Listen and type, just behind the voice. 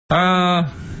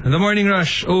The Morning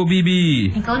Rush,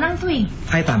 OBB. Ikaw lang to eh.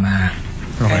 Ay, tama.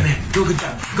 Okay. Go, good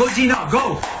job. Go, Gino,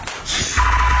 go!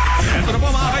 Ito na po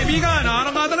mga kaibigan,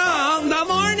 arangkada na ang The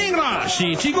Morning Rush.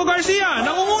 Si Chico Garcia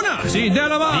nangunguna, si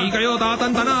Delama, di kayo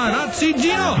tatantanan at si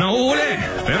Gino nauuli.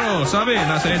 Pero sabi,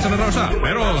 nasa EDSA na raw siya.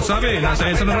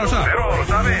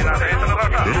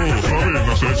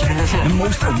 The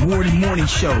most awarded morning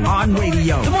show on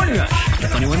radio. The Morning Rush. The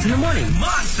funny ones in the morning.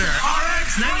 Monster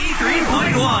RX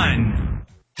 93.1.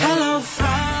 Hello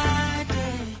Friday.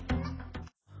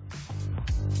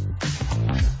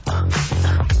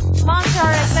 Monster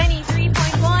at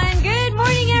 93.1. Good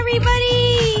morning,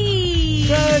 everybody!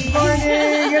 Good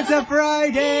morning! It's a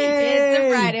Friday! It's a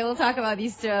Friday. We'll talk about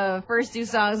these first two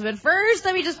songs, but first,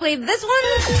 let me just play this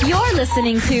one. You're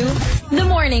listening to The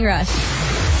Morning Rush.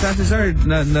 Chances are,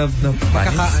 Nilasing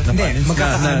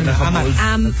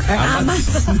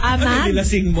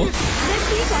mo. This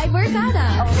is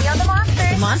Barkada. Only on the Monster.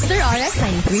 The Monster RX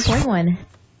 93.1.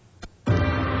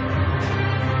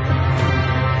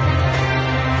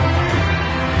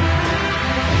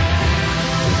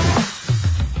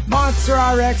 Monster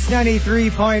RX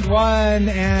 93.1,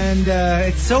 and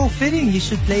it's so fitting you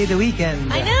should play The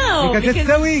Weekend. I know! Because it's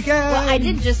The Weekend! Well, I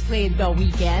did just play The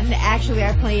Weekend. Actually,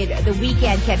 I played The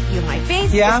Weekend Can't Feel My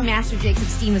Face because Master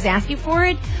J16 was asking for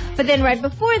it. But then right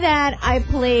before that, I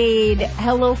played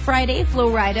Hello Friday,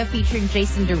 Flo Rida featuring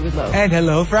Jason Derulo. And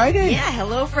Hello Friday! Yeah,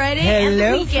 Hello Friday and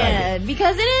The Weekend. Friday.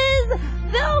 Because it is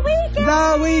The Weekend!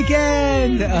 The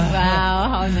Weekend! Wow,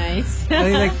 how nice. I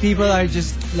mean, like, people are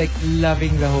just, like,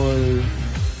 loving the whole...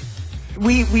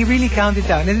 We really count it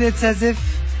down. And it's as if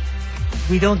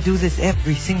we don't do this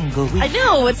every single week. I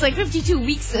know, it's like 52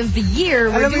 weeks of the year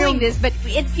we're doing this, but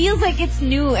it feels like it's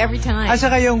new every time. At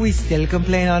saka yung we still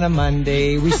complain on a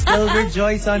Monday, we still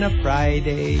rejoice on a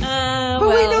Friday. But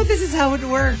we know this is how it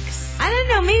works. I don't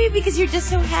know, maybe because you're just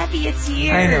so happy it's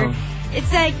here. I know.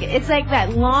 It's like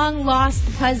that long lost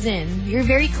cousin you're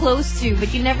very close to,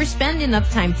 but you never spend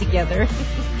enough time together.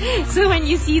 So when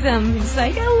you see them, it's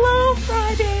like, hello,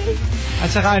 Friday. At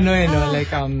saka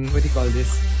like, what do you call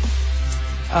this?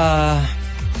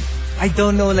 I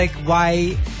don't know, like,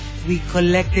 why we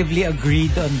collectively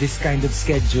agreed on this kind of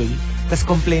schedule. Tas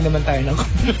complain naman tayo ng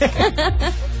complain.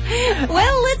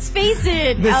 Well, let's face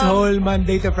it. This whole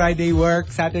Monday to Friday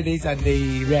work, Saturday,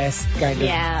 Sunday rest kind of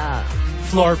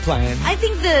floor plan. I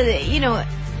think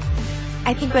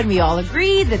I think when we all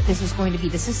agreed that this was going to be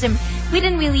the system, we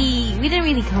didn't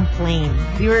really complain.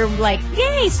 We were like,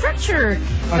 yay, structure.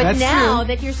 But now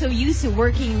that you're so used to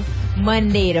working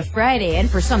Monday to Friday and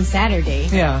for some Saturday,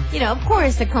 of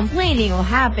course the complaining will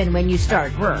happen when you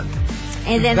start work.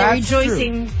 And then the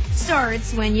rejoicing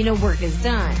starts when work is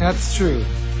done. That's true.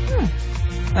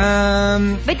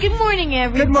 But good morning,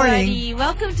 everybody. Good morning.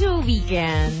 Welcome to a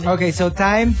weekend. Okay, so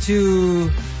time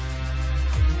to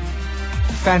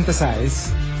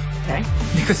fantasize. Okay.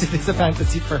 Because it is a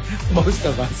fantasy for most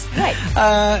of us. Right.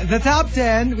 The top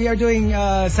 10, we are doing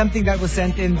something that was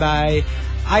sent in by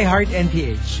iHeart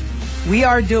NPH. We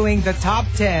are doing the top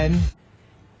 10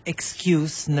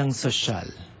 excuse ng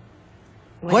sosyal.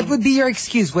 What would be your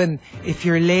excuse if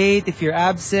you're late, if you're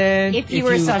absent? If you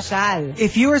were social.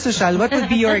 If you were social, what would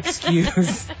be your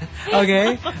excuse?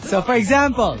 Okay? So, for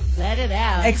example, let it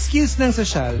out. Excuse ng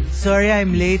social. Sorry,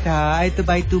 I'm late ha. I had to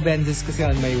buy 2 Benzes kasi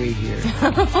on my way here.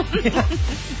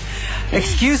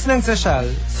 Excuse ng social.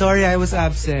 Sorry, I was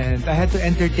absent. I had to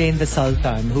entertain the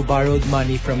Sultan who borrowed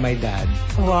money from my dad.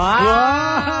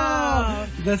 Wow!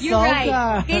 The You're Sultan.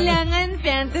 right. Kailangan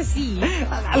fantasy.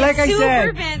 Like I said.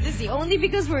 Super fantasy. Only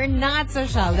because we're not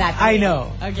social that I way.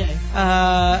 know. Okay.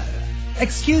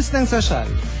 Excuse ng social.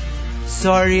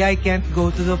 Sorry, I can't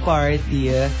go to the party.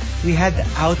 We had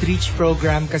outreach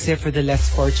program kasi for the less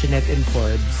fortunate in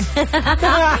Forbes.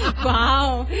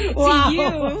 Wow. To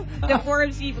you, the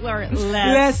Forbes people are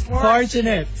less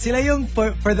fortunate. Sila yung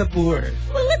for the poor.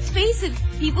 Well, let's face it.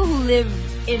 People who live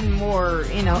in more,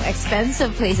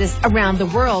 expensive places around the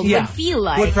world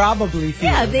would probably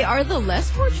feel. Yeah, they are the less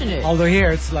fortunate. Although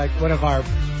here, it's like one of our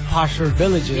posher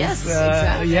villages. Yes,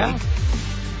 exactly. Yeah.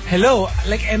 Hello,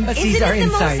 like embassies are inside.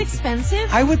 Isn't it the most expensive?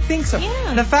 I would think so.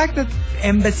 Yeah. The fact that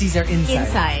embassies are inside.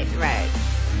 Inside, right.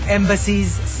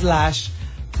 Embassies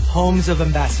 / homes of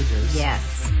ambassadors. Yes.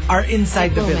 Are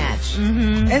inside the village.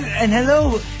 Mm-hmm. And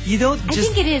hello, you don't just... I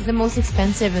think it is the most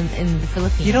expensive in the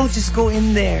Philippines. You don't just go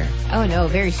in there. Oh no,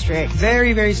 very strict.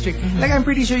 Very, very strict. Mm-hmm. Like, I'm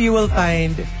pretty sure you will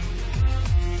find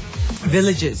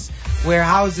villages where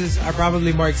houses are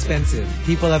probably more expensive.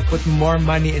 People have put more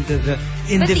money into the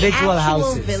individual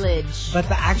houses. Village. But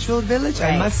the actual village,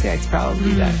 right. I must say, it's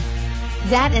probably that.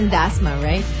 That and Dasma,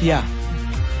 right? Yeah.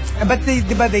 But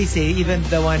they say even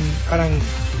the one parang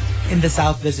in the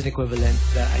South there's an equivalent,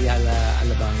 the Ayala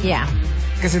Alabang. Yeah.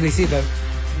 Because they say that.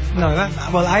 No,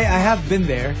 well, I have been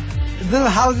there. The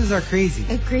houses are crazy.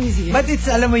 Crazy. But it's,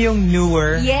 alam mo yung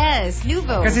newer. Yes,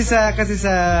 nouveau. Kasi sa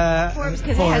Forbes,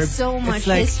 because it has so much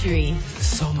like, history.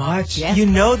 So much. Yes. You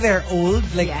know they're old,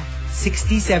 like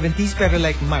 60s, 70s, pero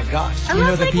like, my gosh. You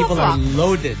know the like people are Wakwak.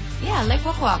 loaded. Yeah, like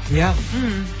Wakwak. Yeah.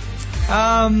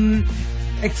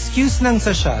 Excuse ng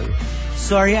Sosyal.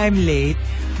 Sorry I'm late.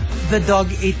 The dog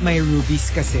ate my rubies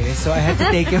kasi, so I had to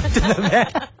take him to the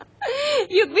vet.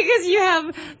 Because you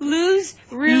have loose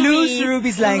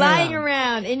rubies lying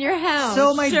around in your house.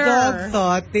 So my dog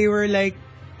thought they were like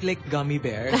gummy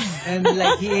bears, and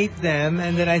like he ate them,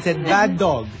 and then I said, "Bad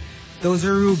dog, those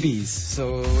are rubies."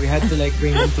 So we had to like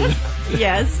bring them to the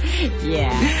Yes.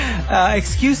 Yeah.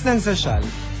 Excuse ng Sosyal.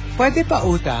 Pwede pa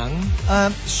utang?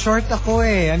 Short ako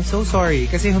eh. I'm so sorry.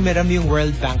 Kasi humiram yung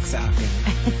World Bank sa akin.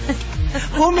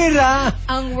 Humira!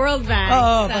 Ang World Bank.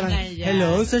 Parang,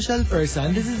 hello, social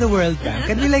person. This is the World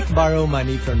Bank. Can we like borrow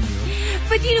money from you?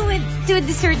 But you know what? To a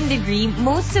certain degree,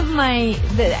 most of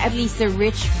at least the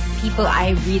rich people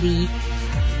I really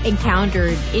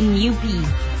encountered in UP,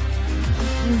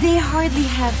 they hardly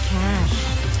have cash.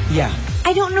 Yeah.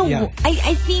 I don't know. Yeah.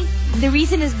 I think the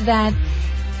reason is that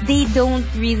they don't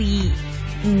really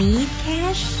need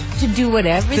cash to do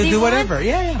whatever they want. Whatever,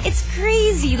 yeah. It's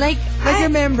crazy. Like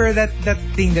remember that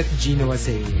thing that Gino was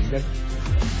saying, that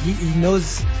he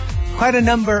knows quite a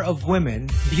number of women,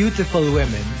 beautiful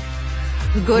women,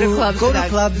 who go to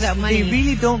clubs without money. They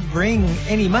really don't bring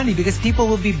any money because people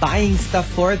will be buying stuff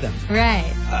for them. Right.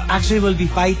 Actually, will be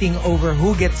fighting over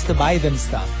who gets to buy them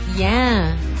stuff.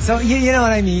 Yeah. So you know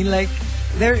what I mean? Like,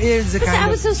 there is a kind of... I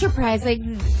was so surprised. Like,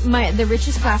 the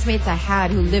richest classmates I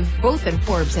had who lived both in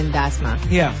Forbes and Dasma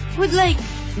would, like,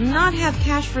 not have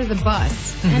cash for the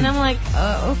bus. And I'm like,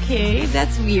 okay,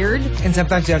 that's weird. And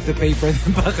sometimes you have to pay for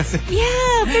them pa kasi.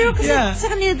 Yeah, pero kasi sa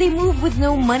kanila, they move with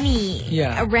no money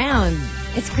around.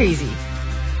 It's crazy.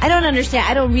 I don't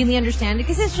understand. I don't really understand it.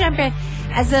 Kasi syempre,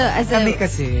 as a... Kami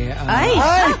kasi...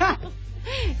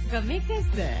 Kami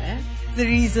kasi... The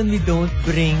reason we don't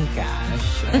bring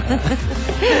cash.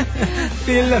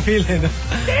 Feel na.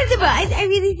 Pero diba, I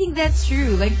really think that's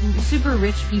true. Like, super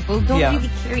rich people don't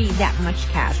really carry that much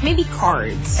cash. Maybe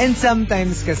cards. And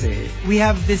sometimes kasi, we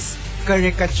have this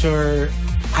caricature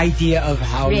idea of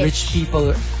how rich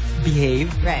people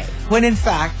behave. Right. When in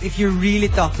fact, if you really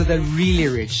talk to the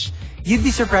really rich, you'd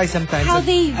be surprised sometimes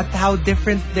at how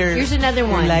different their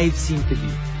lives seem to be.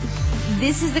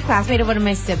 This is the classmate of one of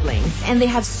my siblings, and they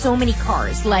have so many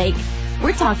cars. Like,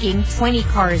 we're talking 20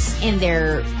 cars in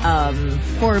their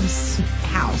Forbes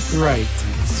house. Right.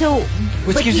 So,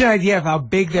 which gives you an idea of how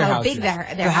big their house is. Their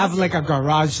to have like a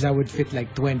garage that would fit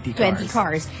like 20 cars. 20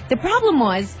 cars. The problem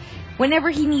was,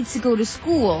 whenever he needs to go to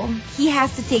school, he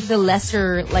has to take the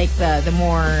lesser, like the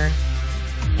more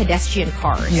pedestrian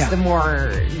cars. Yeah. The more,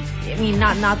 I mean,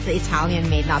 not the Italian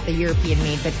made, not the European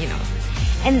made, but you know.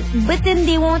 But then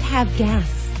they won't have gas.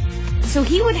 So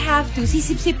he would have to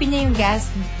sisip-sipin niya yung gas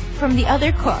from the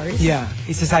other cars. Yeah,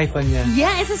 it's a siphon niya.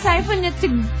 Yeah, it's a siphon niya to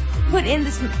put in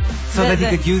this... So that he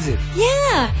could use it.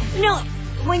 Yeah. No,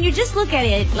 when you just look at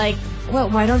it, like, well,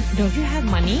 why don't you have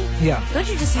money? Yeah. Don't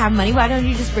you just have money? Why don't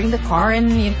you just bring the car and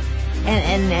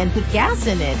put gas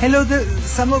in it? Hello,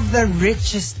 some of the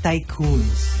richest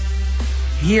tycoons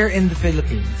here in the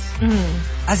Philippines.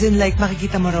 As in, like,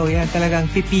 makikita mo raw yan, talagang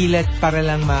pipilit para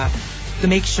lang to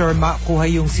make sure makuha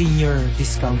yung senior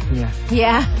discount niya.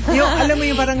 Yeah. Yung, alam mo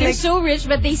yung parang they're like... so rich,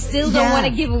 but they still don't want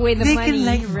to give away the money. They can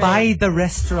like buy the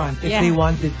restaurant if they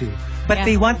wanted to. But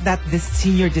they want this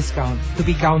senior discount to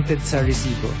be counted sa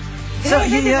resibo. So,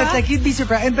 it's like, you'd be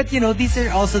surprised. But, these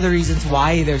are also the reasons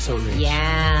why they're so rich.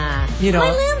 Yeah.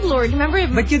 My landlord, remember?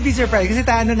 But you'd be surprised. Kasi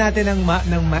taano natin ng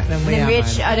mayaman.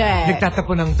 Rich,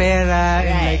 nagtatapon ng pera.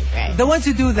 Right. The ones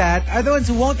who do that are the ones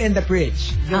who won't end up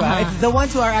rich. Diba? It's the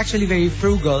ones who are actually very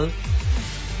frugal.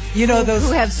 Those...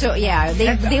 Who have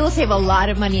they will save a lot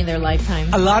of money in their lifetime.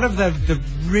 A lot of the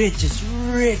richest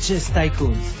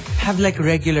tycoons have like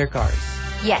regular cars.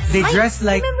 Yes. They dress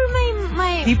like... Remember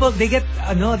my people, they get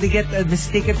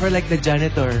mistaken for like the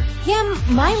janitor. Yeah,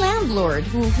 my landlord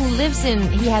who lives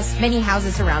he has many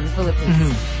houses around the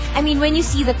Philippines. I mean, when you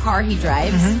see the car he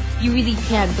drives, you really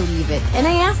can't believe it. And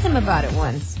I asked him about it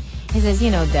once. He says,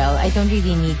 Del, I don't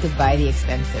really need to buy the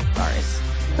expensive cars.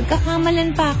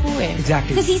 Pagkakamalan pa ako eh.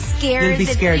 Exactly. Because he's scared. He'll be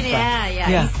scared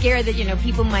Yeah. He's scared that,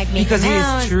 people might make because him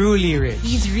out. Because he is truly rich.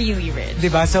 He's really rich.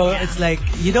 Diba? So it's like,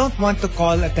 you don't want to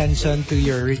call attention to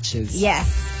your riches. Yes.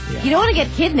 Yeah. You don't want to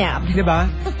get kidnapped. Diba?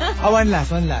 One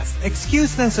last.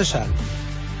 Excuse ng Sosyal.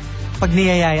 pag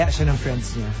niyayaya siya ng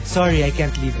friends niya, sorry, I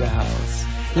can't leave the house.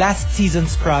 Last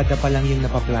season's Prada pa lang yung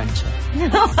napaplansya.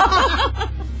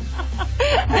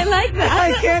 I like that.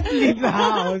 I can't leave the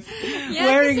house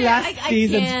wearing last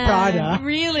season's Prada.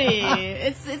 Really.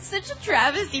 It's such a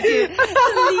travesty to leave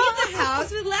the house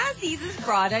with last season's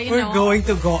Prada, you We're know. going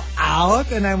to go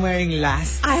out and I'm wearing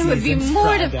last I would be season's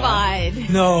mortified.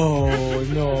 Prada. No.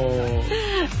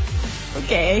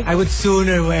 Okay. I would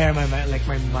sooner wear my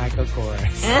Michael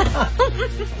Kors.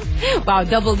 Wow,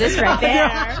 double this right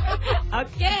there.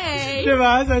 Okay.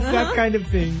 Diba? So it's that kind of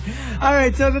thing.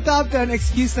 Alright, so the top 10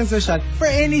 excuse ng social. For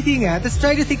anything, let's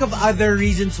try to think of other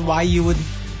reasons why you would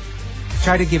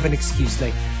try to give an excuse.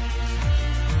 Like,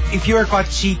 if you were caught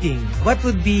cheating, what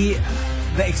would be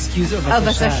the excuse of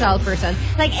a social person?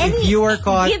 Like if you were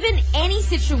caught, given any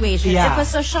situation, if a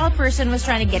social person was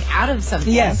trying to get out of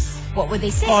something, what would they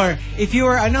say? Or if you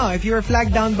were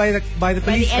flagged down by the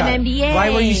police car, MMDA. why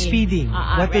were you speeding?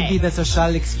 What would right. be the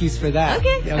social excuse for that?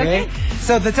 Okay.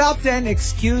 So the top 10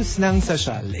 excuse ng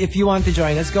social. If you want to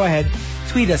join us, go ahead.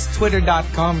 Tweet us,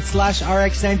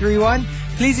 twitter.com/RX931.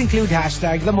 Please include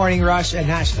hashtag The Morning Rush and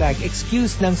hashtag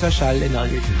excuse ng social in all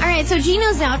your tweets. Alright, so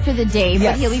Gino's out for the day,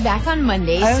 but he'll be back on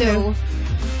Monday. Yes,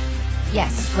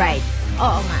 right.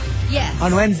 Oh, man. Yes.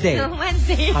 On Wednesday. On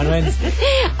Wednesday.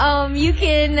 You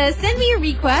can send me a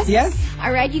request. Yes.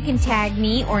 Alright, you can tag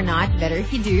me or not. Better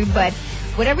if you do. But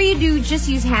whatever you do, just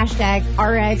use hashtag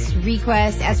RX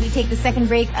request as we take the second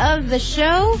break of the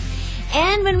show.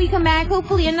 And when we come back,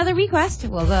 hopefully another request.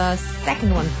 Well, the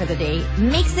second one for the day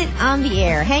makes it on the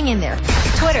air. Hang in there.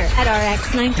 Twitter at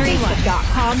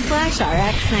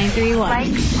RX931.com/RX931.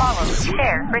 Like, follow,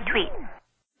 share, retweet.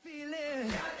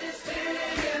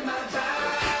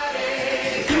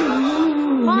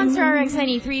 Monster RX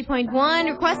 93.1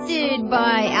 requested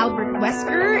by Albert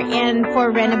Wesker and for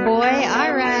Rena Boy.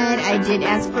 Alright, I did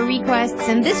ask for requests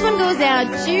and this one goes out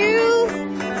to,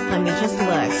 let me just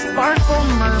look, Sparkle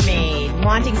Mermaid,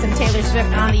 wanting some Taylor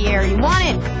Swift on the air. You want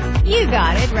it? You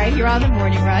got it right here on the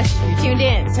Morning Rush. You're tuned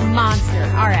in to Monster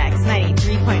RX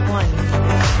 93.1.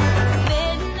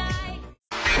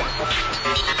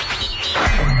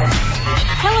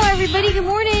 Hello everybody, good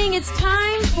morning. It's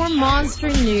time for Monster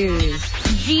News.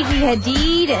 Gigi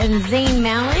Hadid and Zayn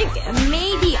Malik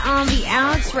may be on the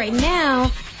outs right now,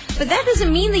 but that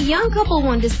doesn't mean the young couple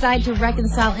won't decide to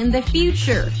reconcile in the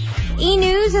future.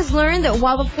 E-News has learned that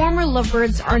while the former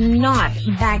lovebirds are not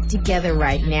back together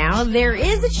right now, there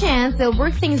is a chance they'll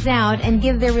work things out and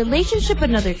give their relationship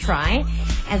another try,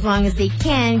 as long as they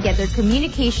can get their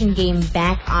communication game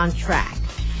back on track.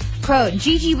 Quote,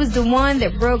 Gigi was the one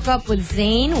that broke up with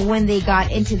Zayn when they got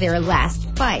into their last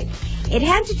fight. It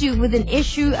had to do with an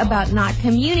issue about not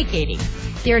communicating.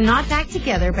 They're not back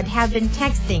together but have been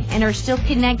texting and are still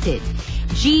connected.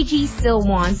 Gigi still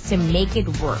wants to make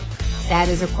it work. That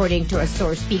is according to a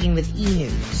source speaking with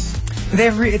E-News.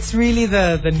 It's really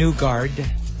the new guard.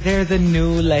 They're the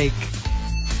new, like,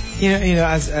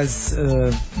 as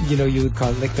you would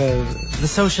call it, like the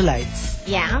socialites.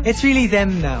 Yeah. It's really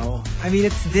them now. I mean,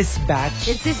 it's this batch.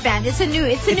 It's this batch. It's a new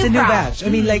new batch. I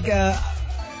mean, like,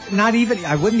 not even,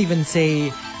 I wouldn't even say,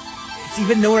 it's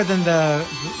even lower than the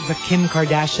Kim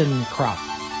Kardashian crop.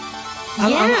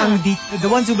 The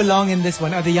ones who belong in this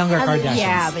one are the younger Kardashians.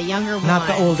 Yeah, the younger ones. Not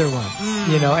the older ones.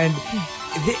 And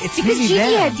it's because really Gigi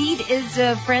them. Hadid is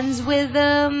friends with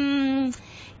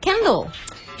Kendall.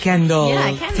 Kendall,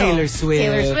 Taylor Swift.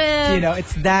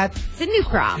 It's that. It's a new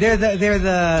crop. They're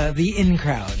the in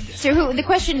crowd. So the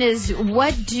question is,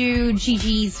 what do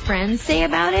Gigi's friends say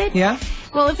about it? Yeah.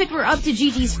 Well, if it were up to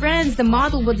Gigi's friends, the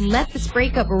model would let this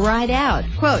breakup ride out.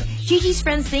 Quote, Gigi's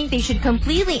friends think they should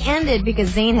completely end it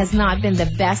because Zayn has not been the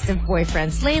best of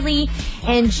boyfriends lately,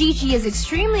 and Gigi is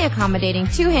extremely accommodating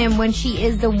to him when she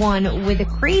is the one with a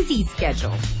crazy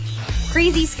schedule.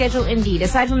 Crazy schedule indeed.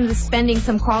 Aside from the spending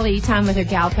some quality time with her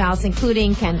gal pals,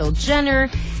 including Kendall Jenner,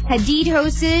 Hadid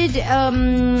hosted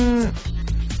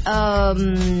a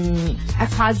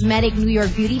cosmetic New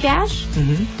York beauty bash,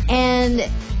 and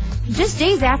just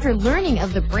days after learning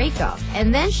of the breakup.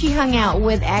 And then she hung out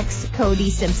with ex Cody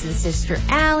Simpson's sister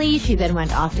Allie. She then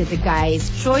went off to the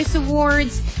Guys' Choice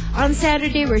Awards on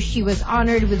Saturday, where she was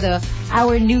honored with the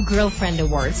Our New Girlfriend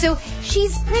Award. So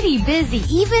she's pretty busy.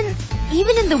 Even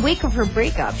in the wake of her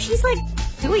breakup, she's like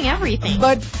doing everything.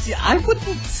 But I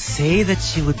wouldn't say that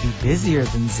she would be busier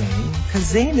than Zayn,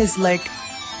 because Zayn is like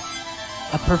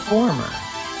a performer.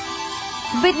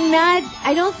 But not,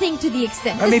 I don't think to the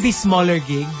extent. Or maybe smaller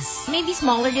gigs. Maybe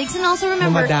smaller gigs. And also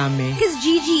remember, because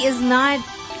Gigi is not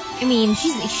I mean,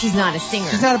 she's not a singer.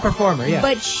 She's not a performer, yeah.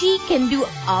 But she can do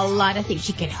a lot of things.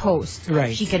 She can host.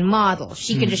 Right. She can model.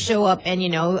 She can just show up and, you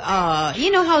know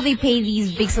how they pay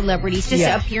these big celebrities just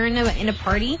to appear in a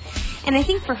party? And I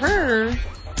think for her...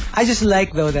 I just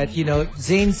like, though, that,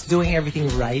 Zayn's doing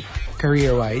everything right,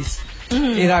 career-wise.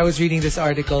 Mm-hmm. I was reading this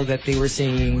article that they were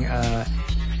saying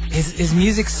his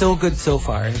music's so good so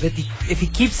far that if he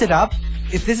keeps it up,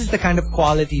 if this is the kind of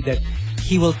quality that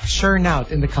he will churn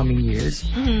out in the coming years,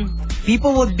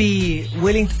 people would be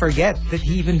willing to forget that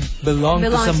he even belonged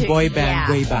to some boy band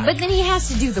way back. But then he has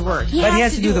to do the work. He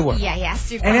has to do the work. Yeah, he has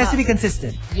to. And it has to be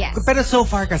consistent. Yes. Pero so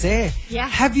far kasi,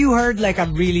 have you heard like a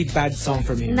really bad song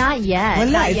from him? Not yet.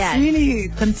 Wala, not it's yet. really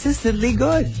consistently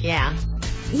good. Yeah.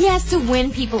 He has to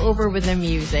win people over with the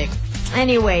music.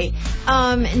 Anyway,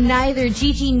 neither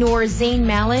Gigi nor Zayn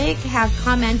Malik have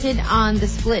commented on the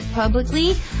split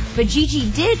publicly, but Gigi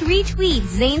did retweet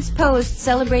Zayn's post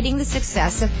celebrating the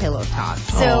success of Pillow Talk.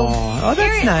 So,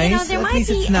 that's nice. There At might least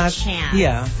be it's not, a chance.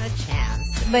 Yeah. A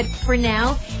chance. But for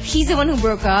now, she's the one who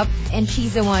broke up, and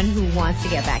she's the one who wants to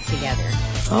get back together.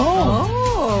 Well.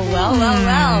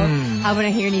 How about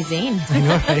I hear any Zayn? I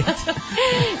know, right?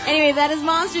 Anyway, that is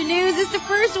Monster News. It's the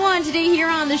first one today here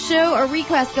on the show. A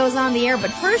request goes on the air, but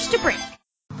first a break.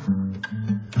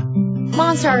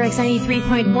 Monster RX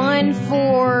 93.1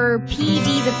 for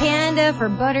PD the Panda, for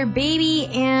Butter Baby,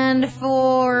 and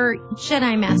for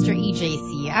Jedi Master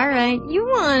EJC. Alright, you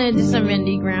wanted some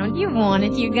indie ground. You want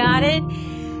it, you got it.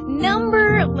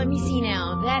 Let me see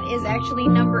now. That is actually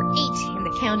number 8 in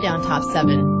the countdown top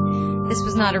 7. This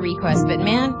was not a request, but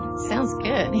man, sounds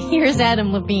good. Here's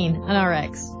Adam Levine on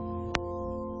RX.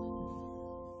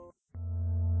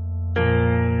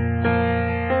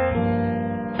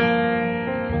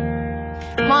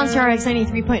 Monster RX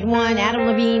 93.1, Adam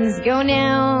Levine's Go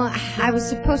Now. I was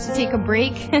supposed to take a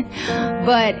break,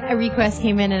 but a request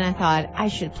came in and I thought I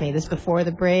should play this before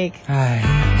the break. This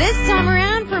time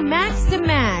around for Max to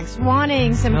Max,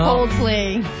 wanting some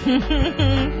Coldplay.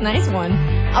 Nice one.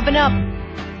 Up and up.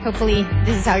 Hopefully,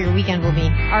 this is how your weekend will be.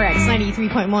 RX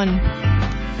 93.1.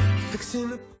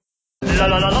 La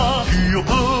la la la,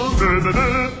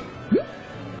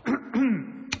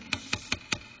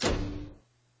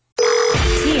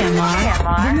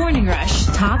 TMR, The Morning Rush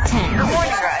Top 10. The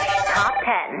Morning Rush Top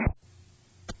 10.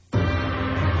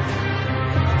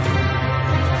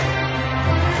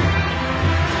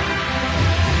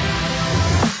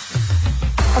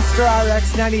 Monster RX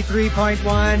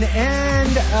 93.1,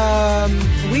 and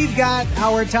we've got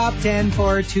our top 10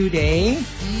 for today.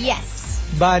 Yes.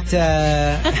 But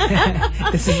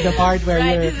this is the part where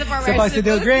you're supposed to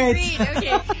do great.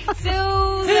 Okay.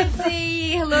 So let's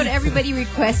say hello to everybody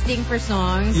requesting for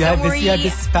songs. You had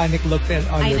this panic look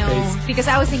on your face. Because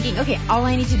I was thinking, okay, all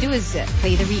I need to do is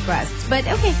play the requests. But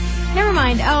okay, never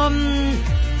mind.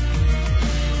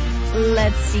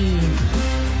 Let's see.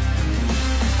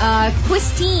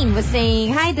 Christine was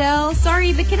saying, "Hi Del,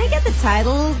 sorry, but can I get the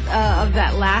title of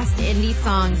that last indie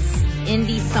song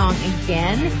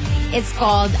again? It's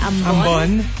called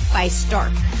Ambon by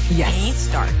Stark." Yes. Okay,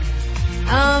 Stark.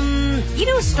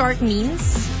 Stark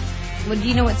means? Well, do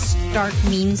you know what Stark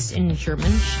means in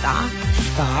German? Stark?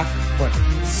 Stark? What?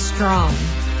 Strong.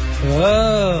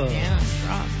 Oh. Yeah,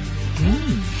 strong.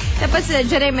 Tapos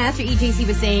Jedi Master EJC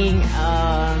was saying,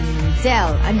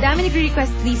 Del, ang dami nagre-request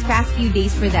these past few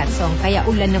days for that song, kaya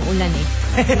ulan ng ulan eh.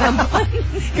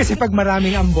 Kasi pag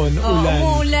maraming ambon,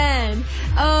 ulan.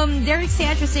 Derek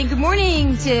Sancho saying good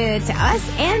morning to us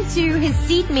and to his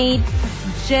seatmate,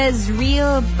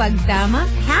 Jezreel Pagdama.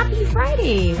 Happy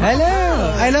Friday.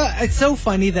 Wow. Hello. It's so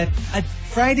funny that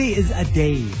Friday is a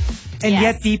day. And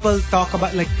yet people talk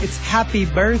about like it's happy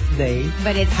birthday,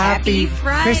 but it's happy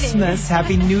Friday. Christmas,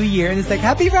 happy New Year, and it's like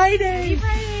happy Friday. Happy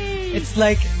Friday. It's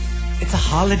like it's a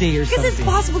holiday or something. Because it's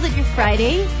possible that your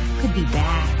Friday could be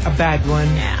bad. A bad one.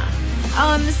 Yeah.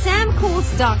 Sam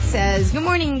Colstock says, good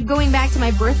morning, going back to my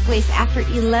birthplace after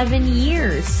 11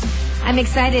 years. I'm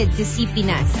excited to see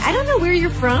Pinas. I don't know where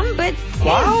you're from, but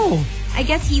wow. I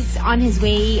guess he's on his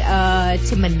way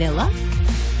to Manila.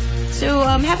 So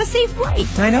have a safe flight.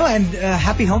 I know, and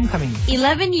happy homecoming.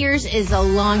 11 years is a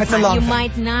long time. That's a long time.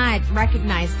 Might not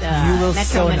recognize the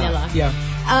Metro Manila. Not. Yeah.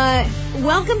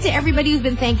 Welcome to everybody who's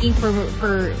been thanking for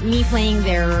me playing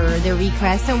their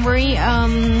requests. Don't worry.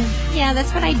 Yeah,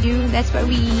 that's what I do. That's what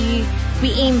we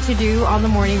aim to do on the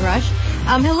Morning Rush.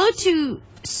 Hello to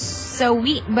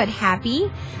Sweet But Happy.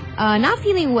 Not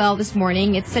feeling well this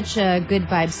morning. It's such a good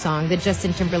vibe song, the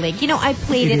Justin Timberlake. I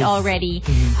played it already.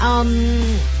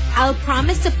 I'll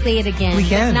promise to play it again. We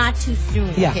can. But not too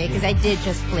soon, Yeah. okay? Because I did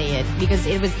just play it. Because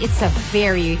it's a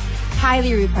very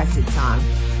highly requested song.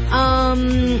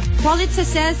 Politza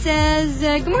says,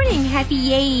 good morning, happy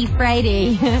yay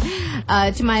Friday.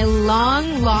 To my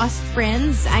long lost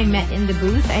friends I met in the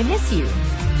booth, I miss you.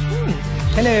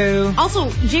 Hello. Also,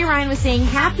 Jay Ryan was saying,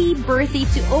 happy birthday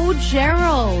to O.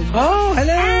 Gerald. Oh,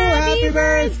 hello. Happy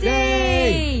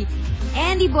birthday.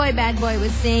 Andy Boy Bad Boy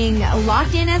was saying,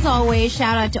 locked in as always.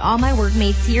 Shout out to all my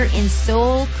workmates here in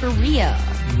Seoul, Korea.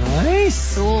 Nice.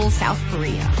 Seoul, South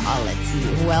Korea. Let's see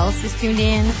who else is tuned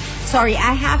in. Sorry,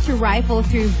 I have to rifle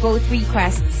through both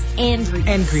requests and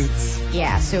greets.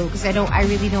 Yeah, so because I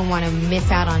really don't want to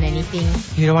miss out on anything.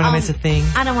 You don't want to miss a thing.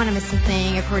 I don't want to miss a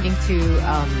thing, according to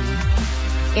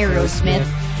Aerosmith.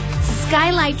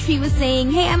 Skylight Tree was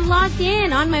saying, hey, I'm logged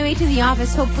in on my way to the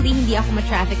office. Hopefully, hindi ako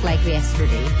ma-traffic like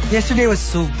yesterday. Yesterday was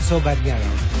so bad nga.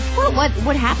 Well,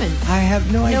 what happened? I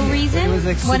have no idea. No reason? It was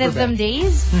like super one of them bad.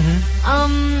 days?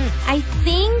 I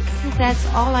think that's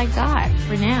all I got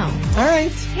for now. All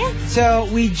right. Yeah. So,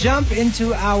 we jump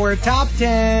into our top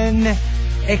 10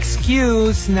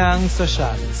 excuse ng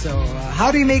sosyal. So,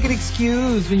 how do you make an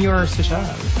excuse when you're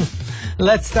sosyal?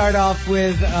 Let's start off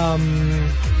with,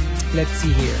 let's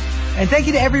see here. And thank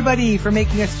you to everybody for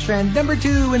making us trend number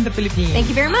 2 in the Philippines. Thank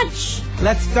you very much.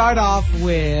 Let's start off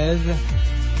with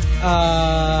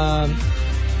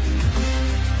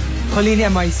Colini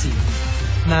MIC.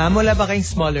 Ma'am, wala ba kayong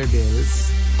smaller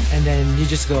bills? And then you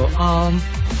just go,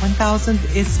 1,000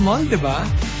 is small, diba?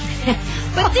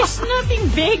 But there's nothing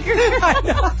bigger.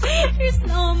 There's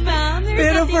no, ma'am.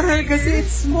 Pero for her, kasi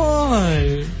it's small.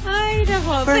 Ay,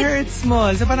 nako. For her, it's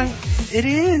small. So parang, it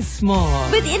is small.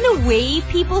 But in a way,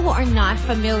 people who are not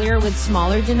familiar with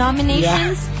smaller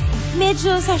denominations,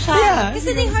 medyo sosyal. Yeah.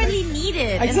 Kasi they hardly need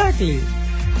it. Exactly.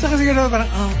 Tsaka siguro parang,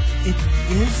 it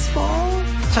is small?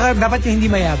 Tsaka dapat yung hindi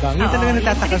mayabang. Yung talaga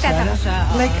natataka siya.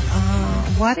 Like,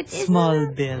 what But small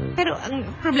bill? Pero ang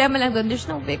problema lang doon, there's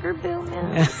no bigger bill,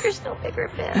 man. There's no bigger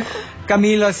bill.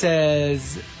 Camilo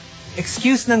says,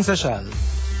 excuse ng sosyal.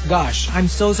 Gosh, I'm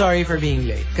so sorry for being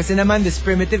late. Kasi naman this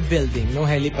primitive building, no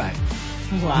helipad.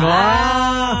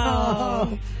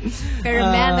 Wow. Pero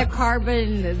man, the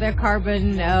carbon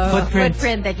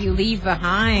footprint that you leave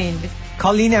behind.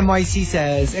 Colleen MYC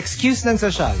says, excuse ng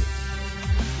sosyal.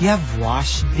 You have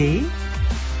wash day?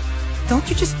 Don't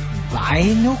you just buy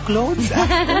new clothes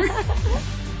after?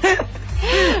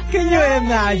 Can you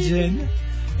imagine?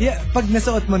 Yeah, pag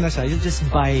nasuot mo na siya, you'll just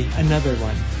buy another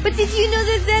one. But did you know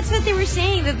that that's what they were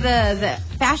saying? That the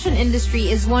fashion industry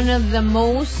is one of the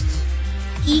most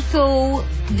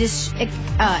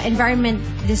environment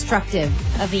destructive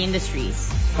of the industries.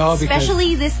 Oh, because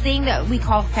especially this thing that we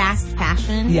call fast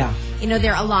fashion. Yeah. You know,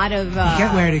 there are a lot of... you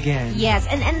can't wear it again. Yes,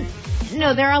 and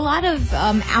no, there are a lot of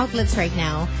outlets right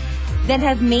now that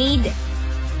have made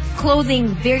clothing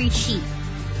very cheap.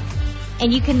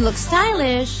 And you can look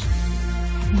stylish,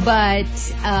 but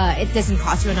it doesn't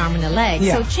cost you an arm and a leg.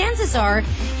 Yeah. So chances are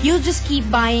you'll just keep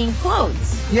buying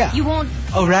clothes. Yeah. You won't...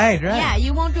 Oh, right. Yeah,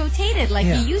 you won't rotate it like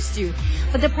you used to.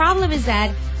 But the problem is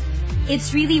that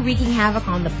it's really wreaking havoc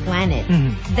on the planet.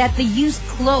 Mm-hmm. That the used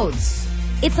clothes,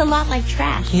 it's a lot like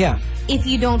trash. Yeah. If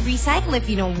you don't recycle, if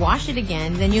you don't wash it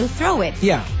again, then you'll throw it.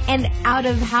 Yeah. And out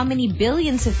of how many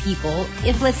billions of people,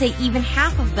 if let's say even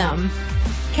half of them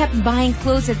kept buying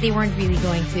clothes that they weren't really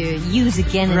going to use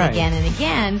again and again and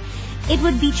again, it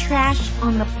would be trash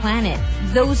on the planet.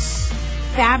 The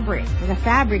fabric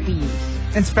we use.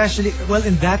 And especially, well,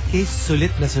 in that case,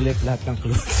 sulit na sulit lahat ng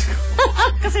clothes.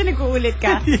 Kasi nag-uulit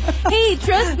ka. Hey,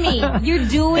 trust me, you're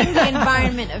doing the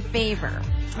environment a favor.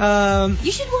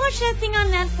 You should watch that thing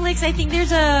on Netflix. I think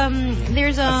there's a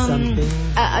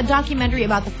documentary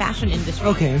about the fashion industry.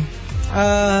 Okay.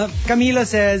 Camilo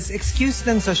says, excuse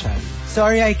ng sosyal.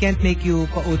 Sorry I can't make you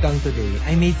pautang today.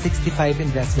 I made 65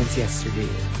 investments yesterday.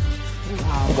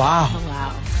 Wow.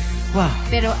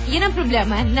 Pero yun ang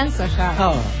problema ng sosyal.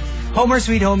 Oh. Homer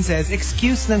Sweet Home says,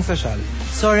 excuse ng sosyal.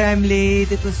 Sorry I'm late.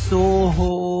 It was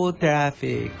so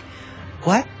traffic.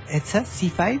 What? It says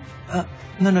C5?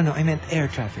 No. I meant air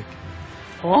traffic.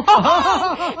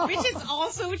 Which is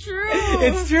also true.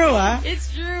 It's true, huh?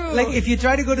 It's true. Like, if you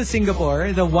try to go to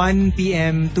Singapore, the 1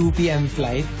 p.m., 2 p.m.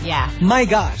 flight, my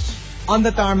gosh, on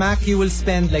the tarmac, you will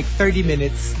spend like 30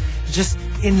 minutes just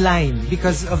in line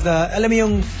because of the, alam mo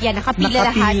yung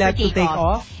nakapila to take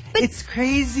off. But, it's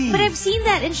crazy. But I've seen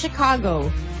that in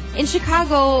Chicago. In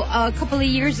Chicago, a couple of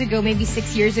years ago, maybe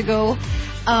 6 years ago.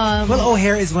 Well,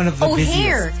 O'Hare is one of the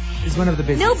busiest. Is one of the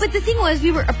busiest. No, but the thing was,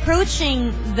 we were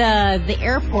approaching the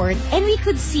airport, and we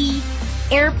could see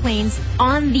airplanes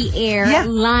on the air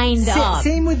lined up.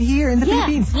 Same with here in the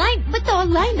Philippines.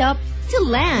 Lined up to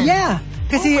land. Yeah.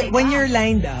 Kasi when God. you're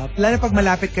lined up, lalo pag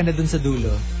malapit ka na dun sa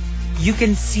dulo, you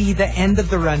can see the end of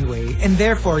the runway, and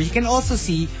therefore you can also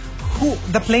see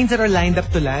the planes that are lined up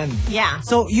to land. Yeah.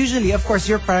 So usually, of course,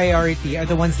 your priority are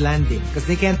the ones landing because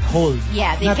they can't hold.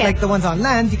 Yeah, they Not can't. like the ones on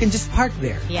land, you can just park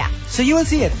there. Yeah. So you will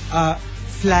see it.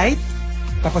 Flight,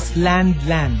 tapos land.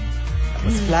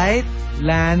 Tapos flight,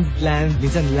 land,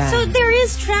 minsan land. So there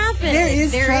is traffic. There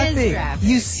is traffic.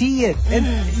 You see it. And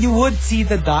you would see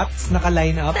the dots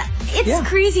naka-line up. It's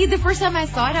crazy. The first time I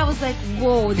saw it, I was like,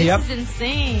 whoa, this is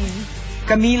insane.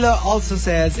 Camila also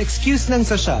says, excuse ng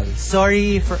sosyal.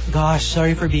 Sorry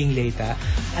for being late.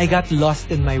 I got lost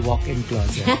in my walk-in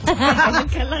closet.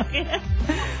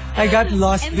 I got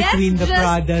lost between the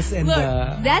Pradas and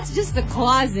the... That's just the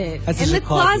closet. That's and just the the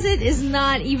closet. closet is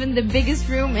not even the biggest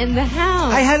room in the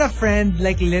house. I had a friend,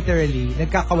 like literally,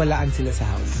 nagkakawalaan sila sa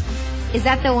house. Is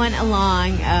that the one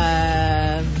along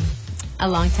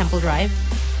Temple Drive?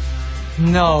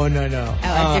 No. Oh,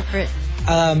 a different...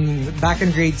 Back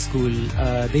in grade school,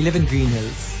 they live in Green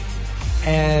Hills.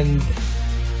 And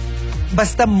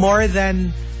basta more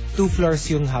than 2 floors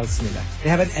yung house nila.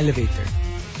 They have an elevator.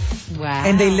 Wow.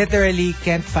 And they literally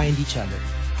can't find each other.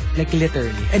 Like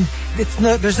literally. And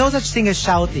there's no such thing as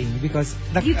shouting because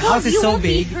the house is so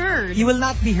big. You will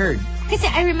not be heard. Kasi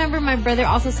I remember my brother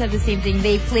also said the same thing.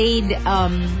 They played,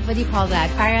 what do you call that?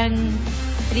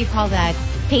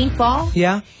 Paintball?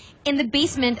 Yeah. In the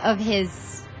basement of his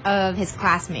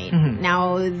classmate. Mm-hmm.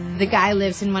 Now, the guy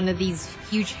lives in one of these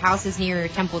huge houses near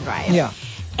Temple Drive. Yeah.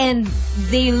 And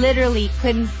they literally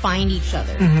couldn't find each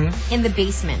other in the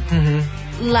basement. Mm-hmm.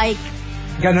 Like,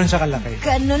 Ganon siya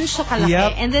kalaki.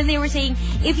 Yep. And then they were saying,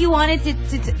 if you wanted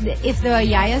if the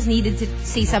yayas needed to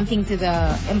say something to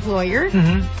the employer,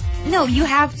 no, you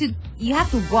have to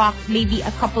walk maybe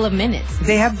a couple of minutes.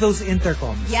 They have those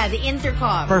intercoms. Yeah, the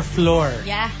intercom. Per floor.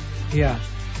 Yeah. Yeah.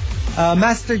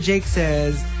 Master Jake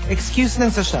says, excuse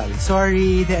ng sosyal.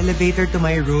 Sorry, the elevator to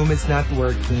my room is not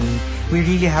working. We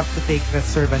really have to take the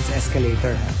servant's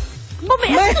escalator. But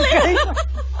may escalator.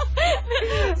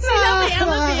 May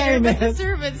elevator, but the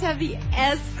servants have the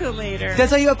escalator.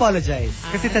 That's why you apologize.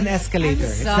 Because it's an escalator.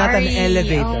 It's not an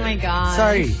elevator. Oh my God.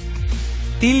 Sorry.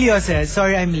 Tilio says,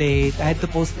 sorry I'm late. I had to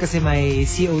post kasi my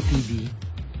COTD.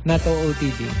 Not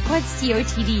OOTD. What's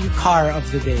COTD? Car of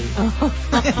the day.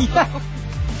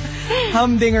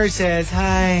 Humdinger says,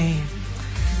 hi.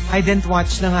 I didn't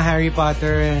watch ng Harry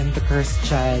Potter and the Cursed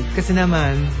Child. Kasi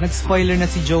naman, nag-spoiler na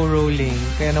si Joe Rowling.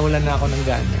 Kaya nawalan na ako ng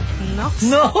gana.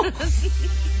 No!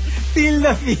 Feel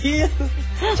na feel.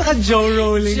 Tsaka Joe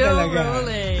Rowling talaga. Joe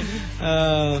Rowling.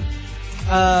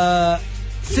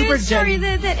 Super sorry,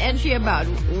 that entry about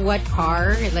what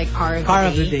car, like car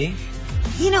of the day.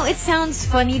 You know, it sounds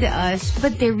funny to us,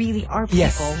 but there really are people.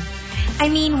 Yes. I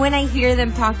mean, when I hear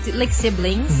them talk to, like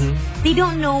siblings, they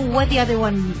don't know what the other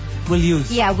one will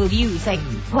use. Yeah, will use. Like,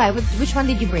 why? Which one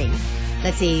did you bring?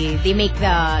 Let's say they make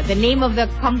the name of the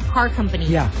car company.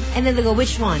 Yeah. And then they go,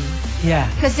 which one? Yeah.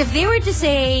 Because if they were to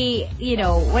say, you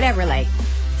know, whatever, like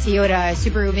Toyota,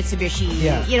 Subaru, Mitsubishi,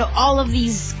 all of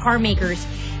these car makers,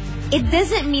 it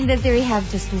doesn't mean that they have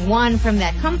just one from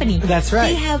that company. That's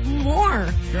right. They have more.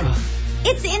 Yeah.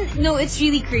 It's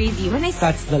really crazy.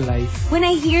 That's the life. When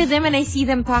I hear them and I see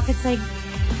them talk, it's like,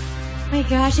 my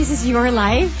gosh, this is your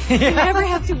life. You never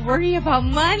have to worry about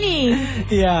money.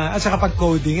 Yeah, at saka pag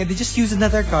coding, they just use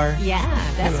another car. Yeah,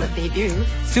 that's what they do.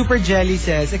 Super Jelly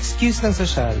says, excuse ng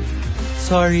sosyal.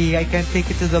 Sorry, I can't take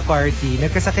it to the party.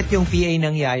 Nagkasakit yung PA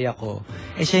ng yaya ko.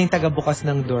 Siya yung taga-bukas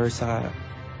ng door sa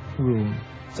room.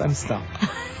 So I'm stuck.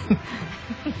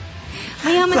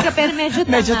 Mayaman ka pero medyo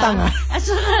tanga. Medyo tanga. At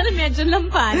saka medyo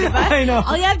lampa, diba? I know.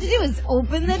 All you have to do is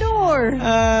open the door.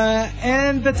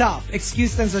 And the top,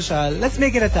 excuse ng sosyal. Let's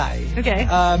make it a tie. Okay.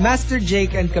 Master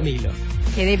Jake and Camilo.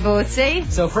 Okay, they both say?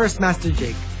 So first, Master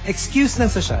Jake. Excuse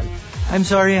ng sosyal. I'm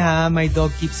sorry my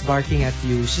dog keeps barking at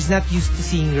you. She's not used to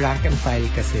seeing rank and file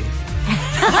kasi.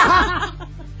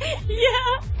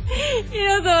 Yeah.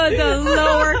 You know, the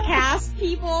lower caste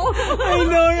people. I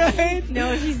know, right?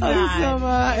 No, she's not.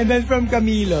 And then from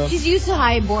Camilo. She's used to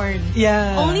highborn.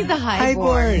 Yeah. Only the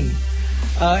highborn.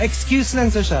 Excuse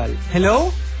ng sosyal.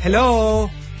 Hello?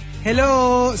 Hello?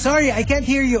 Hello? Sorry, I can't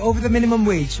hear you over the minimum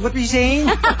wage. What were you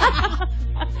saying?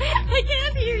 I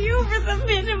can't hear you over the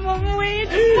minimum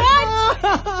wage.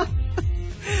 What?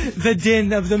 The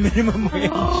din of the minimum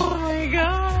wage. Oh my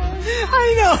God. I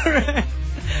know, right?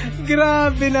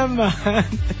 Grabe naman.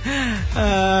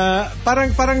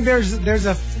 Parang there's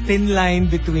a thin line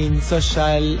between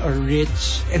social or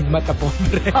rich and mata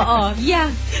pobre. Oo,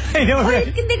 yeah. I know, right?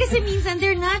 Hindi kasi minsan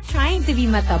they're not trying to be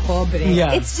mata pobre.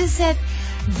 Yeah. It's just that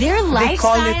their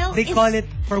lifestyle... They call it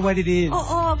for what it is.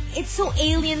 Oh, it's so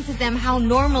alien to them how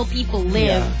normal people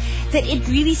live that it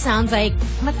really sounds like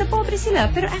mata pobre sila,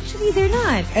 pero actually they're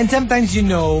not. And sometimes you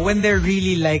know when they're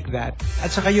really like that.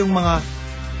 At saka yung mga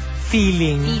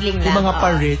feeling lang. Yung mga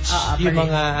pa-rich. Yung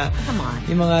pa-rich. mga... Come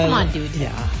on, dude.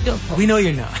 Yeah. Don't We know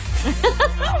you're not.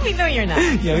 We know you're not.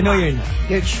 Yeah, we know you're not.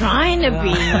 You're trying to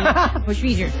be, which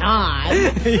means you're not.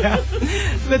 Yeah.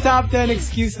 The top 10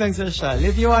 excuse ng social.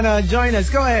 If you want to join us,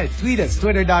 go ahead. Tweet us.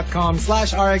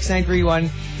 Twitter.com/RX931.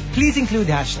 Please include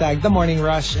hashtag The Morning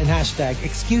Rush and hashtag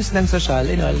excuse ng social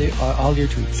in all your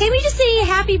tweets. Can we just say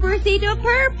happy birthday to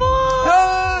Purple?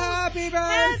 Oh, happy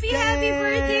birthday! Happy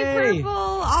birthday,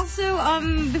 Purple. Also,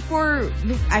 before,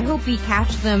 I hope we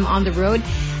catch them on the road.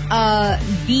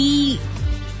 B.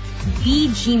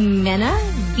 Jimena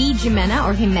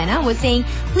or Jimena was saying,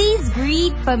 please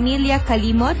greet Pamilya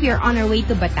Kalimot. We are on our way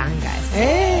to Batangas.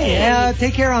 Hey,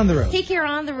 take care on the road. Take care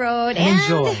on the road. And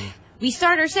enjoy. We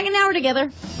start our second hour together.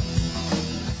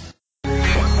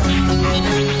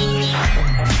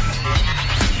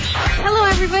 Hello,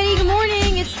 everybody. Good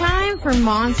morning. It's time for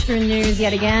Monster News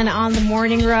yet again on the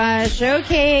Morning Rush.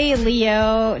 Okay,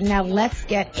 Leo. Now let's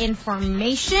get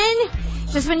information.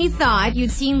 Just when you thought you'd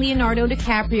seen Leonardo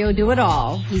DiCaprio do it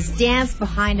all, he's danced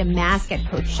behind a mask at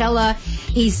Coachella,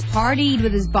 he's partied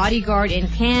with his bodyguard in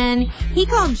Cannes, he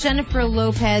called Jennifer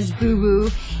Lopez boo-boo,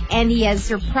 and he has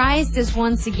surprised us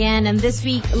once again. And this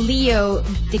week, Leo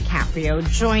DiCaprio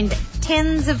joined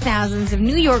tens of thousands of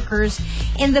New Yorkers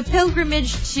in the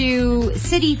pilgrimage to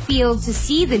Citi Field to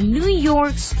see the New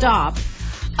York stop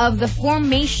of the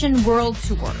Formation World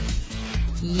Tour.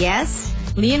 Yes,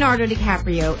 Leonardo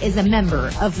DiCaprio is a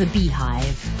member of the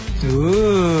Beehive.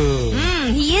 Ooh.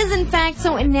 He is, in fact,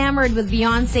 so enamored with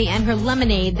Beyonce and her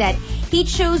lemonade that he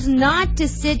chose not to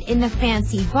sit in a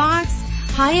fancy box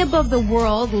high above the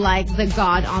world like the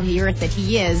god on the earth that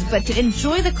he is, but to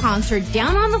enjoy the concert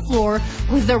down on the floor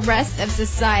with the rest of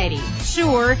society.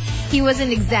 Sure, he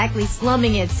wasn't exactly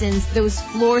slumming it since those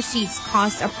floor seats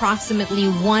cost approximately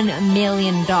 $1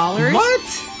 million.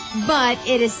 What? But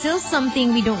it is still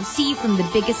something we don't see from the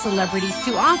biggest celebrities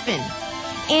too often.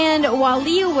 And while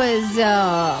Leo was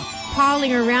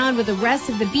palling around with the rest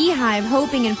of the Beehive,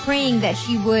 hoping and praying that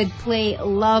she would play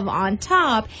Love on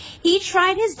Top, he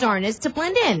tried his darnest to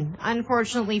blend in.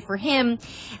 Unfortunately for him,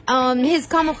 his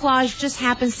camouflage just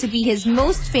happens to be his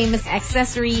most famous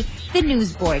accessory, the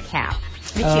newsboy cap,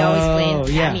 which he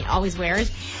always wears.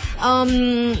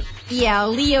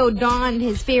 Leo donned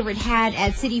his favorite hat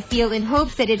at Citi Field in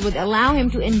hopes that it would allow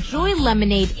him to enjoy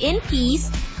lemonade in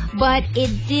peace, but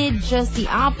it did just the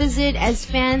opposite as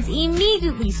fans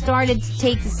immediately started to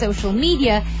take to social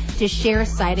media to share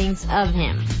sightings of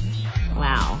him.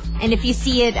 Wow. And if you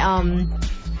see it,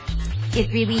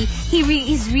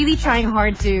 he's really trying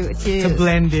hard to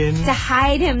blend in, to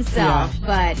hide himself,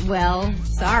 but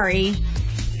sorry.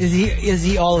 Is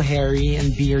he all hairy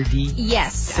and beardy?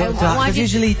 Yes. So,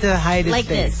 usually to hide his like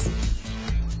face. This.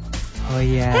 Oh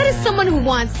yeah. That is someone who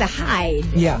wants to hide.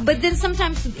 Yeah. But then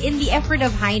sometimes in the effort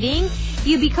of hiding,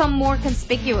 you become more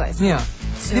conspicuous. Yeah.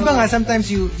 So, di ba nga,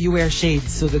 sometimes you wear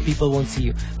shades so that people won't see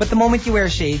you. But the moment you wear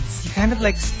shades, you kind of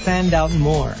like stand out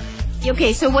more.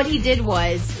 Okay, so what he did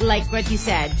was, like what you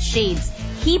said, shades.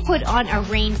 He put on a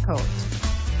raincoat.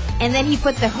 And then he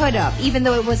put the hood up, even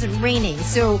though it wasn't raining.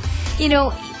 So,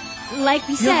 like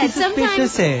we said,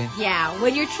 sometimes,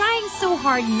 when you're trying so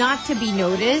hard not to be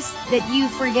noticed, that you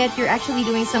forget you're actually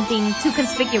doing something too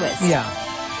conspicuous. Yeah.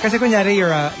 Kasi kunyari,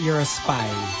 you're a spy.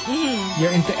 Mm-hmm.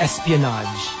 You're into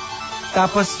espionage.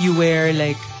 Tapos you wear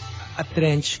like a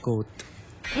trench coat.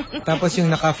 Tapos yung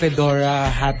naka-fedora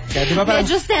hat ka. Diba parang,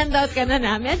 medyo stand out ka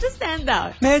na. Medyo stand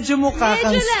out. Medyo mukha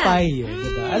kang lang. spy.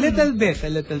 Diba? A little bit.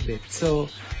 So,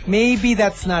 maybe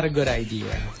that's not a good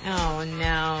idea. Oh,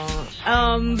 no.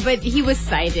 But he was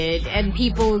sighted and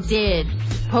people did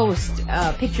post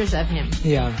pictures of him.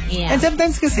 Yeah. And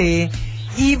sometimes kasi,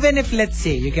 even if, let's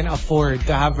say, you can afford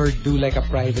to have her do like a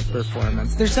private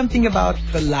performance, there's something about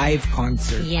the live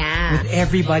concert. Yeah. With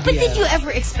everybody But else. did you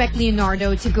ever expect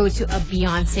Leonardo to go to a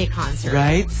Beyonce concert?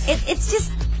 Right?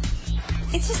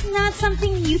 It's just not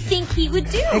something you think he would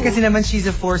do. Kasi naman she's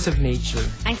a force of nature.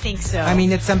 I think so. I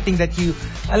mean, it's something that you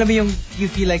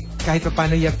feel like kahit pa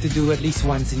paano you have to do at least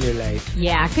once in your life.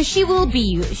 Yeah, because she will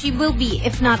be,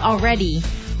 if not already,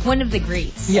 one of the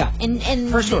greats. Yeah. And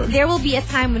for sure. There will be a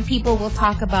time when people will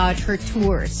talk about her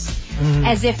tours.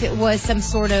 as if it was some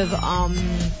sort of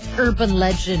urban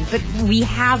legend. But we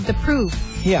have the proof.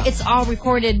 Yeah. It's all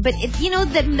recorded. But it's,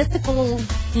 that mythical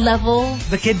level.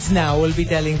 The kids now will be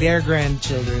telling their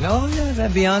grandchildren, oh, yeah,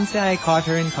 that Beyonce, I caught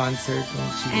her in concert.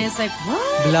 And it's like,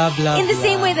 what? Blah, blah, in the blah.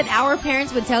 same way that our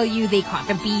parents would tell you they caught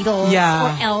the Beatles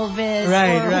or Elvis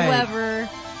or whoever.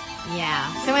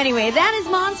 Yeah. So anyway, that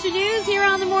is Monster News here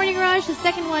on the Morning Rush. The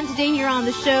second one today here on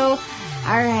the show. All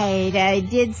right. I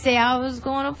did say I was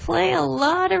going to play a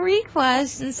lot of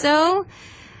requests. And so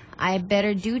I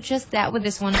better do just that with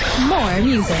this one. More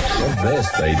music. The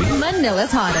best, baby.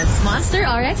 Manila's hottest. Monster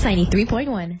RX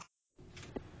 93.1.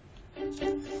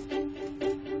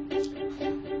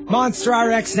 Monster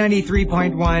RX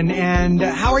 93.1. And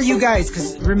how are you guys?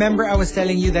 Because remember I was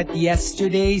telling you that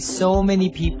yesterday so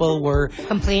many people were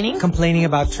complaining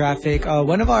about traffic.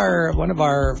 One of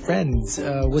our friends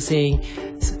was saying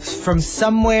from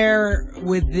somewhere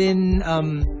within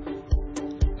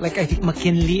I think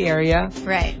McKinley area,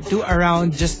 right, to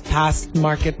around just past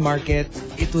Market,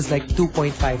 it was like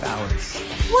 2.5 hours.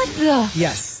 What the?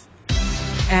 Yes.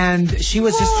 And she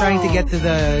was just trying to get to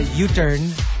the U-turn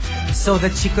so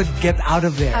that she could get out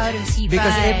of there. Out of C5.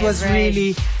 Because it was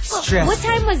really stressful. What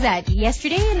time was that?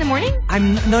 Yesterday in the morning?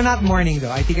 No, not morning though.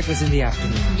 I think it was in the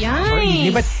afternoon. Yikes. Or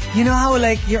evening. But you know how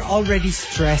you're already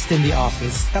stressed in the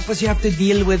office. Tapos you have to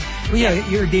deal with,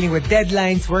 you're dealing with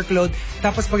deadlines, workload.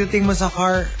 Tapos pagdating mo sa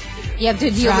car, you have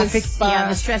to deal with the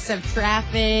stress of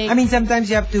traffic. I mean, sometimes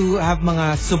you have to have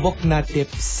mga subok na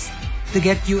tips to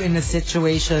get you in a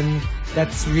situation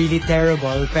that's really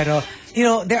terrible. Pero,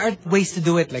 there are ways to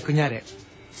do it. Like, kunyari.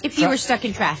 If you were stuck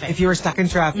in traffic.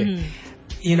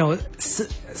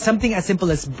 Something as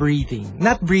simple as breathing.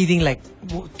 Not breathing like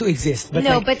to exist, but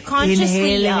but consciously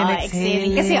inhaling and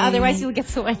exhaling. Because otherwise you'll get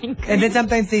so angry. And then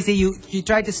sometimes they say you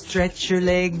try to stretch your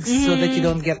legs so that you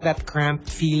don't get that cramped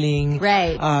feeling.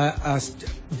 Right.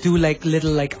 Do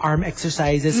little arm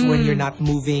exercises when you're not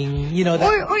moving.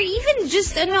 Or even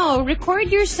just record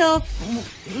yourself,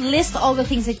 list all the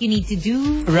things that you need to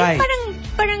do. Right.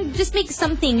 Parang just make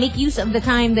use of the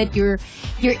time that you're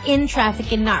in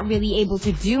traffic and not really able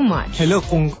to do much. Hello,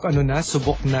 kung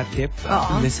subok na tip,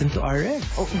 listen to RX.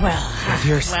 Oh, well, if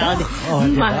you're stuck.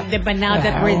 Diba now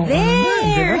that we're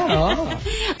there.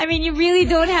 I mean, you really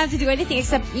don't have to do anything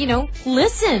except,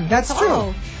 listen. That's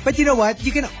true. But you know what?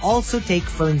 You can also take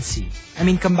Fern C. I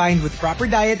mean, combined with proper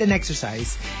diet and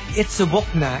exercise, it's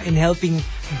subok na in helping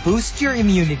boost your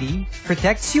immunity,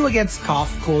 protects you against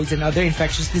cough, colds, and other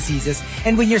infectious diseases.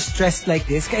 And when you're stressed like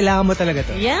this, kailangan mo talaga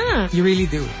to. Yeah. You really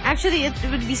do. Actually, it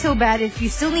would be so bad if you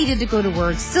still needed to go to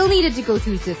work, still needed to go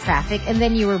through the traffic, and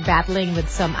then you were battling with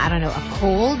some, a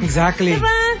cold. Exactly.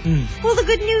 Well, the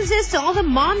good news is to all the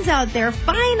moms out there,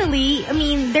 finally,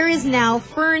 there is now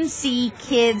Fern C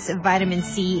Kids Vitamin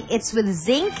C. It's with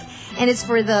zinc, and it's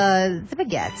for the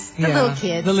baguettes, the little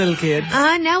kids. The little kids.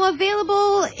 Now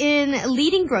available in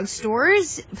leading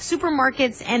drugstores,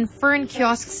 supermarkets, and Fern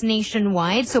kiosks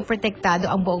nationwide. So, protektado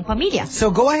ang buong pamilya. So,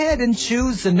 go ahead and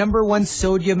choose the #1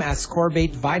 sodium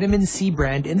ascorbate vitamin C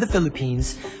brand in the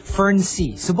Philippines, Fern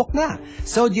C. Subok na.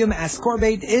 Sodium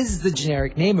ascorbate is the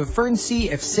generic name of Fern C.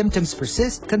 If symptoms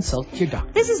persist, consult your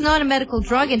doctor. This is not a medical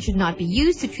drug and should not be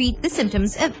used to treat the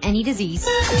symptoms of any disease.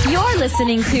 You're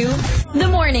listening to The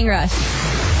Morning Rush.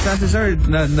 Chances are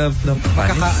nilasing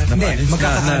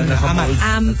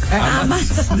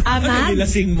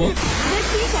mo. The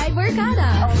Seaside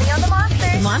Barkada. Only on the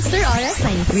Monster. Monster RX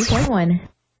 93.1.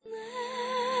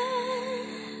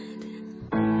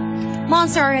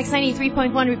 Monster RX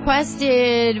 93.1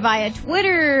 requested via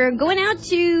Twitter. Going out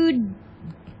to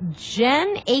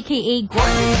Jen, a.k.a.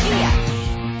 Gorgeous.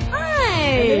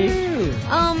 Hi. Hello.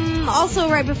 Also,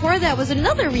 right before that was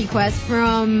another request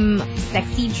from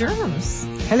Sexy Germs.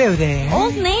 Hello there.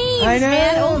 Old names, I know.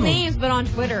 man. Old names, but on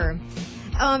Twitter.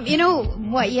 You know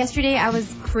what? Yesterday I was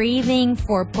craving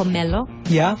for pomelo.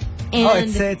 Yeah?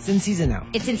 And it's in season now.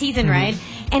 It's in season, right?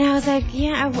 And I was like,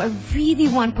 I really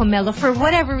want pomelo for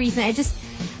whatever reason.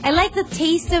 I like the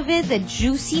taste of it, the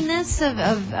juiciness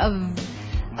of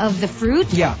the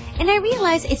fruit. Yeah. And I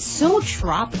realized it's so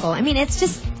tropical. It's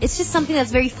just something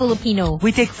that's very Filipino.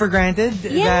 We take for granted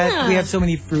that we have so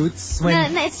many fruits.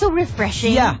 It's so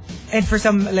refreshing. Yeah. And for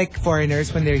some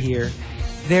foreigners when they're here,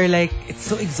 they're like, it's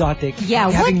so exotic. Yeah,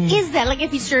 what is that? Like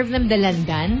if you serve them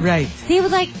dalandan, right? They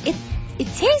would like it. It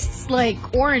tastes like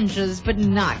oranges, but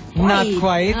not quite. Not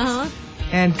quite. Uh-huh.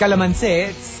 And calamansi,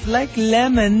 it's It's like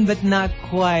lemon, but not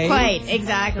quite. Quite,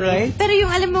 exactly. Right? Pero yung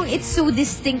alam mong, it's so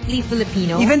distinctly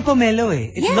Filipino. Even pomelo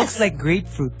eh. It Yes. looks like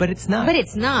grapefruit, but it's not. But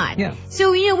it's not. Yeah. So,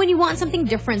 when you want something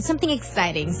different, something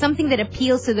exciting, something that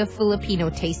appeals to the Filipino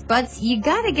taste buds, you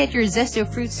gotta get your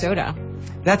Zesto fruit soda.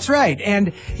 That's right.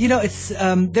 And, it's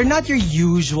they're not your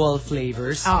usual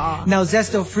flavors. Now,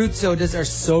 Zesto fruit sodas are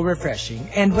so refreshing.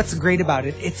 And what's great about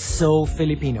it, it's so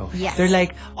Filipino. Yes. They're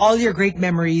like all your great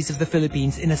memories of the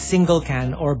Philippines in a single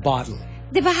can or bottle.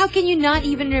 Diba, how can you not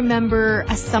even remember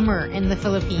a summer in the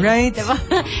Philippines? Right. Diba?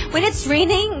 When it's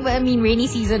raining, rainy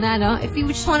season na, no? If you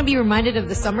just want to be reminded of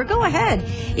the summer, go ahead.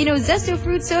 Zesto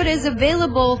fruit soda is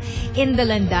available in the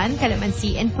Landan,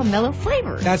 Calamansi, and Pomelo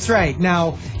flavors. That's right.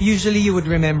 Now, usually you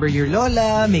would remember your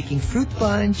lola making fruit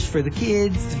punch for the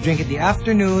kids to drink in the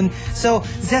afternoon. So,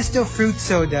 Zesto fruit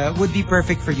soda would be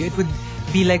perfect for you. It would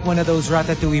be like one of those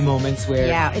ratatouille moments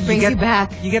where it brings you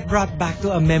back. You get brought back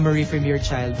to a memory from your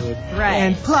childhood. Right.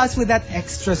 And plus with that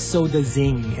extra soda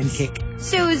zing and kick.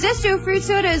 So Zesto fruit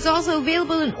soda is also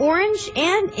available in orange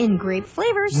and in grape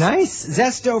flavors. Nice!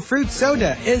 Zesto fruit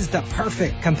soda is the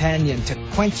perfect companion to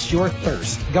quench your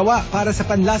thirst. Gawa para sa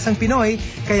panlasang Pinoy,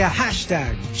 kaya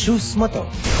 #choose mo to.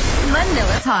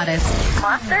 Manila's hottest.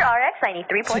 Monster RX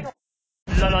 93.1.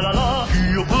 La la la la.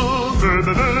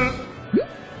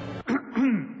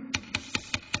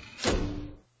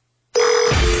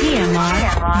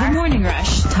 TMR. The Morning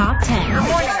Rush Top 10. Morning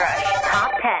Rush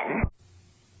Top 10.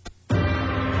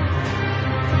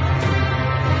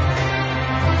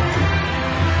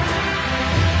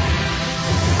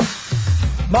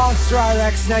 Monster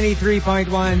RX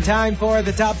 93.1. Time for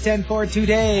the top 10 for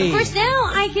today. Of course, now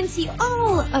I can see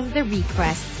all of the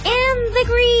requests and the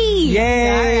greets.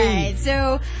 Yay! Alright,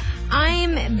 so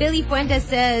I'm Billy Fuentes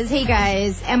says, hey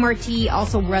guys, MRT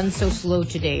also runs so slow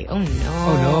today. Oh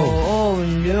no. Oh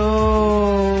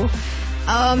no.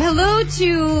 Hello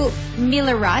to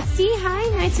Milarazzi. Hi,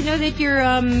 nice to know that you're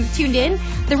tuned in.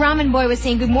 The Ramen Boy was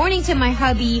saying, good morning to my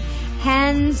hubby,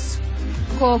 Hans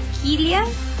Kokilia,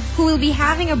 who will be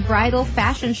having a bridal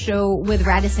fashion show with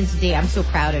Radisson today. I'm so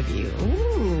proud of you.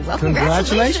 Ooh, well,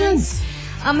 congratulations.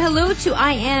 Hello to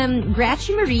I am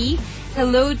Gratchi Marie.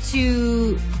 Hello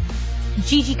to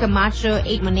Gigi Camacho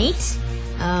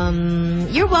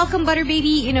 818. You're welcome, Butter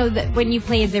Baby. That when you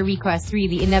play the request,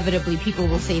 really, inevitably, people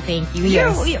will say thank you.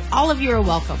 Yes. All of you are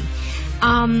welcome.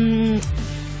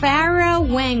 Farah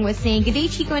Wang was saying, good day,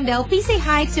 Chico and Del. Please say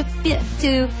hi to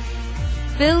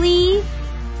Philly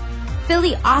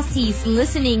Aussies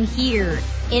listening here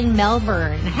in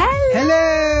Melbourne.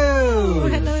 Hello.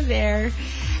 Hello there.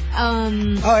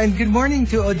 and good morning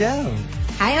to Odell.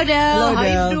 Hi, Odell. Hello, How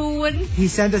Odell. you doing? He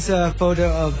sent us a photo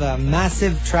of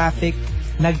massive traffic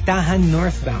Nagtahan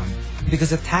northbound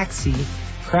because a taxi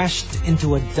crashed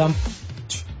into a dump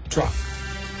truck.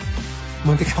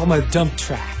 Muntik ako dump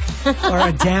track. Or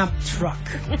a damp truck.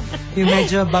 Yung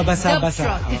medyo babasa-basa.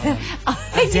 Dump truck.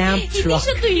 A damp truck. Hindi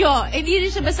siya tuyo. Hindi rin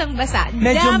siya basang-basa.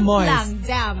 Medyo damp moist. lang.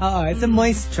 Damp. It's a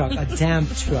moist truck. A damp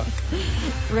truck.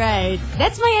 Right.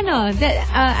 That's my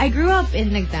I grew up in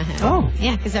Nagtahan. Oh.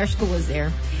 Yeah, because our school was there.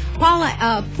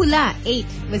 Pula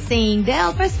 8 was saying,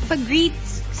 Del, pag-greet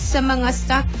sa mga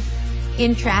stuck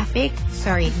in traffic.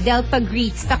 Sorry. Del,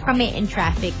 pag-greet, stuck kami in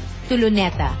traffic.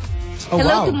 Tuluneta. Oh,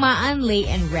 Hello wow. to Maan, Lay,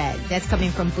 and Red. That's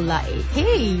coming from Pula 8.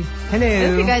 Hey. Hello. I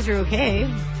hope you guys are okay.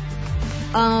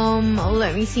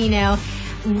 Let me see now.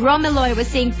 Romeloy was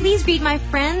saying, please greet my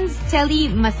friends Telly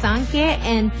Masanke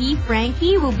and P.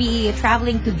 Frankie. Will be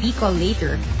traveling to Bicol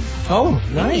later. Oh,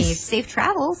 Hey, nice. safe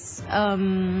travels.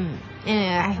 And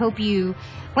I hope you...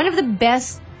 One of the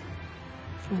best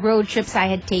road trips I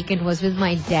had taken was with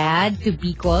my dad to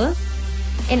Bicol.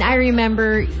 And I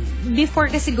remember, before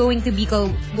kasi going to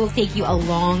Bicol will take you a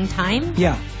long time.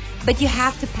 Yeah. But you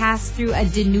have to pass through a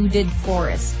denuded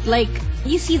forest. Like,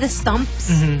 you see the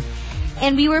stumps. Mm-hmm.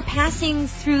 And we were passing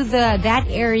through that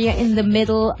area in the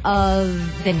middle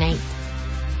of the night.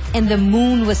 And the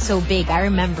moon was so big, I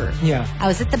remember. Yeah. I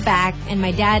was at the back, and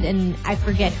my dad and I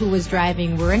forget who was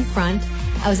driving were in front.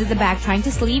 I was at the back trying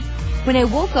to sleep. When I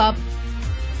woke up,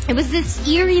 it was this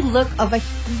eerie look of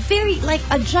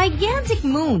a gigantic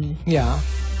moon. Yeah.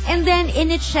 And then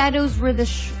in its shadows were the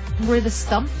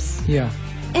stumps. Yeah.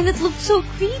 And it looked so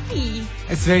creepy.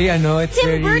 It's very, it's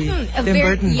Tim very... Burton. Tim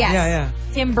Burton. Yes. Yeah.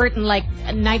 Tim Burton, like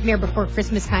a Nightmare Before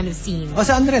Christmas kind of scene. O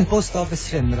saan rin? Post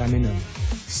office rin. Marami nun.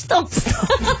 Stump.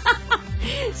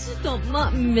 Stump,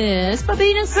 not miss.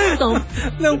 Pabayin ng stump.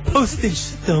 Ng postage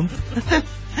stump.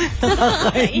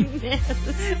 Nakakainis.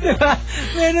 Diba?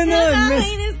 Meron nun.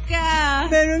 Nakakainis ka.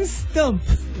 Meron stump.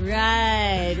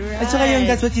 Right. At saka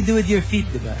yung that's what you do with your feet,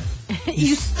 diba?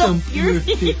 You stump your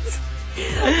feet.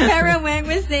 Sarah Wang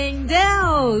was saying,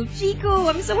 Del, Chico,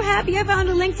 I'm so happy I found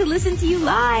a link to listen to you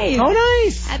live. Oh,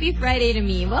 nice. Happy Friday to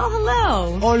me. Well,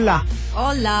 hello. Hola.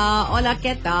 Hola,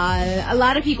 ¿qué tal? A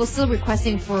lot of people still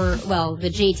requesting for, well, the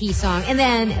JT song and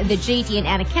then the JT and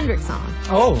Anna Kendrick song.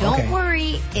 Oh, Don't okay.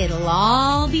 worry, it'll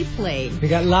all be played. We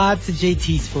got lots of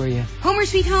JTs for you. Homer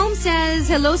Sweet Home says,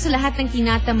 hello sa lahat ng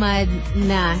tinatamad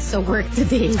na sa work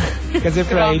today. Kasi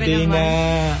Friday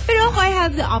na. Pero ako, I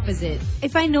have the opposite.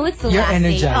 If I know it's the You're last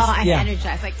energized. day, I'm Yeah.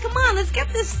 energized. Like, come on, let's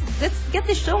get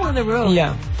this show on the road.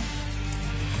 Yeah.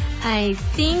 I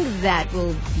think that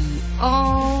will be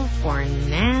all for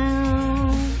now.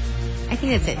 I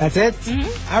think that's it. That's it?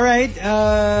 Mm-hmm. All right.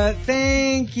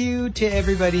 Thank you to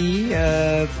everybody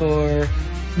for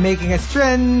making us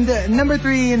trend number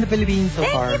 3 in the Philippines so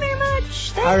far. Thank you very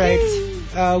much. Thank All right.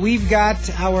 you. We've got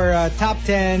our top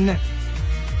 10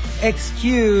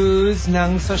 excuse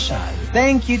ng Sosyal.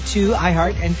 Thank you to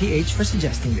iHeart and PH for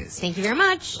suggesting this. Thank you very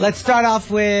much. Let's start off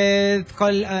with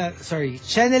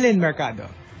Chenelyn Mercado.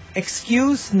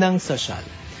 Excuse ng Sosyal.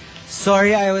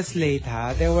 Sorry I was late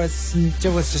ha. There was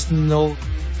just no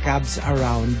cabs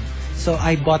around. So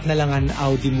I bought na lang an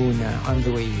Audi muna on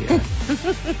the way here.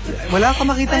 Wala ka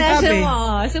makitang cab eh.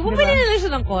 So bumili na lang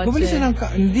siya ng kotse. Bumili siya ng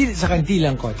hindi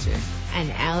lang kotse. An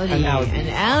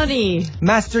Audi.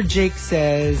 Master Jake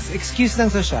says, excuse ng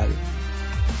Sosyal.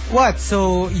 What?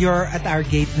 So you're at our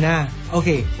gate na?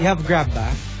 Okay, you have Grab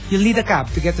ba? You'll need a cab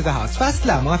to get to the house. Fast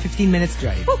lang, mga 15 minutes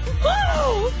drive.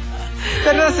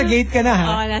 Pero nasa gate ka na ha?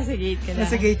 Oo, nasa gate ka na.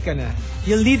 Nasa gate ka na.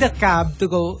 You'll need a cab to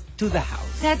go to the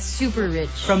house. That's super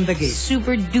rich. From the gate.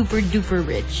 Super duper duper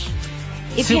rich.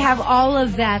 If you have all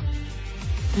of that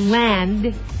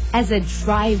land as a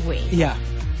driveway. Yeah.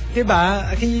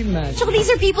 Diba? Can you imagine? So these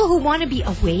are people who want to be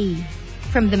away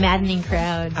from the maddening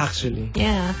crowd. Actually.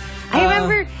 Yeah. I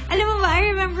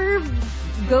remember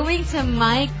going to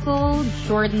Michael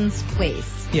Jordan's place.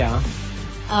 Yeah.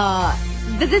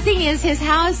 The thing is, his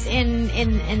house in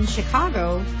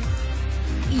Chicago,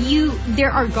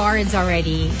 there are guards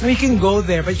already. You can go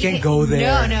there, but you can't go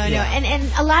there. No.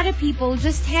 And a lot of people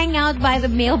just hang out by the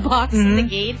mailbox in the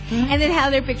gate and then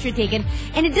have their picture taken.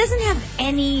 And it doesn't have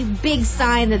any big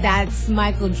sign that that's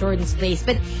Michael Jordan's place.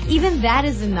 But even that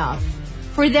is enough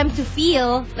for them to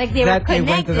feel like they were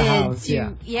connected to the house.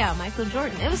 Yeah, Michael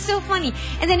Jordan. It was so funny.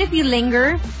 And then if you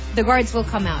linger, the guards will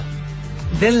come out.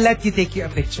 They'll let you take a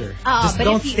picture. Just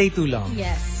don't stay too long.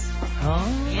 Yes. Oh.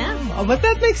 Yeah. Oh, but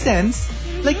that makes sense.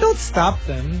 Like, don't stop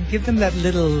them. Give them that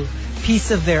little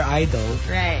piece of their idol.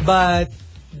 Right. But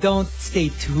don't stay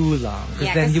too long.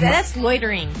 Yeah, because that's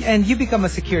loitering. And you become a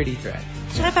security threat.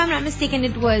 So if I'm not mistaken,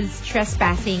 it was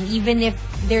trespassing, even if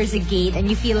there's a gate and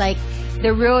you feel like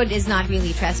the road is not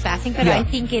really trespassing. But I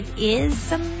think it is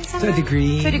some to a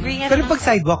degree. Pero pag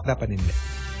sidewalk, dapat hindi.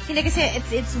 Hindi kasi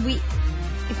it's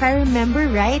if I remember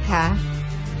right, ha?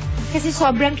 Kasi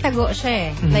sobrang tago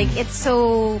siya eh. Like, it's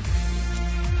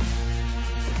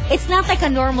not like a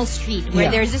normal street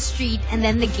where there's a street and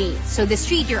then the gate. So the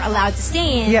street you're allowed to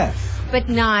stay in, but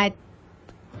not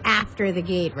after the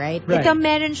gate, right? Ito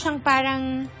meron siyang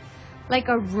parang like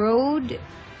a road.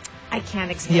 I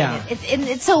can't explain it.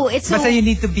 It's so. Basta you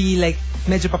need to be like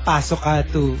medyo papasok ka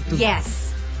to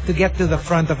get to the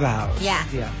front of the house. Yeah.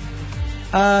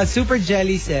 Super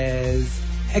Jelly says,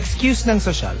 excuse ng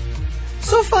Sosyal.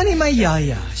 So funny, my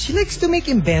yaya. She likes to make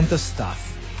invento stuff.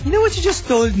 You know what you just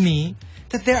told me?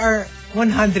 That there are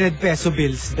 100 peso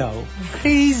bills daw.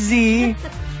 Crazy.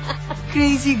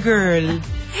 Crazy girl.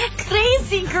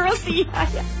 Crazy girl si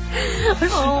yaya.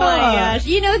 Oh my gosh.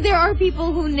 You know, there are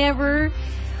people who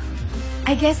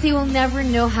I guess they will never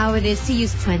know how it is to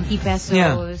use 20 pesos.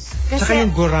 Yeah. Tsaka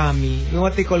yung gurami. Yung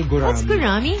what they call gurami. What's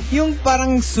gurami? Yung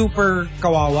parang super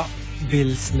kawawa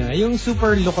bills na. Yung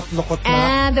super lukot-lukot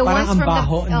na. The parang ones ang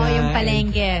baho from yung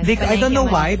palengke. I don't know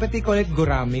why, but they call it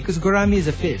gurami. Because gurami is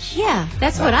a fish. Yeah,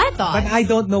 that's what I thought. But I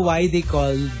don't know why they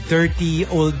call dirty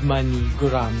old money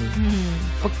gurami.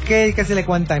 Okay, kasi like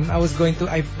one time, I was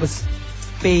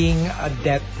paying a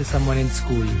debt to someone in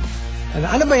school.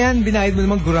 Ano ba yan? Binayad mo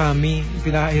naman gurami.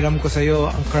 Pinahiram ko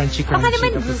sa'yo ang crunchy. Baka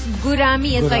naman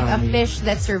gurami is like a fish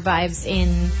that survives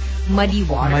in muddy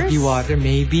waters. Muddy water,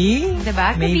 maybe.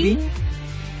 Diba? Maybe.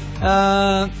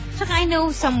 Tsaka I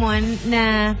know someone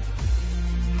na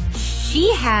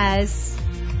she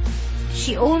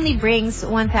only brings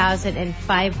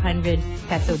 1,500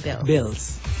 peso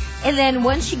bills. And then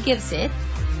once she gives it,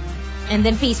 and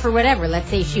then pays for whatever, let's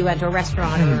say she went to a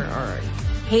restaurant or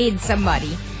paid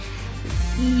somebody,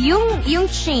 yung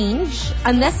change,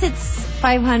 unless it's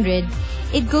 500,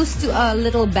 it goes to a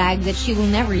little bag that she will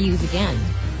never use again.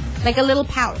 Like a little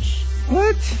pouch.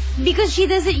 What? Because she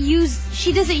doesn't use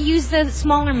the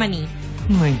smaller money.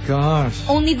 Oh my gosh.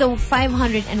 Only the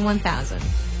 500 and 1,000.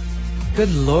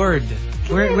 Good Lord.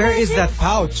 Where is imagine? that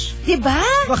pouch? Diba?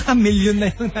 Baka million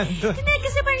na yung nandun. Hindi,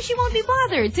 kasi parang she won't be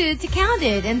bothered to count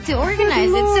it and to organize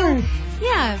it. So,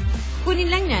 yeah, kunin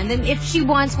lang niya. And then if she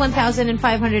wants 1,500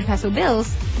 peso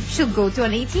bills, she'll go to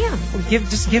an ATM.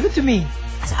 Just give it to me.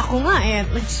 So ako nga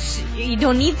like, you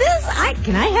don't need this?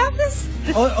 Can I have this?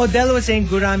 Odell was saying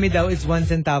gurami daw is 1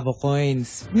 centavo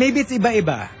coins. Maybe it's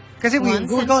iba-iba. Kasi we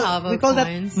call that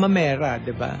mamera,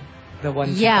 diba? The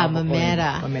 1 centavo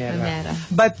mamera. coin. Mamera.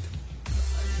 But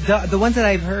the ones that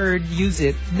I've heard use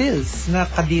it, bills na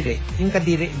kadire. Yung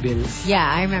kadire bills. Yeah,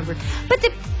 I remember.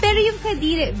 Pero yung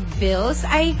kadire bills,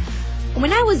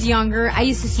 when I was younger, I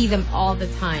used to see them all the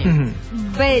time.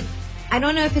 Mm-hmm. But I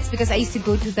don't know if it's because I used to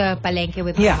go to the palengke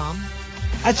with my mom.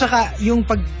 At saka,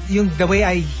 the way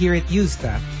I hear it used,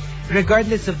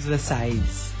 regardless of the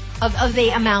size. Of the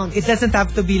amount. It doesn't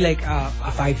have to be like a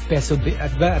 5 peso bill.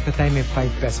 At the time, may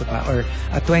 5 peso pa. Or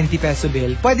a 20 peso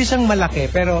bill. Pwede siyang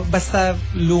malaki. Pero basta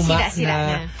luma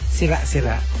na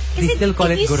sira-sira. They still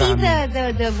call it gurami. If you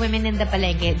see the women in the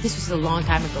palengke, this was a long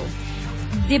time ago.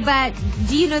 Diba,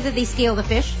 do you know that they scale the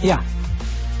fish? Yeah.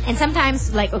 And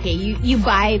sometimes, like, okay, you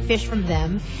buy fish from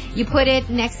them, you put it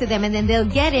next to them, and then they'll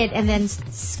get it and then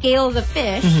scale the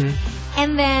fish. Mm-hmm.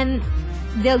 And then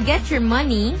they'll get your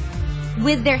money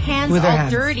with their hands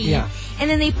dirty. Yeah. And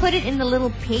then they put it in the little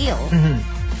pail. Mm-hmm.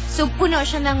 So, puno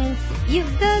siya ng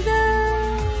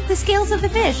the scales of the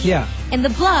fish. Yeah. And the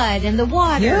blood and the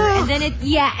water. Yeah. And then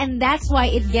and that's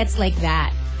why it gets like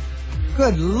that.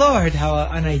 Good Lord, how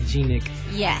unhygienic.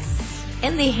 Yes.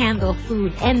 And they handle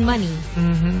food and money.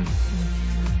 Mm-hmm.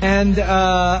 And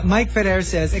Mike Ferrer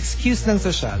says, excuse ng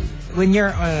sosyal when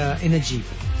you're in a jeep.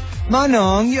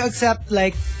 Manong, you accept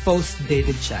like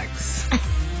post-dated checks.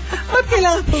 Ba't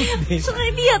kailangan post-dated? So,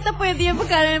 hindi yata pwede yung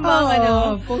magkano ng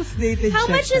mga post-dated checks. How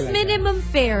much is minimum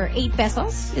fare? 8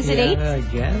 pesos? Is it 8? I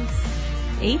guess.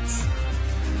 8?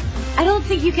 I don't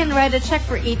think you can write a check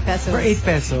for 8 pesos. For 8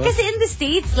 pesos? Kasi in the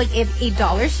States, like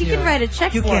 $8, you can write a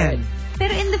check you for can. it.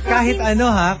 Pero in the Philippines...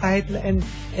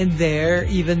 and there,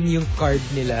 even yung card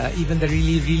nila, even the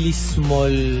really, really small,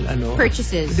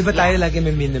 purchases. Di ba tayo lagi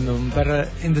may minimum? Pero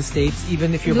in the States,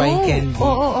 even if you're buying candy,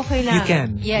 okay lang. You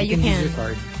can. Yeah, you can use your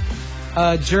card.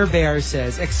 Gerbear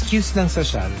says, excuse ng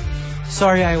sosyal.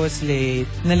 Sorry I was late.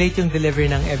 Na-late yung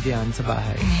delivery ng Evian sa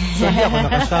bahay. So, hindi ako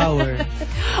naka-shower.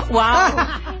 Wow!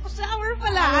 Shower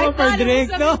pala. I thought it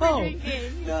was something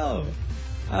No.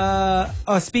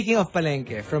 Speaking of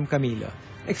palengke, from Camilo.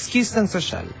 Excuse ng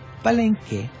sosyal.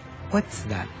 Palengke? What's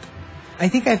that? I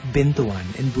think I've been to one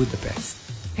in Budapest.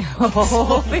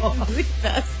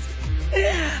 Budapest.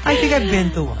 I think I've been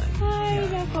to one.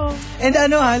 And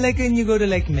like when you go to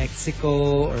like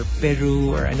Mexico or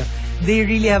Peru or they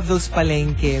really have those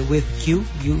palengke with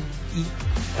U-E,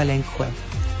 palengke.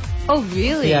 Oh,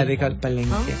 really? Yeah, they call it palengke.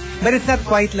 Oh. But it's not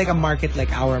quite like a market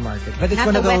like our market. But it's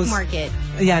not one of those. Not the wet market.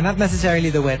 Yeah, not necessarily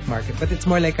the wet market, but it's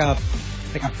more like a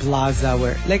plaza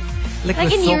where like in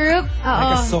souk, Europe,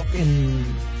 like a souk in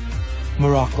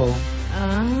Morocco.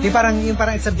 Yung parang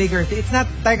it's a bigger thing. It's not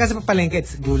tayo kasi pag palengke,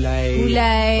 it's gulay,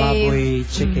 baboy,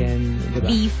 chicken, diba?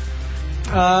 Beef.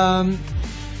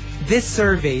 This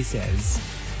survey says,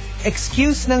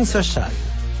 excuse ng sosyal.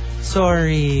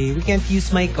 Sorry, we can't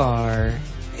use my car.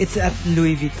 It's at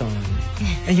Louis Vuitton.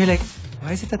 And you're like,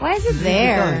 why is it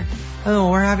there?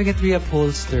 Oh, we're having it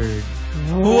reupholstered.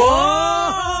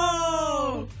 Whoa!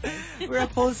 We're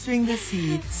upholstering the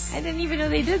seats. I didn't even know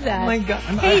they did that. Oh my God.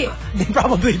 Hey. They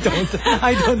probably don't.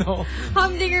 I don't know.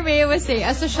 Humdinger Mayo was saying,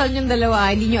 asosyal niyong dalawa,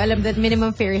 hindi niyo alam that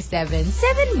minimum fare is 7.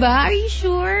 7 ba? Are you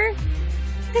sure?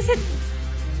 Kasi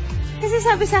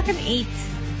sabi sa akin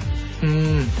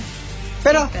 8.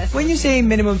 Pero when you say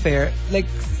minimum fare, like...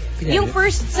 Yung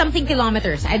first something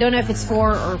kilometers. I don't know if it's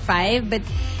 4 or 5, but...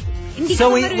 Hindi so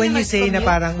when you say na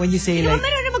parang, when you say like... Hindi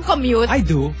naman marunong mag-commute. I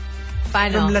do.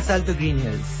 Paano? From Lasal to Green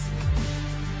Hills.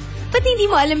 But hindi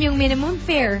mo alam yung minimum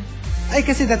fare. Ay,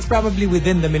 kasi that's probably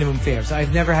within the minimum fare. So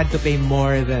I've never had to pay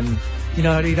more than, you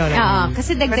know what I mean?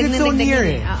 Kasi dagdag it's na so dagdag near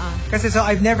eh. Kasi so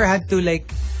I've never had to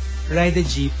like ride a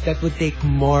jeep that would take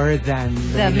more than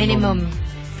the minimum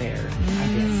fare, I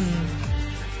guess.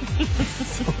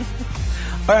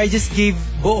 Or I just gave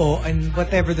buo and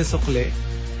whatever the sukle.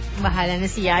 Bahala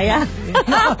na si Yaya.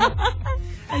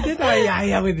 I did have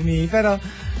Yaya with me, pero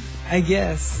I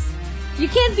guess. You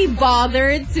can't be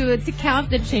bothered to count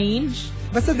the change.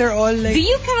 Basta they're all like... Do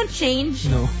you count change?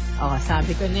 No. Oh,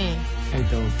 sabi ko na eh. I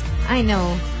don't. I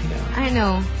know. No. I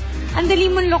know. Ang dali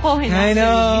mong lokohin. I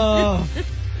know.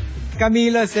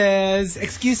 Camilo says,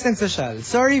 excuse ng sosyal.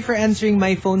 Sorry for answering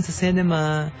my phone sa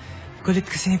cinema. Kulit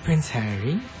kasi ni Prince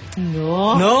Harry.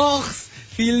 No. Nox!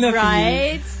 Feel na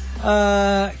Right?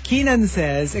 feel. Keenan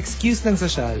says, excuse ng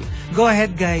sosyal. Go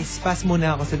ahead guys, pass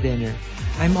muna ako sa dinner.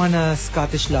 I'm on a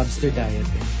Scottish lobster diet.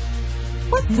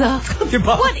 What the?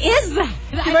 Diba? What is that?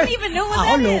 I don't even know what ako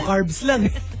that is. low carbs lang.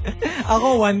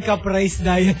 Ako 1 cup rice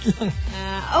diet lang.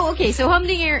 Okay. So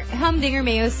Humdinger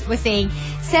Mayo was saying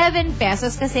 7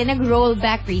 pesos kasi nag-roll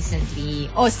back recently.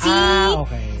 Oh, see?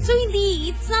 Okay. So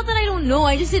hindi, it's not that I don't know.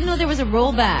 I just didn't know there was a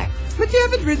rollback. But you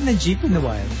haven't ridden a jeep in a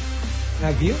while.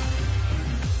 Have you?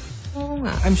 Oo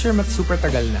nga. I'm sure super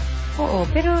tagal na. Oo,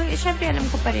 pero syempre alam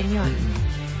ko pa rin yun.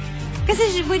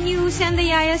 Kasi when you send the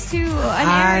yayas to an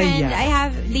errand, yeah.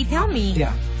 they tell me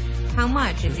Yeah. how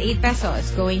much. It's 8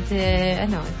 pesos going to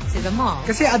the mall.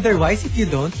 Kasi otherwise, if you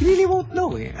don't, you really won't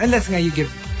know eh. Unless nga you give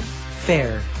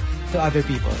fare to other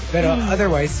people. Pero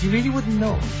otherwise, you really wouldn't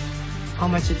know how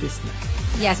much it is na.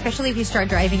 Yeah, especially if you start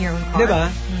driving your own car. Diba?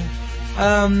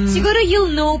 Siguro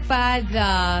you'll know pa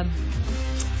the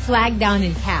flag down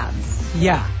in cabs.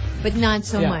 Yeah. But not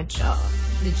so much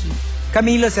the Jeep.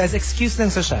 Camilo says, excuse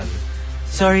ng sosyal.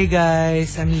 Sorry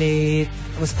guys, I'm late.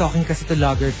 I was talking kasi to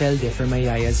Lagerfeld for my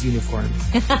yaya's uniforms.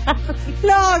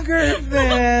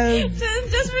 Lagerfeld!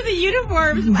 Just for the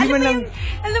uniforms.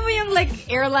 Alam mo yung like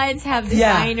airlines have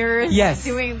designers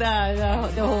doing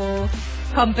the whole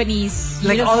company's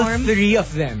like uniform. All 3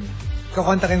 of them.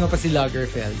 Kukontakin mo pa si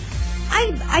Lagerfeld.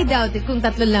 I doubt it kung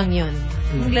 3 lang yun.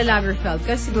 Magla-Lagerfeld.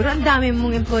 Kasi siguro ang dami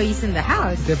mong employees in the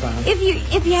house. Diba?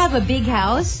 If you have a big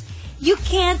house, you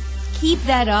can't keep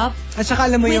that up. At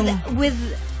saka alam mo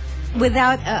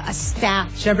without a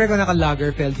staff. Siyempre kung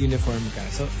naka-Lagerfeld uniform ka,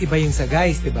 so iba yung sa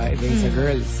guys, diba? Iba yung sa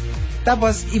girls.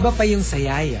 Tapos, iba pa yung sa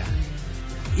yaya.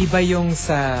 Iba yung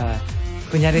sa,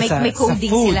 kunyari may sa coding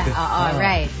food. sila.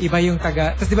 Right. Iba yung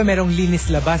tapos diba merong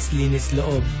linis labas, linis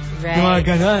loob. Right. Yung mga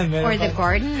ganon. Or the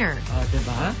gardener.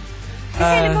 Diba?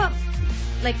 Kasi alam mo,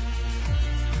 like,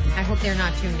 I hope they're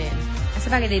not tuned in. Sa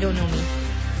bagay, they don't know me.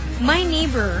 My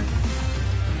neighbor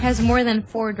has more than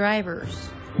 4 drivers.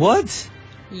 What?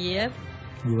 Yep.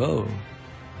 Whoa.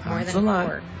 More That's than a lot.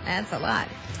 4. That's a lot.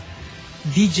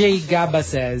 DJ Gaba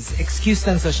says, excuse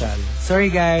ng sosyal.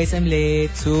 Sorry guys, I'm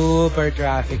late. Super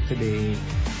traffic today.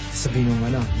 Sabihin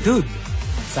nung dude,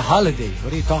 it's a holiday.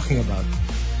 What are you talking about?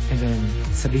 And then,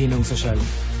 sabihin nung sosyal,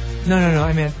 no,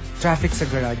 I meant traffic sa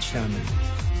garage namin.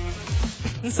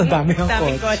 So dami ng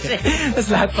kotse. Tapos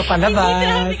lahat papalabas. Hindi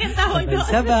traffic ang tawag doon.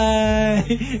 Sabay.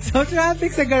 So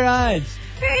traffic sa garage.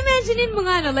 Pero imaginein mo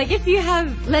nga, like if you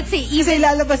have, let's say, Kasi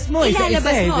ilalabas mo.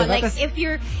 Ilalabas mo. Diba? Like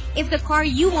if the car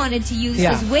you wanted to use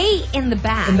was way in the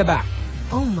back. In the back.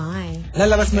 Oh my.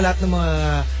 Lalabas mo lahat ng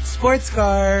mga sports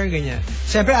car, ganyan.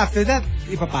 Siyempre after that,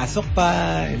 ipapasok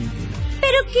pa.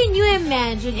 Pero can you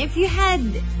imagine if you had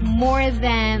more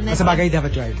than... Sa bagay, you'd have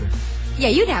a driver. Yeah,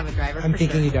 you'd have a driver. I'm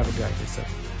thinking sure. you'd have a driver. So.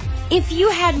 If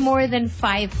you had more than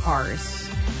 5 cars,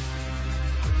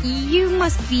 you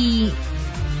must be...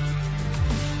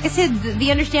 Kasi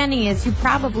the understanding is you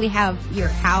probably have your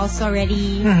house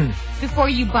already before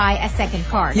you buy a second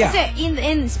car. Yeah. Kasi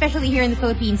especially here in the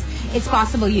Philippines, it's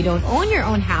possible you don't own your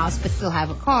own house but still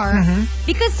have a car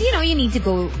because you need to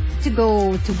go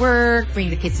to work,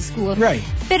 bring the kids to school. Right.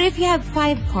 But if you have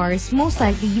 5 cars, most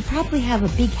likely you probably have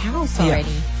a big house already.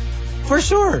 Yeah. For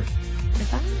sure.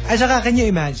 At saka, can you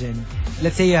imagine,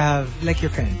 let's say you have, like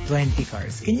your friend, 20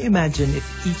 cars. Can you imagine if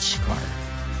each car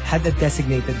had a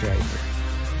designated driver?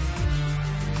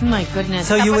 My goodness.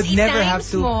 So you Tapos would never have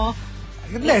to... mo.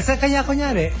 Kaya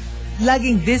kunyari,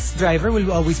 laging this driver will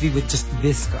always be with just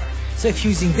this car. So if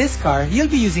using this car,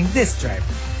 you'll be using this driver.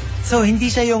 So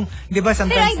hindi siya yung, di ba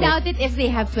sometimes... But I doubt it if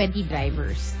they have 20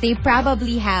 drivers. They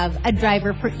probably have a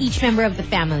driver for each member of the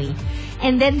family.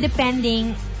 And then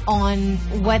depending on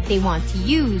what they want to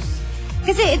use.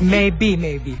 Kasi Maybe.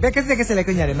 Kasi like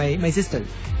kunyari, my sister,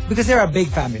 because they're a big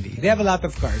family, they have a lot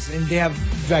of cars and they have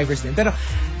drivers din. Pero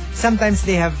sometimes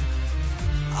they have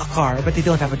a car but they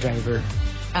don't have a driver.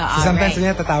 So sometimes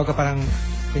right. Tatawag ka parang,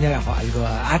 kunyari ako, Algo,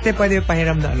 ate pwede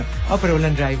pahiram na pero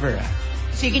walang driver.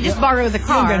 So you can just borrow the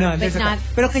car, ganon, but not...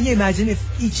 Pero can you imagine if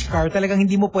each car, talagang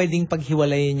hindi mo pwedeng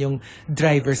paghiwalayin yung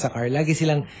driver sa car. Lagi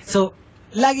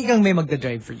kang may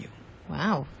magda-drive for you.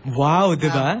 Wow,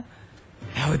 diba?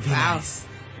 That would be nice.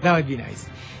 That would be nice.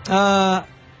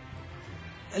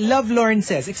 Love Lauren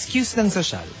says, excuse ng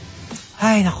sosyal.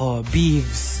 Ay, nako,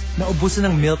 beeves. Naubusan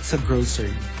ng milk sa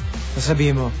grocery. Tapos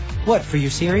sabihin mo, what, for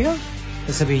your cereal?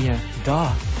 Tapos sabihin niya,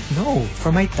 duh, no,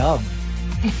 for my tub.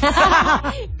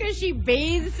 Because she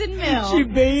bathes in milk. She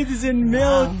bathes in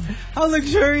milk. Wow. How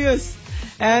luxurious.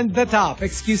 And the top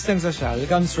excuse ng Sosyal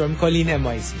comes from Colleen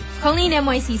MYC. Colleen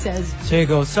MYC says, So you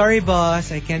go, sorry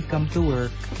boss, I can't come to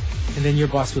work. And then your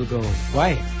boss will go,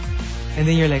 why? And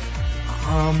then you're like,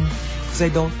 because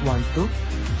I don't want to.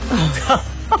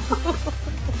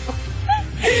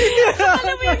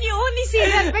 alam mo yun, you only say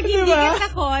that pag hindi ka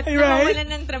takot na mawalan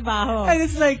ng trabaho. And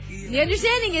it's like, the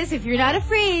understanding is if you're not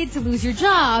afraid to lose your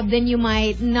job, then you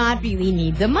might not really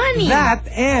need the money. that,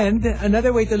 and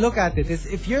another way to look at it is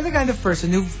if you're the kind of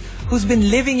person who's been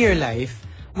living your life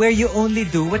where you only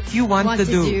do what you want to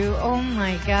do. Oh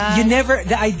my God. You never,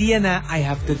 the idea na, I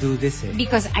have to do this.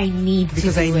 Because I need to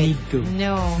Because do I need to.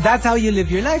 No. That's how you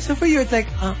live your life. So for you, it's like,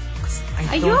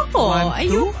 I don't want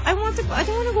to. I don't want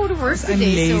to go to work I'm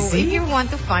today. So lazy. if you want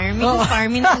to fire me, just fire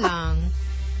me na lang.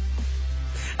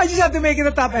 I just have to make it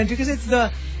a top entry because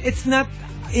it's not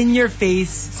in your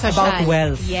face about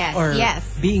wealth or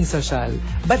being social.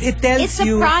 But it tells It's a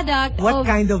you product what of,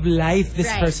 kind of life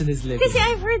this person is living. Because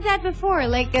I've heard that before.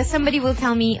 Like somebody will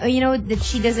tell me, that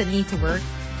she doesn't need to work.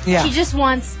 Yeah. She just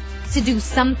wants to do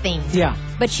something. Yeah.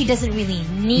 But she doesn't really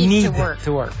need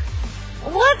to work.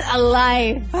 What a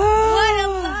life. What a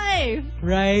life.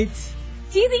 Right?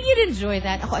 Do you think you'd enjoy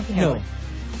that? Oh, I think I No. would.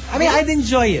 I mean, I'd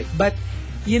enjoy it, but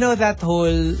that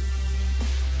whole...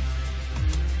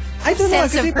 I don't know.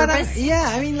 Sense of Kasi parang, purpose?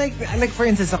 yeah, I mean, like for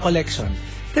instance, a collection.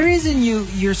 The reason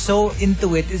you're so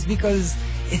into it is because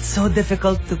it's so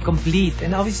difficult to complete,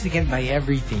 and obviously you can't buy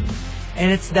everything. And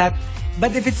it's that,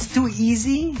 but if it's too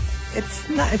easy,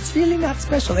 it's really not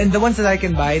special. And the ones that I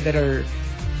can buy that are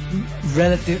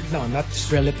not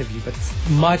just relatively, but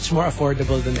much more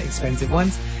affordable than the expensive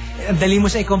ones, ang dali mo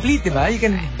siya i-complete, diba? You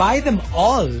can buy them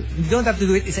all. You don't have to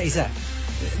do it isa-isa.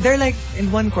 They're like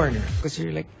in one corner, because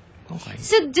you're like, okay.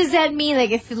 So does that mean,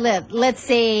 like, if let's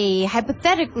say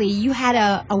hypothetically you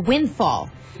had a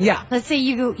windfall? Yeah. Let's say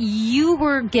you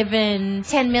were given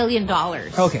 $10 million.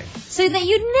 Okay. So that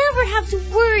you'd never have to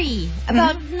worry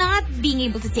about not being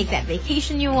able to take that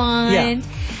vacation you want,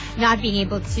 not being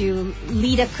able to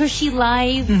lead a cushy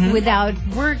life without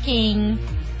working.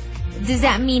 Does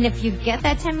that mean if you get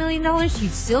that $10 million,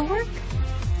 you'd still work?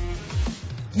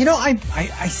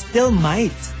 I still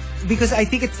might, because I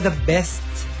think it's the best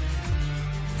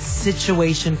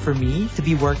situation for me to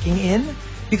be working in,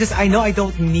 because I know I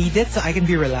don't need it, so I can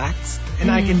be relaxed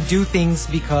and I can do things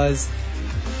because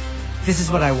this is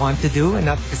what I want to do and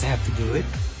not because I have to do it.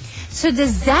 So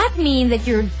does that mean that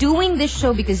you're doing this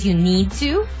show because you need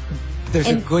to? There's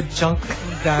a good chunk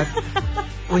that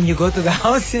when you go to the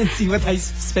house and see what I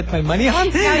spent my money on,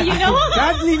 I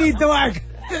badly need to work.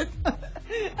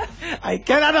 I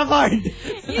cannot afford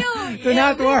to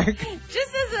not work.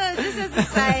 Just as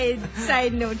a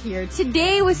side note here,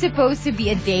 today was supposed to be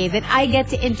a day that I get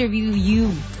to interview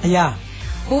you. Yeah.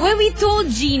 But when we told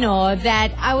Gino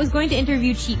that I was going to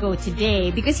interview Chico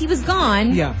today because he was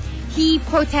gone, he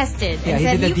protested. Yeah, and he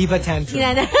said did a diva tantrum.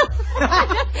 Yeah, no.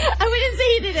 I wouldn't say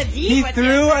he did a diva He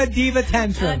threw a diva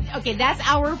tantrum. Okay, that's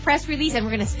our press release and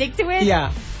we're going to stick to it.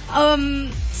 Yeah.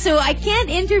 So I can't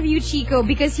interview Chico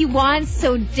because he wants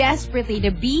so desperately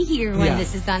to be here when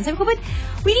this is done. So I'm like,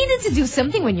 but we needed to do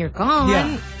something when you're gone.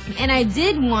 Yeah. And I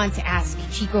did want to ask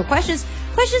Chico questions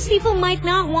people might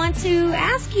not want to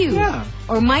ask you. Yeah.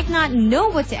 Or might not know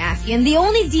what to ask you. And the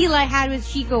only deal I had with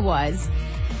Chico was,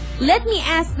 let me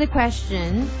ask the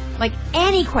question, like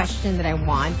any question that I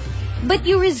want, but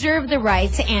you reserve the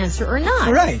right to answer or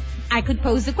not. Right. I could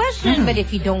pose the question, but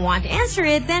if you don't want to answer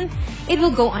it, then it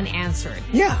will go unanswered.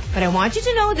 Yeah. But I want you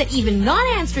to know that even not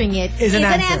answering it is an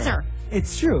answer.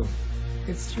 It's true.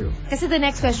 It's true. Because the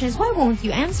next question is, why won't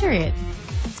you answer it?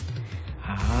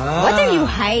 What are you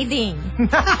hiding?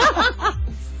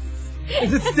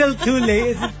 Is it still too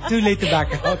late? Is it too late to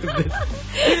back out of this?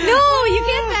 No, you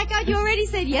can't back out. You already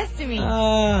said yes to me.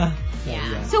 Yeah.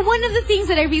 So one of the things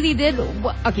that I really did,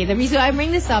 the reason I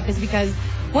bring this up is because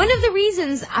one of the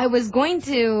questions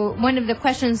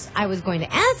I was going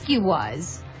to ask you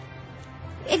was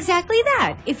exactly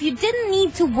that. If you didn't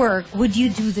need to work, would you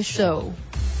do the show?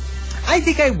 I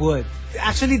think I would.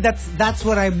 Actually, that's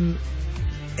what I'm.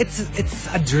 It's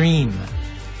a dream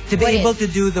to be able to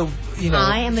do the.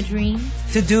 I am a dream.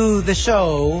 To do the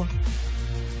show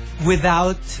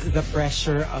without the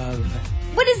pressure of.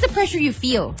 What is the pressure you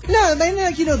feel? No, but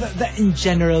like, the in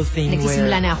general thing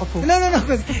Nagsisimula na ako po. No,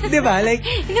 because, diba, like,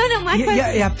 my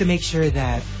question. You have to make sure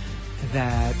that,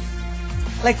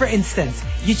 like, for instance,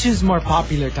 you choose more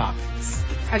popular topics.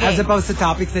 Okay. As opposed to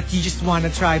topics that you just want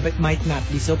to try but might not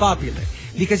be so popular.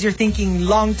 Because you're thinking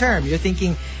long term. You're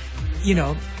thinking,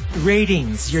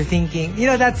 ratings. You're thinking,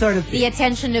 that sort of thing. The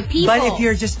attention of people. But if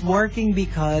you're just working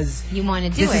because you want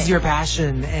to do this is your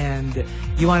passion and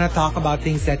you want to talk about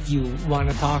things that you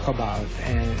want to talk about,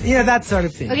 and that sort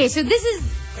of thing. Okay, so this is.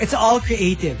 It's all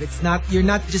creative. It's not. You're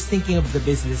not just thinking of the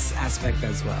business aspect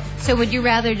as well. So would you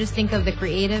rather just think of the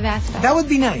creative aspect? That would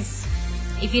be nice.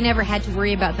 If you never had to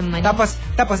worry about the money.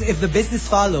 Tapos if the business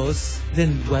follows,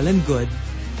 then well and good.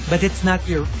 But it's not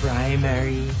your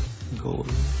primary goal.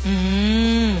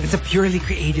 It's a purely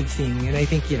creative thing, and I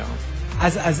think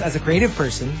as a creative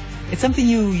person, it's something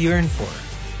you yearn for.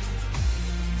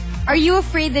 Are you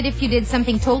afraid that if you did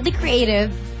something totally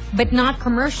creative but not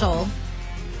commercial,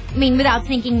 I mean, without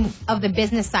thinking of the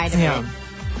business side of it,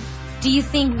 do you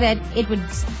think that it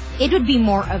would be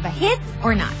more of a hit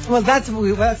or not? Well, that's the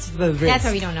risk. That's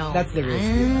what we don't know. That's the risk.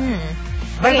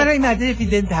 But imagine if you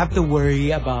didn't have to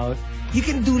worry about. You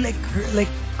can do like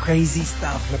crazy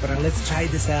stuff. Let's try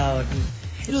this out.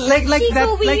 Like Chico,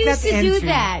 that. We like used that to entry. do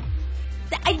that.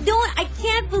 I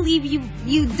can't believe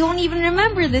you don't even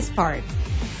remember this part.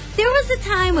 There was a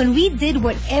time when we did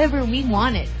whatever we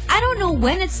wanted. I don't know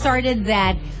when it started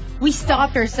that we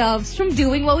stopped ourselves from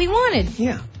doing what we wanted.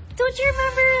 Yeah. Don't you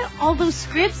remember all those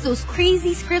scripts, those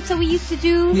crazy scripts that we used to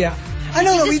do? Yeah. I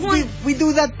know. We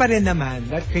do that pa rin naman.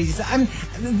 That crazy stuff.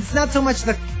 It's not so much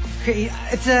the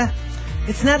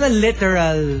it's not a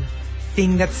literal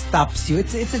thing that stops you.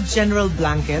 It's a general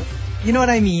blanket. You know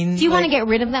what I mean? Do you want to get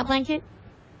rid of that blanket?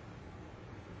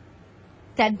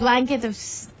 That blanket of...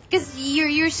 Because you're...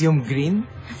 Yung green?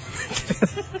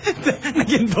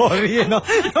 Naging Dory,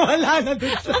 Wala na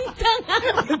dun siya. Ang tanga.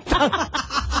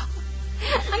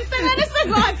 Ang tanga na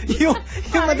sagot.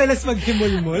 yung madalas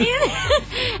maghimulmul.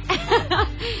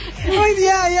 Oh,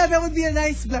 yeah, that would be a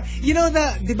nice...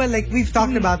 diba, like, we've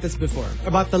talked about this before,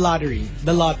 about the lottery,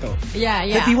 the lotto. Yeah.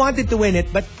 That we wanted to win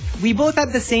it, but we both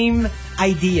had the same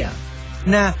idea.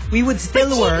 Na we would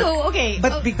still work. Okay.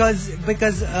 But because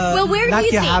well, where not do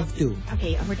you you think? have to.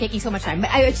 Okay, we're taking so much time. But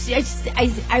I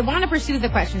want to pursue the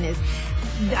question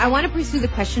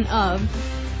of,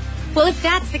 well, if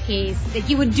that's the case,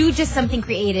 that you would do just something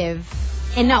creative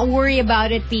and not worry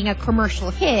about it being a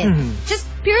commercial hit, just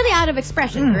purely out of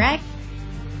expression, correct?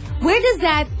 Where does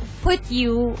that put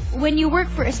you when you work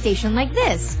for a station like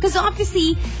this? Because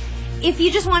obviously, if you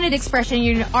just wanted expression,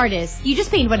 you're an artist, you just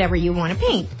paint whatever you want to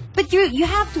paint. But you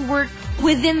have to work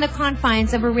within the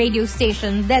confines of a radio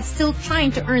station that's still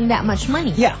trying to earn that much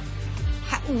money. Yeah.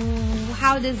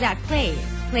 How does that play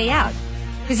out?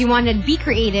 Because you want to be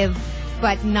creative,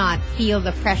 but not feel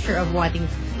the pressure of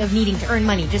needing to earn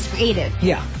money, just creative.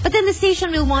 Yeah. But then the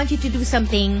station will want you to do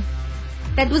something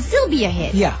that will still be a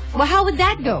hit. Yeah. Well, how would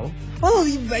that go? Well,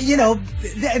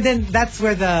 then that's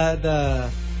where the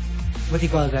what do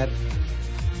you call that?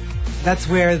 That's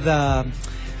where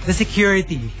the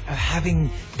security of having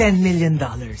 $10 million in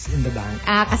the bank.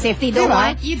 Kasi if they don't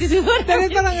want you to do it. I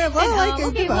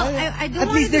don't At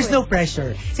least there's no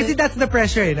pressure. Kasi that's the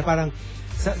pressure. Na parang,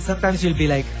 sometimes you'll be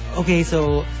like, okay,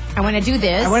 so... I want to do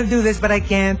this. But I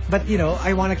can't. But,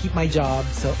 I want to keep my job.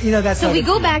 So, that's So we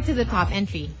go back to the top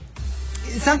entry.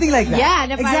 Something like that. Yeah.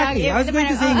 Exactly. I was going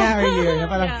to say nga earlier. Na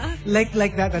parang, yeah.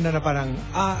 like that. Na parang,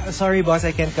 sorry boss,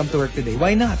 I can't come to work today.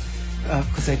 Why not?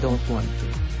 Because I don't want to.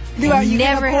 Diba? You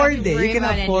can afford it. You can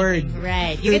afford. Anything.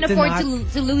 Right. You can afford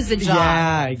to lose the job.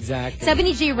 Yeah, exactly. Sabi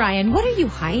ni J. Ryan, what are you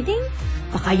hiding?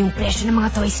 Baka yung presyo ng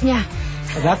mga toys niya.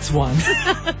 That's one.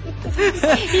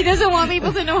 He doesn't want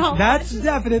people to know how That's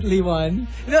definitely one.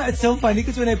 It's so funny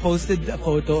because when I posted a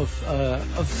photo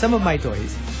of some of my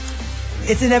toys,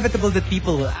 it's inevitable that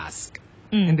people will ask.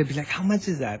 And they'll be like, how much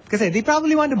is that? Because they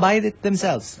probably want to buy it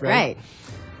themselves, right?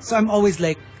 So I'm always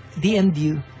like, DM'd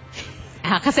you.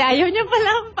 Kasi ayaw niya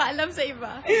palang paalam sa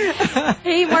iba.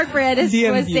 Hey, Mark Paredes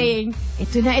was saying,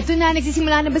 ito na,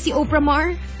 nagsisimula na ba si Oprah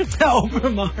Mar? Oprah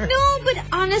Mar. No, but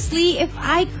honestly, if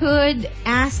I could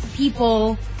ask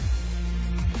people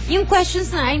yung questions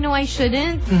na I know I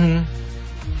shouldn't,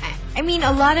 I mean,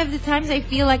 a lot of the times I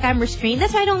feel like I'm restrained.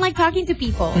 That's why I don't like talking to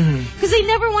people. Because I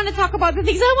never want to talk about the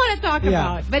things I want to talk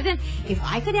about. But then, if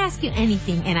I could ask you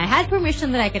anything, and I had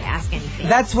permission that I could ask anything.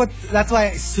 That's why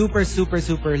I super, super,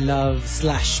 super love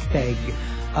 /peg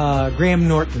Graham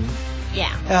Norton.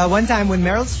 Yeah. One time when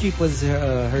Meryl Streep was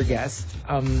her guest,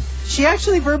 she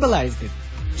actually verbalized it.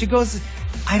 She goes,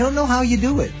 I don't know how you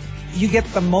do it. You get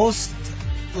the most,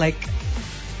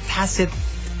 tacit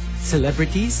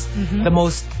celebrities, the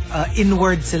most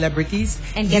inward celebrities,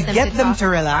 and you get them to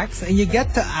relax, and you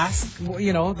get to ask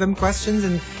them questions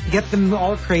and get them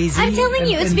all crazy. I'm telling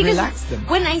you, it's because relax them.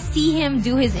 when I see him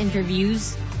do his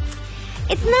interviews,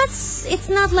 it's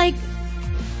not like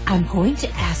I'm going to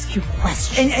ask you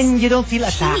questions. And you don't feel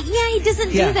attacked. He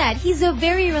doesn't do that. He's a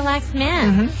very relaxed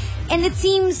man. And it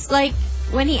seems like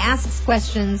when he asks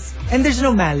questions... And there's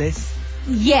no malice.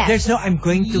 Yes. There's no, I'm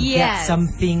going to get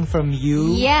something from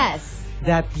you. Yes.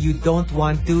 That you don't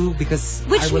want to because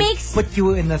I will put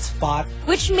you in a spot.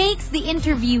 Which makes the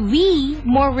interviewee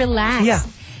more relaxed. Yeah.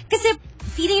 Because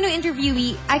feeling an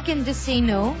interviewee, I can just say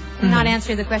no, not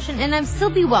answer the question, and I'll still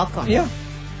be welcome. Yeah.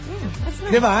 That's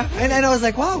nice. Diba? And I was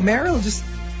like, wow, Meryl just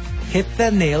hit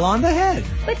the nail on the head.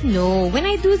 But no, when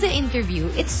I do the interview,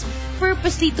 it's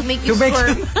purposely to make you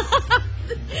squirm.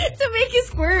 To make you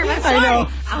squirm. I'm sorry. I know.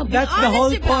 I'll be that's honest the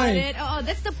whole about point. It. Oh,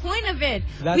 that's the point of it.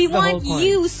 That's we the want whole point.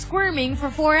 you squirming for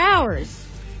 4 hours.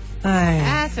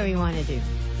 That's what we want to do.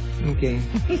 Okay.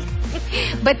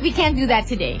 But we can't do that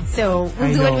today. So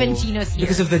we'll do it when Gino's here.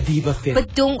 Because of the diva fit.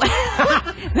 But don't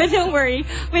worry.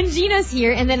 When Gino's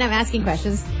here and then I'm asking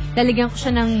questions, lalagyan ko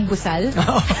siya ng busal.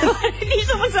 Hindi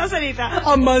siya magsasalita.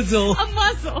 A muzzle. A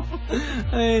muzzle.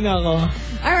 Ay, nako.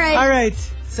 All right.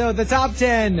 So the top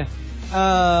 10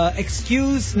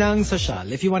 excuse ng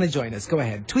Sosyal. If you want to join us, go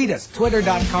ahead. Tweet us.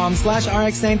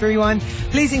 Twitter.com/RX931.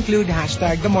 Please include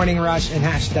hashtag The Morning Rush and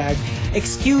hashtag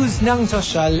excuse ng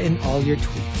Sosyal in all your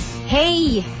tweets.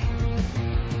 Hey!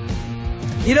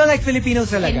 You know, like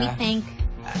Filipinos talaga. Let me think.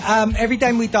 Every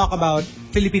time we talk about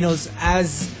Filipinos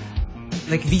as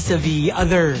like vis-a-vis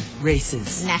other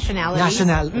races.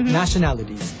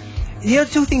 Nationalities. You know,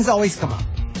 two things always come up.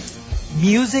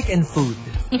 Music and food.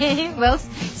 Well,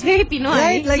 it's very Pinoy.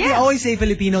 Right? Like they always say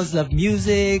Filipinos love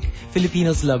music,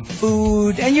 Filipinos love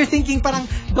food, and you're thinking parang,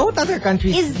 don't other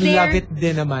countries love it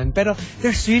din naman? Pero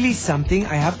there's really something,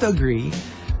 I have to agree,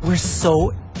 we're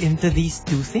so into these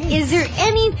two things. Is there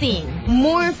anything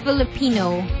more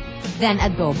Filipino than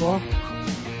adobo?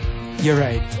 You're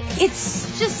right.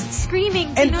 It's just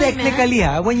screaming Pinoy, and technically,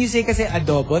 when you say kasi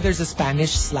adobo, there's a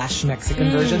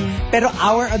Spanish/Mexican version. Pero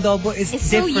our adobo is different.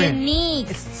 So unique.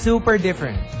 It's super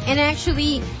different. And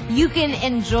actually, you can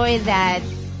enjoy that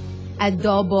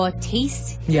adobo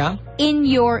taste in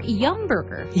your Yum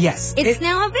Burger. Yes. It's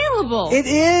now available. It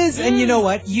is. And you know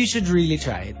what? You should really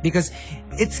try it because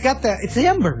it's a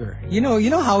Yum Burger. You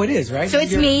know how it is, right? So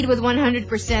it's made with 100%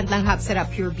 Langhap Sarap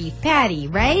pure beef patty,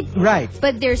 right? Right.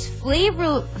 But there's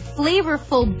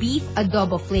flavorful beef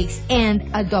adobo flakes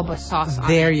and adobo sauce on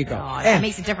There it. you go. Oh, that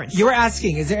makes a difference. You were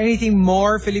asking, is there anything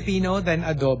more Filipino than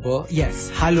adobo? Yes,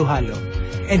 halo-halo.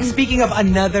 And speaking of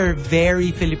another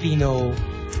very Filipino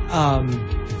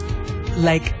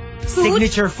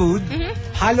signature food,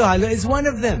 halo-halo is one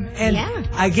of them. And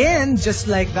again, just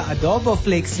like the adobo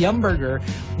flakes Yum Burger,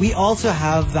 we also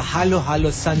have the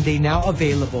halo-halo sundae now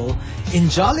available in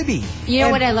Jollibee. You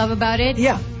know what I love about it?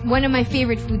 Yeah. One of my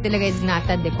favorite food talaga is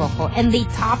nata de coco, and they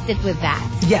topped it with that.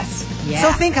 Yes. Yeah.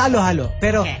 So think halo-halo,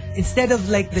 pero instead of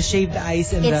like the shaved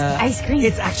ice and it's ice cream.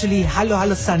 It's actually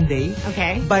halo-halo sundae.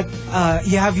 Okay. But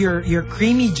you have your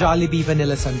creamy Jollibee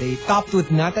vanilla sundae topped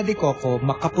with nata de coco,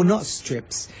 makapuno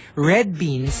strips, red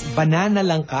beans, banana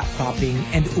langka topping,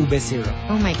 and ube syrup.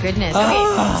 Oh my goodness.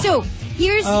 Okay. So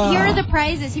here are the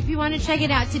prizes if you want to check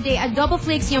it out today. A double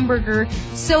flakes Yum Burger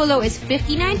solo is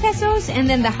 59 pesos, and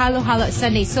then the halo-halo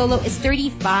sundae solo is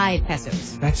 35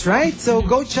 pesos. That's right. So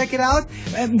go check it out.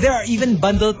 There are even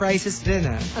bundle prices din.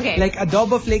 Okay. Like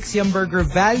Adobo Flakes Yum Burger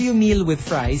Value Meal with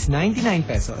fries, 99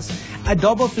 pesos.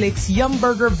 Adobo Flakes Yum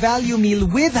Burger Value Meal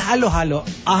with halo-halo,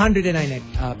 109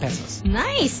 pesos.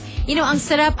 Nice. You know, ang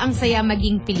sarap, ang saya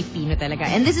maging Pilipino talaga.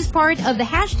 And this is part of the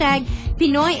hashtag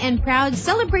Pinoy and Proud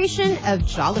celebration of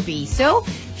Jollibee. So,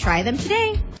 try them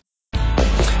today.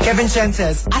 Kevin Chen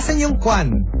says, asan yung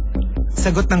kwan?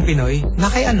 Sagot ng Pinoy, na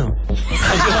kay ano?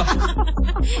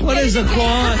 What is a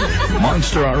kwan?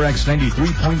 Monster RX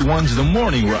 93.1's The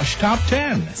Morning Rush Top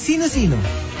 10. Sino-sino?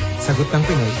 Sagot ng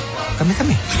Pinoy,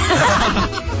 kami-kami.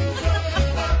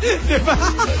 Diba?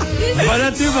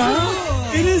 But diba?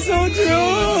 It is so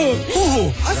true.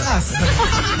 Oo, as.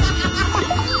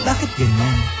 Bakit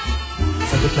ganyan?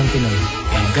 Sagot ng Pinoy,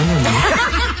 ganyan.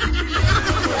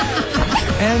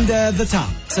 And the top,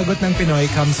 sagot ng Pinoy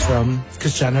comes from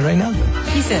Cristiano Ronaldo.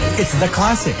 He says, it's the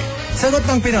classic. Sagot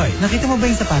ng Pinoy, nakita mo ba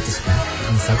yung sapatos ko?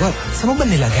 Ang sagot, saan mo ba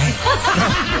nilagay?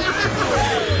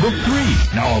 Book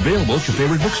 3, now available at your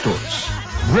favorite bookstores.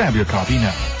 Grab your copy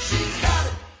now.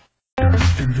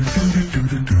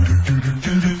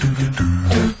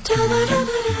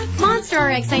 Monster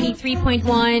RX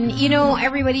 93.1. You know,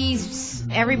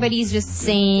 everybody's just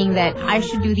saying that I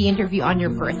should do the interview on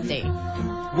your birthday.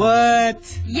 What?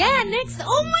 Yeah,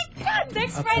 oh my God,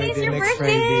 next Friday is your next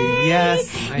birthday. Friday.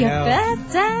 Yes, I know.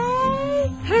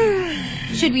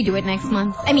 Birthday. Should we do it next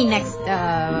month? I mean, next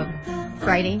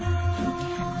Friday.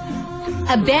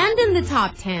 abandon the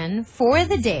top 10 for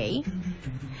the day.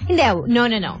 No.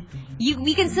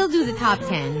 We can still do the top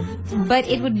 10, but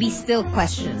it would be still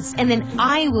questions. And then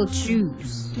I will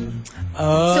choose.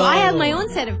 Oh. So I have my own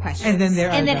set of questions.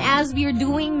 And then as we're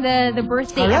doing the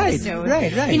birthday episode,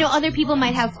 right. Other people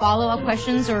might have follow-up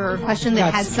questions or a question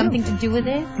that has something to do with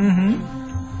it. Mm-hmm.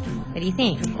 What do you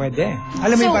think? Pwede.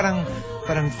 Alam mo yung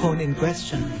parang phone-in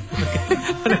question.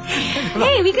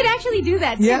 Hey, we could actually do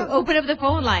that too. Yeah. Open up the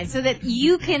phone line so that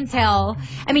you can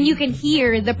you can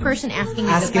hear the person asking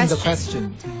the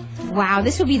question. Wow,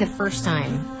 this will be the first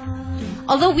time.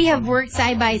 Although we have worked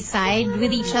side by side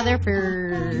with each other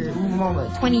for more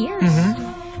than 20 years.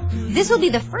 Mm-hmm. This will be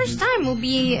the first time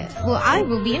I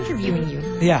will be interviewing you.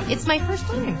 Yeah. It's my first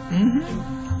time. Mm-hmm.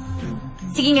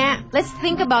 Sige nga, let's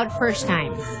think about first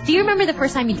times. Do you remember the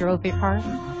first time you drove your car?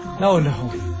 No.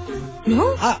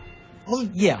 No? Well,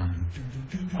 yeah.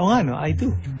 Oo nga, no? I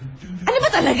do. Ano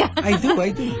ba talaga? I do.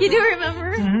 You do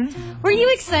remember? Mm-hmm. Were you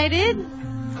excited?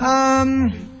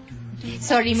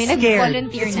 Sorry, may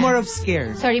nag-volunteer na. It's more of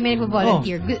scared. Sorry, may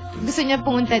nag-volunteer. Gusto niya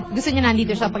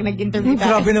nandito siya pag nag-interview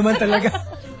tayo. Grabe naman talaga.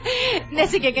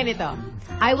 Sige, ganito.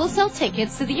 I will sell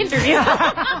tickets to the interview.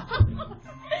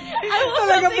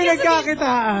 Talaga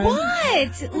pinagkakitaan.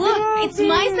 What? Look, it's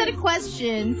my set of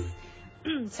questions.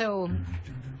 So...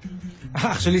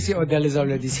 Actually, si Odell is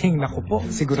already saying, naku po,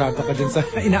 sigurado ka din sa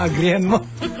ina-agreean mo.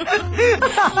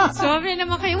 Sorry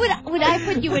naman kayo. Would I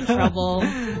put you in trouble?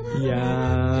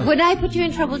 Yeah. Would I put you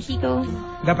in trouble, Chico?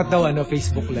 Dapat daw,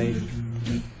 Facebook Live.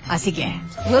 Sige.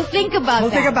 We'll think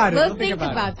about that. We'll think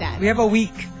about that. We have a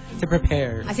week to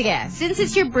prepare. Sige. Since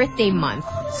it's your birthday month,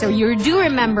 so you do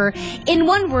remember, in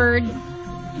one word,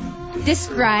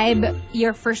 describe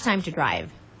your first time to drive.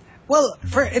 Well,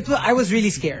 I was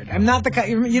really scared. I'm not the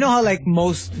kind... You know how like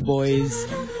most boys,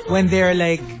 when they're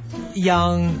like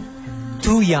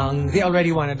too young, they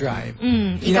already want to drive.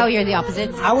 You're the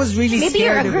opposite. I was really Maybe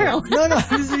scared you're a girl.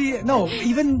 No,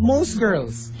 even most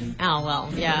girls. Oh, well,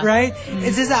 yeah. Right?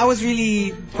 It's just I was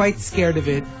really quite scared of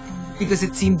it because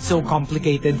it seemed so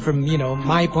complicated from,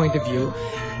 my point of view.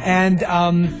 And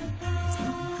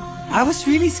I was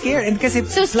really scared. And because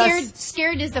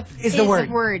scared is the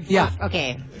word. Yeah.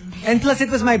 Okay. And plus, it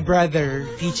was my brother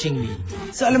teaching me.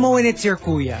 So, alam mo, when it's your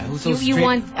kuya who's so strict. You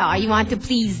want to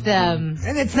please them.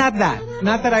 And it's not that.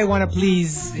 Not that I want to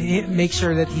please, make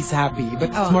sure that he's happy.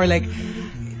 But it's more like,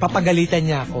 papagalitan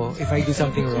niya ako if I do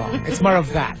something wrong. It's more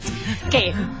of that.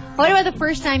 Okay. What about the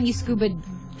first time you scuba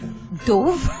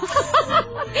dove?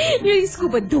 You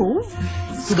scuba dove?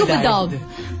 Scuba dove.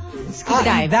 Scuba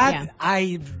dive.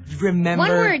 I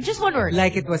remember. Just one word.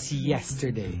 Like it was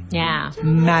yesterday. Yeah.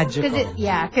 Magical.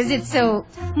 Because it's so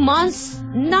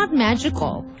not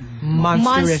magical.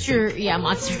 Monster.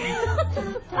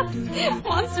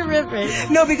 Monster-rific.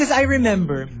 No, because I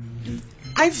remember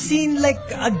I've seen like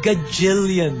a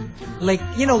gajillion, like,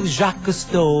 Jacques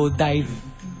Cousteau dive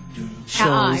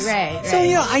shows. Right. So,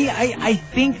 I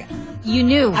think you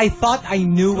knew. I thought I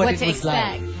knew what it was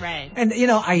expect. like. Right. And,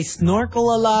 I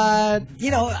snorkel a lot.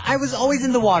 I was always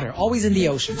in the water, always in the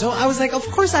ocean. So I was like, of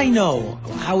course I know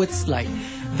how it's like.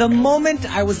 The moment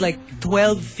I was like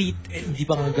 12 feet, hindi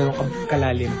pa nga ganun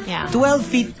kalalim. Yeah. 12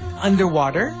 feet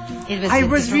underwater, I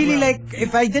was really like,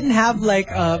 if I didn't have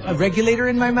like a regulator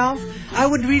in my mouth, I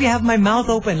would really have my mouth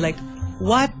open. Like,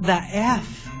 what the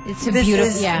F? This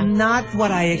is not what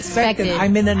I expected.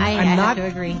 I'm not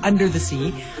under the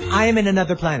sea. I am in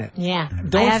another planet. Yeah.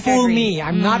 Don't fool me.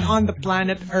 I'm not on the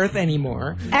planet Earth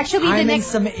anymore. Actually, I'm in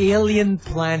some alien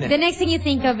planet. The next thing you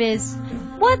think of is,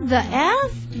 what the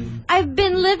F? I've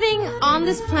been living on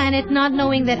this planet not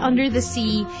knowing that under the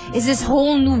sea is this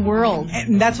whole new world.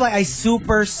 And that's why I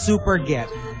super, super get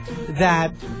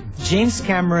that James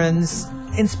Cameron's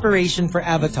inspiration for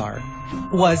Avatar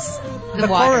was the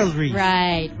coral reef.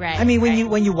 Right. I mean,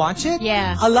 when you watch it,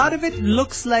 a lot of it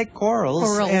looks like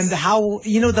corals. And how,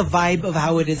 the vibe of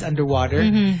how it is underwater.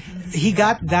 Mm-hmm. He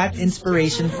got that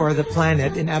inspiration for the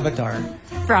planet in Avatar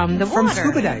from the water. From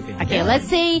scuba diving. Okay, let's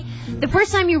say the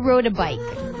first time you rode a bike.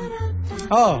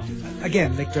 Oh,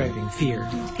 again, like driving. Fear.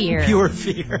 Pure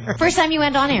fear. First time you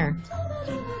went on air.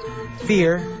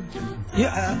 Fear.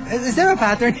 Is there a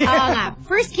pattern here?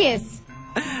 First kiss.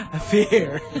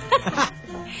 Fear.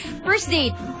 First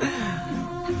date.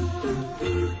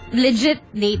 Legit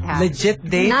date, Legit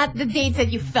date? Not the dates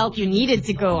that you felt you needed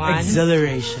to go on.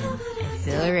 Exhilaration.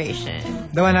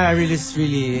 The one I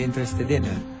really interested in.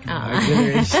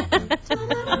 Exhilaration.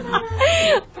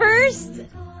 First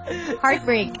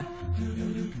heartbreak.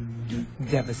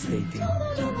 Devastating.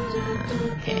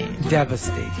 Okay.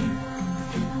 Devastating.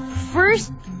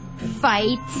 First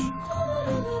fight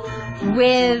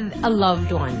with a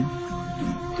loved one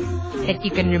that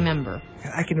you can remember?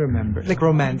 I can remember. Like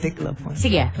romantic loved one.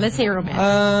 Sige, let's say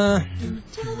romantic.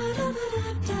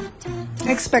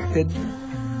 Expected.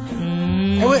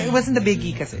 It wasn't a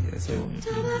biggie kasi. So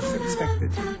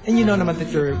expected. And you know naman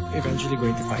that you're eventually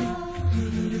going to find.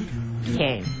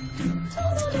 Okay.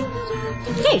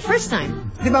 Okay, first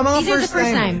time. Diba, mga These are the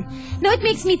first time. No, it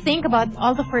makes me think about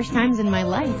all the first times in my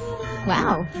life.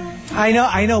 Wow.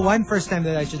 I know one first time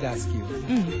that I should ask you.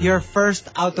 Your first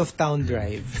out-of-town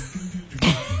drive.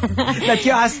 That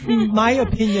you asked me my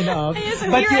opinion of,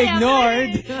 but you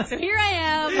ignored. So here I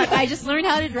am. Like, I just learned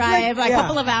how to drive a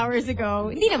couple of hours ago.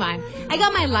 Hindi naman. I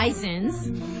got my license.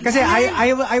 Kasi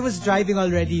I was driving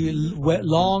already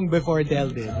long before Del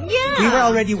did. Yeah. We were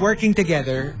already working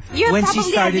together when she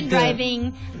started had been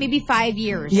driving maybe 5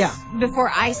 years before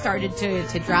I started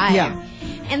to drive. Yeah.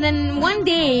 And then one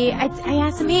day, I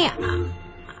asked him, hey,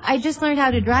 I just learned how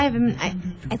to drive, and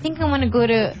I think I want to go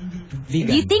to... Vegan.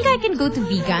 Do you think I can go to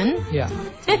vegan? Yeah.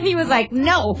 And he was like,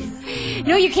 no.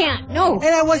 No, you can't. No.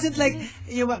 And I wasn't like,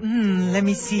 let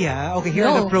me see, Okay, here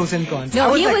are the pros and cons.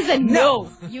 No, he was like, no.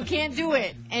 You can't do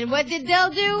it. And what did Del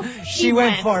do? She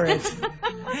went for it.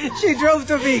 She drove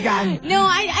to vegan. No,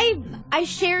 I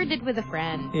shared it with a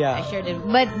friend. Yeah. I shared it.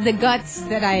 But the guts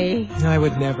that No, I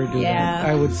would never do that.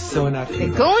 I would so not do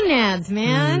that. Gonads,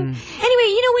 man.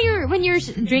 Anyway, when you're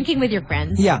drinking with your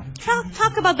friends. Yeah.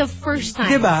 Talk about the first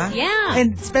time. Diba? Yeah.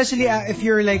 And especially if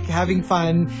you're like having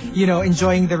fun,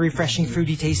 enjoying the refreshing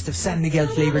fruity taste of San Miguel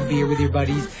flavored beer with your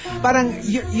buddies. Parang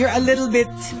you're a little bit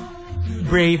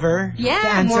braver to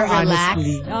answer more relaxed.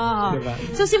 honestly. Oh. Diba?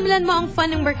 So simulan mo ang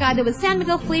fun ng barkada with San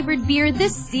Miguel flavored beer.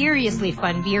 This seriously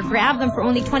fun beer. Grab them for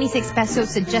only 26 pesos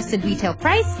suggested retail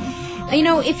price.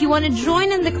 If you want to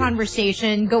join in the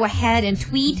conversation, go ahead and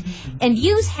tweet and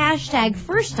use hashtag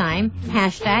first time,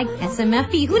 hashtag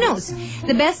SMFB. Who knows?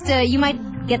 The best, you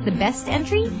might get the best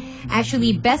entry.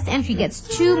 Actually, best entry gets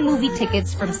 2 movie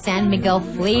tickets from San Miguel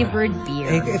flavored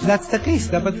beer. If that's the case,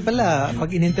 dapat pala,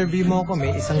 pag in-interview mo ako,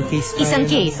 may isang case tayo. Isang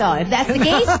case. Oh, if that's the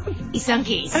case, isang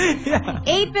case. Yeah.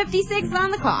 8:56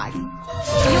 on the clock.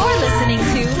 You're listening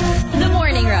to The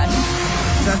Morning Rush.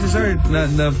 Chances are,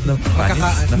 Amat.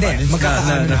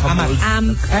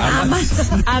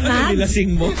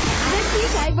 Nilasing mo.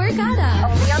 Hashtag barkada.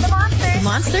 Only on the Monster.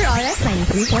 Monster RX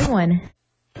 93.1.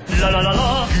 La la la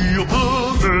la.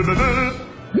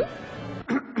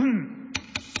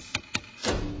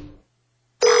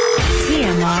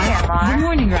 TMR. The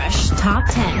Morning Rush Top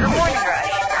 10. Morning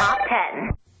Rush Top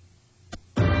 10.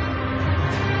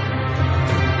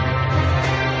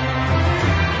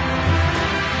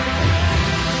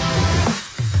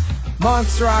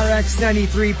 Monster RX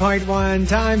 93.1.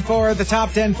 Time for the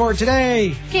top 10 for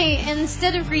today. Okay,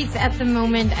 instead of greets at the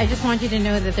moment, I just want you to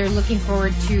know that they're looking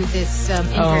forward to this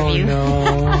interview.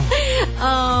 Oh,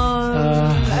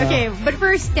 no. Okay, but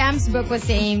first, Stamps Book was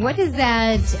saying, what is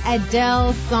that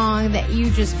Adele song that you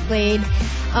just played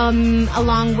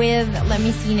along with, let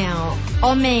me see now,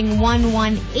 Omeng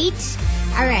 118?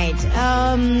 All right,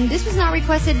 this was not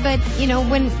requested, but,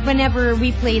 whenever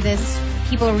we play this,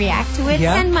 people react to it.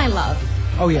 Yeah. Send My Love.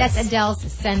 Oh, yes. That's Adele's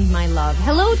Send My Love.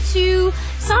 Hello to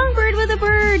Songbird with a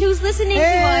Bird who's listening to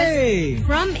us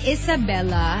from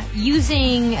Isabela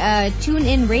using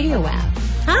TuneIn Radio app.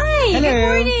 Hi, Hello. Good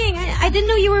morning. I didn't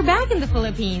know you were back in the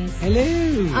Philippines.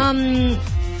 Hello.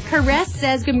 Caress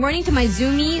says, good morning to my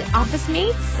Zoomy office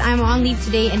mates. I'm on leave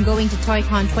today and going to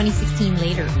ToyCon 2016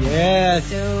 later. Yes.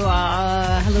 So,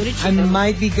 hello to Chico. I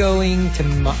might be going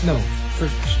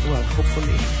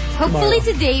hopefully. Hopefully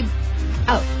today.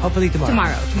 Oh. Hopefully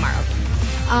tomorrow. Tomorrow.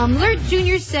 Lurt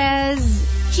Jr. says,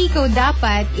 Chico,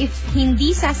 dapat, if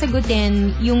hindi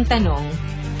sasagutin yung tanong,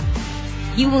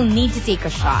 you will need to take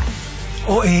a shot.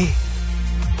 Oh, eh.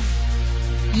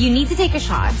 You need to take a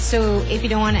shot. So, if you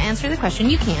don't want to answer the question,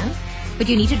 you can. But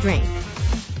you need to drink.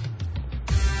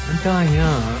 Ang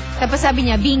kanya. Tapos sabi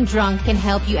niya, being drunk can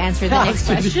help you answer the next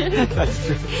question. That's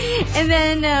true. And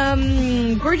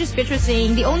then, Gorgeous Bitch was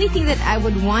saying, the only thing that I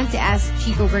would want to ask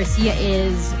Chico Garcia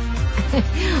is...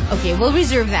 okay, we'll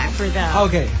reserve that for the...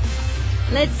 Okay.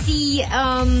 Let's see,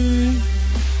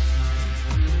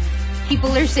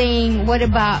 people are saying, what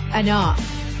about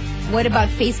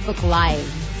Facebook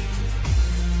Live?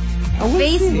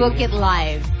 Facebook it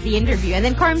live, the interview. And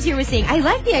then Carms here was saying, I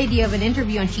like the idea of an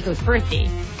interview on Chico's birthday.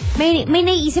 May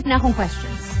naiisip na akong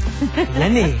questions.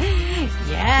 Yan eh.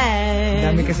 Yes.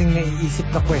 Dami kasing naiisip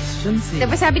na questions eh.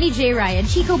 Tapos sabi ni Jay Ryan,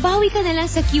 Chico, bawi ka na lang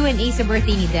sa Q&A sa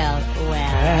birthday ni Del.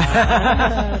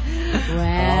 Well. Oo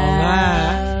nga.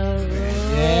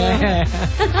 Yeah.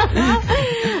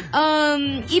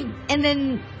 And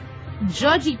then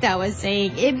Jojita was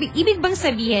saying, ibig bang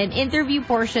sabihin, interview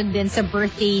portion din sa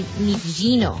birthday ni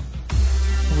Gino?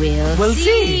 We'll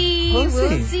see.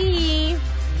 We'll see.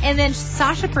 And then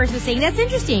Sasha Purse was saying, that's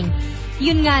interesting.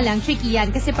 Yun nga lang, tricky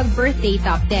yan. Kasi pag birthday,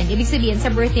 top 10. Ibig sabihin, sa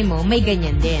birthday mo, may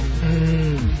ganyan din.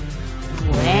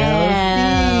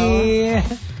 Well.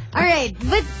 Alright,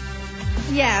 but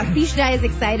yeah, Pishda is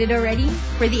excited already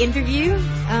for the interview.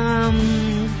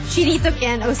 Chinito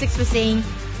Ken 06 was saying,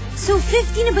 so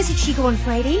 50 na ba si Chico on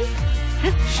Friday?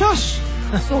 Shush!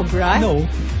 Sobra? No.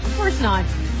 Of course not.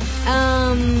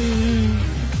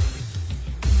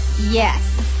 Yes.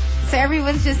 So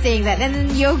everyone's just saying that. And then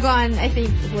Yogon, I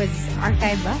think, was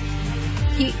archived ba?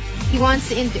 He wants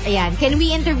to ayan, can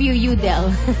we interview you,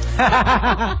 Del?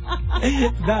 the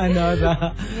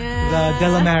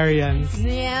Delamarians.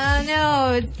 Yeah,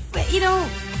 no.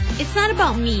 It's not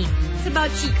about me. It's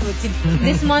about Chico.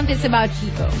 This month it's about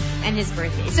Chico and his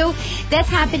birthday. So that's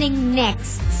happening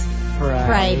next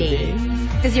Friday.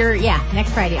 Because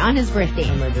next Friday on his birthday.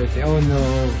 On my birthday. Oh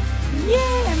no.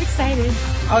 Yay, I'm excited.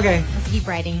 Okay. Let's keep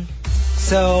writing.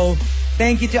 So,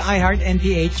 thank you to iHeart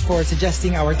NPH for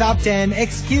suggesting our top 10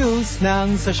 excuse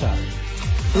ng sosyal.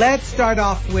 Let's start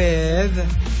off with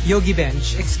Yogi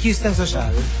Bench. Excuse ng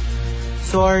sosyal.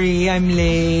 Sorry, I'm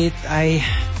late. I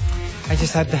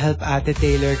just had to help Ate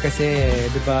Taylor kasi,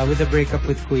 diba, with the breakup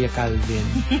with Kuya Calvin.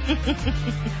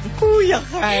 Kuya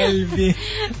Calvin.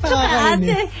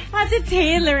 Ate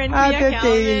Taylor and Kuya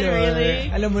Calvin,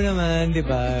 really? Alam mo naman,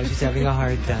 diba, she's having a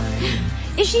hard time.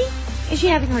 Is she? Is she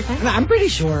having a hard time? No, I'm pretty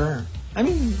sure. I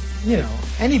mean,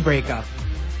 any breakup.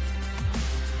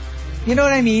 You know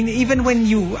what I mean? Even when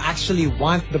you actually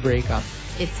want the breakup,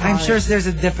 it's hard. I'm sure there's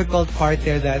a difficult part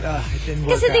there that it didn't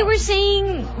work out. Because they were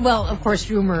saying, well, of course,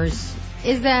 rumors,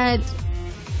 is that...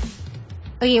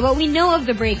 Okay, what we know of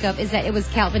the breakup is that it was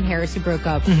Calvin Harris who broke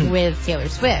up with Taylor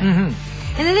Swift. And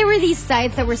then there were these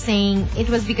sites that were saying it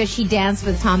was because she danced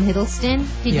with Tom Hiddleston.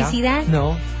 Did you see that?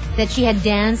 No. That she had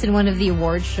danced in one of the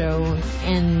award shows,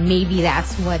 and maybe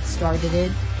that's what started it.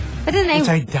 But then Which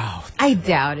I doubt. I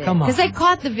doubt it. Come on. Because I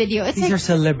caught the video. It's These are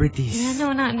celebrities. Yeah,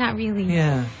 no, not really.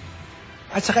 Yeah.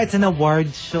 At saka it's an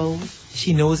award show.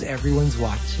 She knows everyone's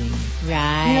watching.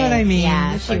 Right. You know what I mean?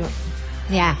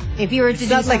 Yeah, if you were to do it's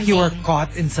not like you were something-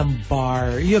 caught in some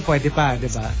bar. Pwede pa,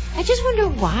 diba? I just wonder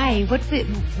why. What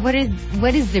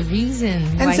is the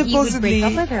reason And why he would supposedly, break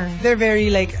up with her? they're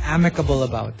very amicable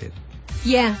about it.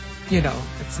 Yeah.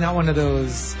 It's not one of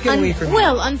those get away from me.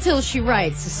 Well, until she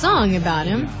writes a song about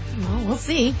him. Yeah. Well, we'll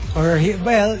see. Or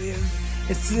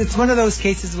it's one of those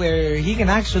cases where he can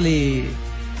actually,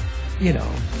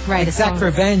 Write a song. exact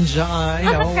revenge.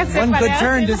 One good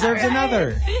turn deserves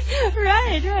another.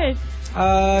 Right.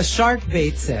 Shark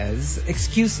Bait says,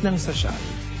 excuse ng sosyal.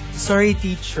 Sorry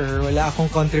teacher, wala akong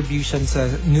contribution sa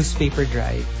newspaper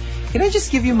drive. Can I just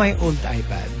give you my old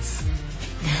iPads?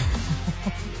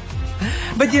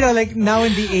 But now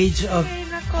in the age of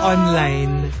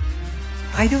online,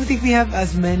 I don't think we have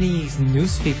as many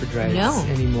newspaper drives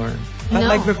anymore. Not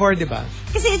like before, diba?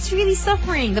 Because it's really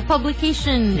suffering. The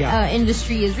publication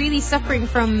industry is really suffering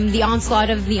from the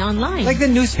onslaught of the online. Like the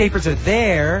newspapers are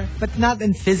there, but not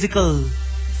in physical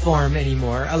form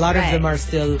anymore. A lot of them are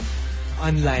still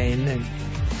online, and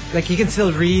you can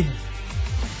still read,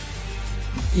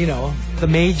 the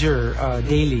major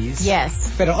dailies.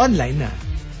 Yes. Pero online na.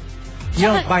 You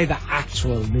don't buy the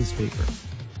actual newspaper.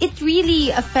 It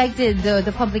really affected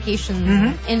the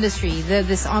publication industry,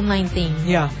 this online thing.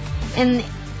 Yeah. And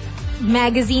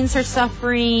magazines are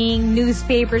suffering,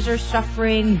 newspapers are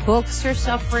suffering, books are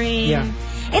suffering. Yeah.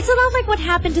 It's a lot like what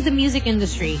happened to the music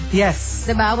industry. Yes.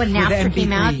 Diba? When With the Napster MP3,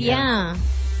 came out. yeah.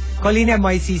 Colleen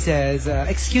MYC says,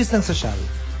 excuse ng sosyal.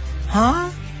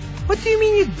 Huh? What do you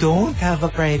mean you don't have a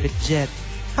private jet?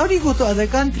 How do you go to other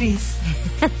countries?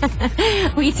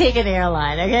 We take an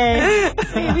airline, okay?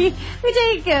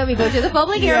 we go to the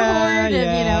public airport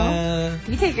and,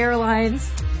 we take airlines.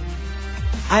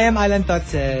 I am Alan Tot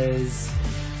says,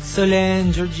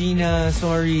 Solen, Georgina,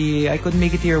 sorry, I couldn't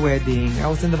make it to your wedding. I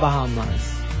was in the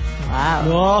Bahamas. Wow.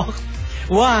 No.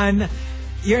 One,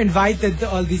 you're invited to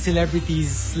all these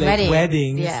celebrities'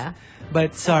 weddings. Yeah.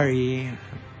 But sorry,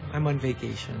 I'm on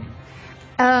vacation.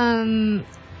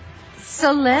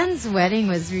 Solen's wedding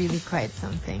was really quite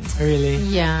something. Really?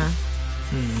 Yeah.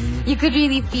 Mm-hmm. You could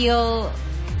really feel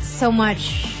so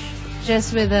much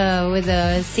just with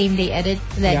a same day edit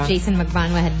that Jason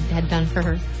McBanwa had done for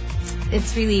her.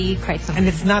 It's really quite something. And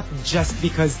it's not just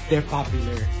because they're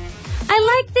popular.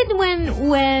 I liked it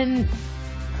when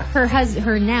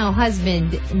her now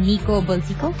husband Nico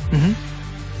Baltico,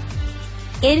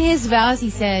 in his vows he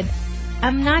said,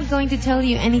 I'm not going to tell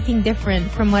you anything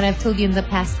different from what I've told you in the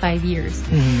past 5 years.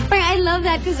 Mm-hmm. But I love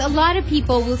that because a lot of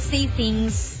people will say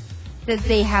things that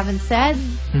they haven't said,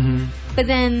 but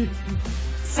then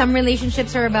some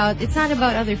relationships are it's not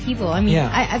about other people. I mean,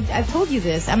 I've told you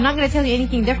this. I'm not going to tell you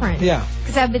anything different. Yeah.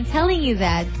 Because I've been telling you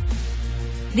that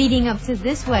leading up to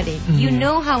this wedding. You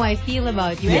know how I feel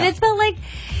about you. Yeah. And it felt like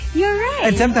you're right.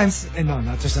 And sometimes, no,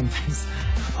 not just sometimes,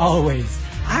 always,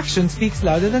 action speaks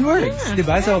louder than words. Diba?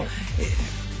 Right. So,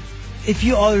 if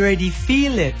you already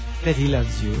feel it that he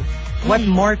loves you, what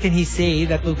more can he say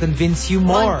that will convince you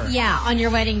more? On your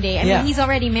wedding day. I mean, he's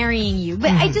already marrying you. But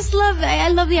I just I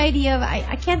love the idea of,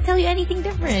 I can't tell you anything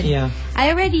different. Yeah. I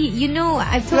already,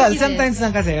 I've told you sometimes this.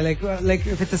 lang kasi, like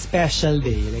if it's a special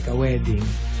day, like a wedding,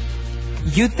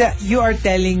 you are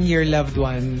telling your loved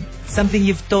one something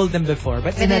you've told them before,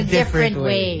 but in a different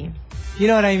way. You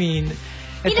know what I mean?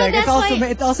 It's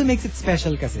it also makes it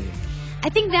special kasi. I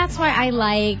think that's why I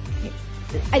like...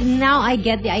 Now I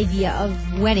get the idea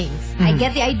of weddings. I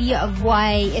get the idea of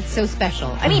why it's so special.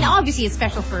 I mean, obviously it's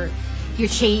special for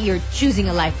you're choosing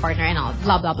a life partner and all,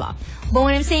 blah, blah, blah. But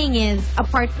what I'm saying is,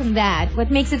 apart from that,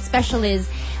 what makes it special is,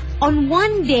 on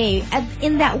one day,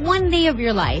 in that one day of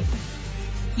your life,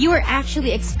 you are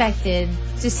actually expected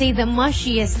to say the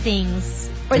mushiest things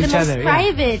or the most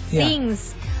private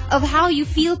things of how you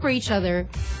feel for each other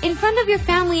in front of your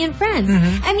family and friends.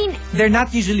 I mean... They're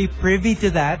not usually privy to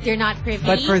that. They're not privy.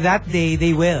 But for that day,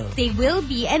 they will. They will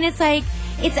be. And it's like,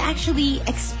 it's actually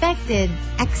accepted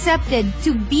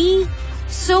to be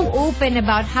so open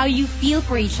about how you feel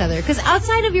for each other. Because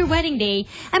outside of your wedding day,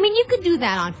 I mean, you could do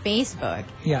that on Facebook.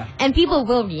 Yeah. And people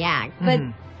will react. But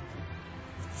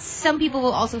some people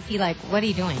will also feel like, what are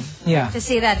you doing? Yeah. To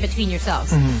say that between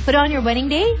yourselves. But on your wedding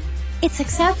day, it's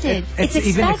accepted. It's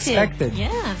even expected.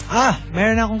 Yeah.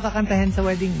 Meron akong kakantahin sa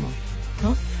wedding mo.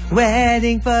 Huh?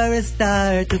 Wedding for a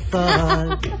star to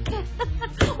fall.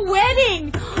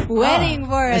 Wedding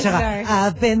for a star.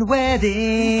 I've been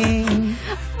waiting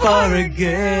for a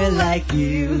girl like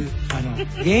you. Ano?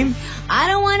 Game? I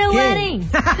don't want a wedding.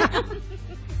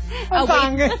 Ang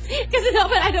pangit. Kasi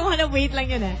dapat I don't want to wait lang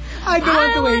yun eh. I don't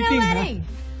want to waiting. Wedding.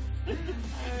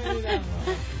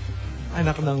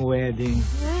 Anak ng wedding.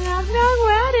 Anak ng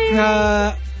wedding.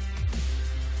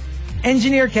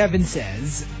 Engineer Kevin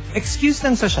says, excuse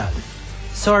ng sosyal.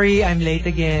 Sorry, I'm late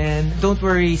again. Don't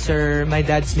worry, sir. My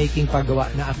dad's making pagawa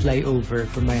na a flyover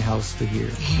from my house to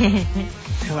here.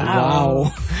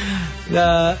 Wow.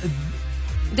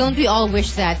 Don't we all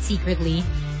wish that secretly?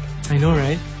 I know,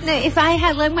 right? No, if I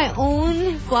had like my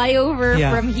own flyover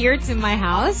from here to my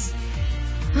house,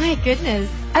 my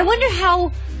goodness. I wonder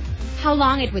how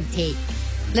long it would take.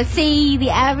 Let's say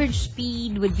the average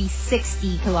speed would be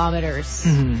 60 kilometers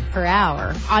per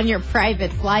hour on your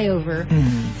private flyover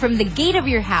from the gate of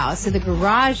your house to the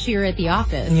garage here at the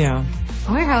office. Yeah.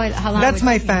 I wonder how long. That's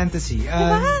my fantasy.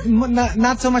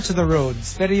 Not so much the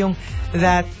roads, pero yung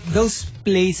those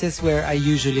places where I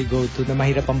usually go to na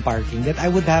mahirap ang parking, that I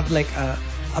would have like a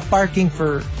parking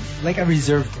for, like a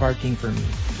reserved parking for me.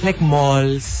 Like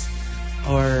malls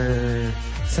or...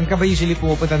 Saan ka ba usually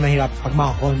pumupunta na hirap pag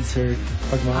mga concert,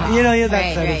 pag mga,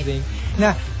 that sort of thing.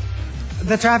 Na,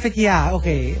 the traffic,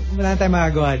 okay, wala tayong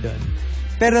magagawa doon.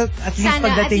 Pero at least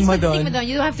pagdating mo doon,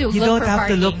 you don't have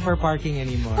to look for parking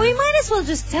anymore. Well, you might as well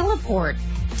just teleport.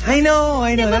 I know.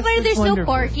 But there's wonderful.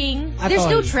 No parking. At there's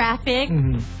all. no traffic.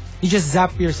 You just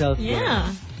zap yourself.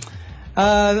 Yeah.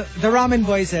 The ramen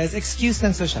boy says, excuse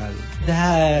ng sosyal.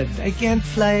 Dad, I can't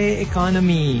fly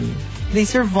economy. They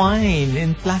serve wine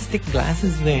in plastic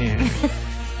glasses there.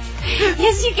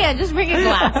 Yes, you can. Just bring a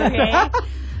glass, okay?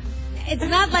 It's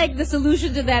not like the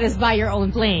solution to that is buy your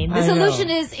own plane. The solution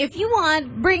is, if you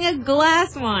want, bring a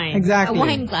glass wine. Exactly. A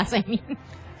wine glass, I mean.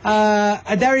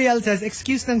 Adariel says,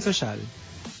 excuse ng sosyal.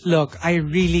 Look, I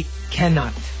really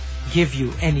cannot give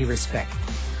you any respect.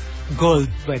 Gold,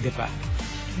 pwede pa.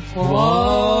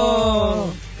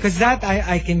 Whoa. Because that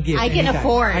I can give. I can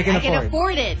afford. I can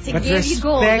afford it to give you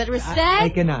gold. But respect, I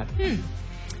cannot.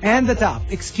 And the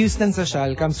top, excuse ng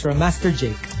sosyal, comes from Master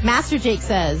Jake. Master Jake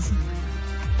says,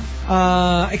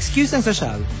 excuse ng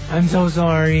sosyal. I'm so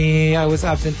sorry. I was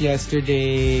absent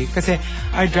yesterday. Kasi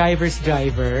our driver's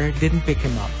driver didn't pick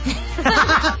him up.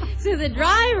 So the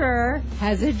driver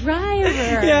has a driver.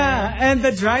 Yeah, and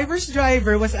the driver's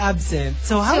driver was absent.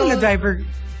 So how will the driver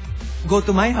go to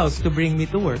my house to bring me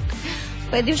to work?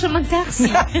 Pwede siya mag-taxi.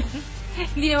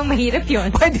 Hindi naman mahirap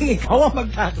yun. Pwedeng ikaw ang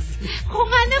mag-taxi. Oo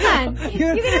nga naman.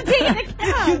 You're gonna take a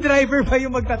cab. Yung driver ba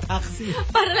yung magta-taxi?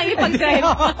 Para lang ipag-drive.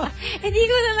 Hindi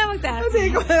ko na lang mag-taxi.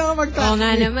 Hindi ko na lang mag-taxi. Oo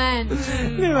nga naman.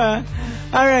 Di ba?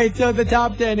 All right, so the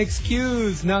top 10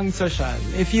 excuse Ng Sosyal.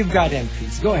 If you've got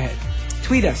entries, go ahead.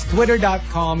 Tweet us,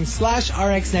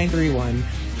 twitter.com/RX931.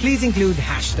 Please include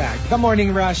hashtag The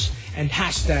Morning Rush and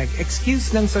hashtag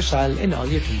excuse Ng Sosyal in all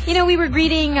your tweets. You know, we were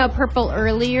greeting Purple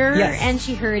earlier, Yes. and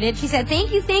she heard it. She said,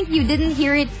 thank you. Didn't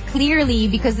hear it clearly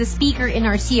because the speaker in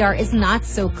our CR is not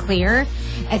so clear.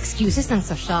 Excuses ng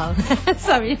Sosyal.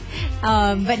 Sorry.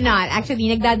 But not. Actually,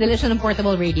 nagdadala siya ng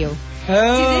portable radio. To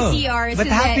the CR. But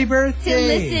happy birthday. To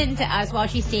listen to us while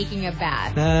she's taking a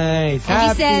bath. Nice. And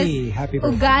she says, Happy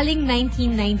birthday. Ugaling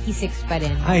 1996 pa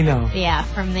rin. I know. Yeah,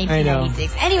 from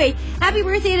 1996. Anyway, happy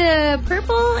birthday to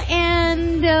Purple.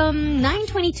 And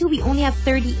 9:22, we only have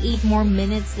 38 more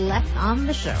minutes left on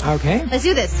the show. Okay. Let's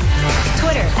do this.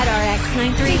 Twitter at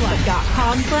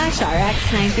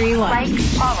RX931.com/RX931. Like,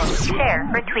 follow, share,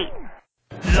 retweet.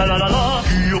 La la la la.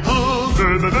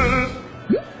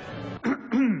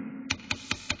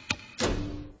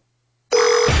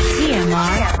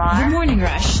 TMR. The Morning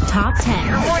Rush Top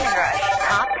 10. Morning Rush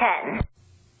Top 10.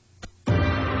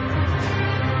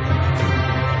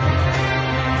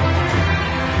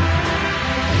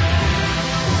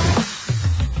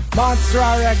 Monster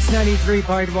RX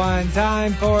 93.1.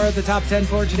 Time for the top 10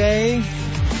 for today.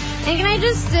 And can I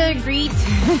just greet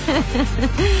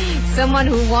someone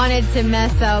who wanted to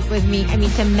mess with me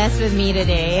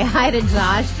today. Hi to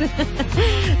Josh,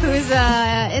 who's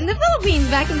in the Philippines,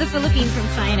 back in the Philippines from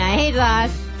China. Hey,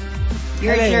 Josh.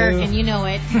 You're Hello. a jerk and you know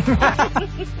it.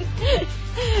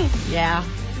 Yeah.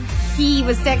 He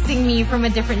was texting me from a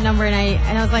different number and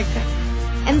I was like,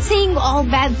 and saying all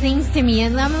bad things to me,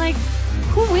 and I'm like,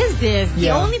 who is this?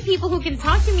 Yeah. The only people who can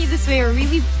talk to me this way are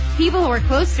really people who are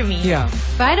close to me. Yeah.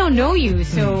 But I don't know you,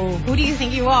 so who do you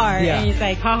think you are? Yeah. And he's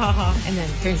like, ha ha ha. And then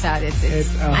it turns out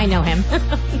it's I know him.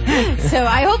 So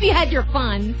I hope you had your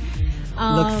fun.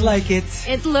 Looks like it.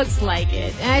 It looks like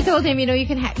it. And I told him, you know, you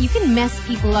can mess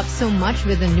people up so much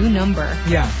with a new number.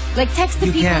 Yeah. Like text the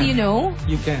You people can. you know.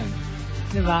 You can.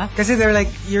 Diba? Because they're like,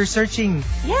 you're searching.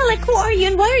 Yeah, like who are you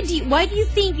and why do you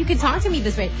think you can talk to me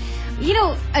this way? You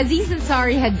know, Aziz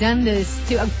Ansari had done this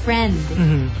to a friend.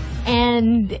 Mm-hmm.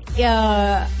 And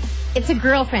it's a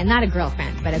girlfriend, not a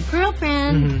girlfriend, but a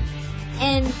girlfriend. Mm-hmm.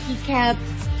 And he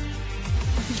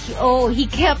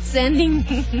kept sending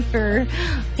her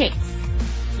pics.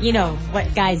 You know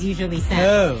what guys usually send.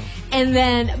 Oh. And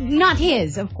then not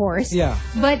his, of course. Yeah.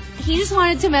 But he just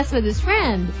wanted to mess with his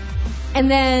friend. And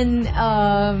then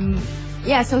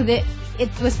so it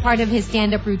was part of his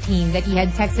stand-up routine that he had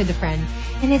texted a friend.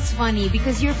 And it's funny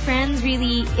because your friends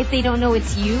really, if they don't know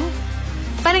it's you,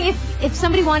 but if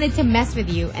somebody wanted to mess with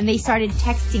you and they started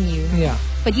texting you, Yeah.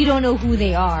 but you don't know who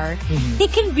they are, they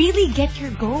can really get your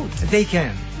goat. They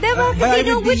can. Diba? 'Cause But they I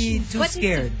know would be too buttons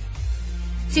scared.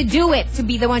 to do it, to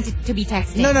be the one to be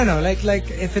texting. No. Like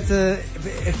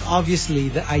if obviously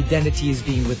the identity is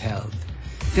being withheld,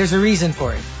 there's a reason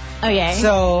for it. Okay.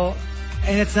 So,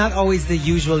 and it's not always the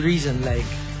usual reason, like,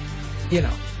 you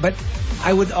know, but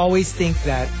I would always think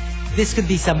that this could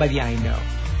be somebody I know.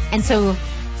 And so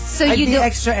I'd you be don't.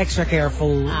 extra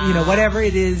careful, you know, whatever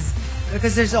it is,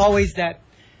 because there's always that,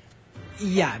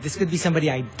 yeah, this could be somebody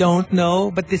I don't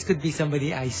know, but this could be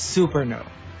somebody I super know.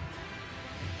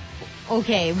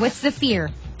 Okay, what's the fear?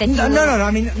 That No, you no, will- no.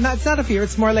 I mean, it's not a fear.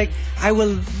 It's more like I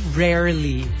will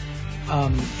rarely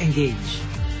engage.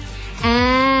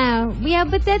 Yeah,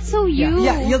 but that's so you.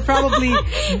 Yeah, you'll probably.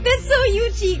 That's so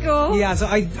you, Chico. Yeah, so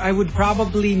I would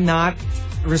probably not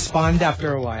respond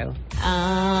after a while.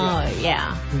 Oh,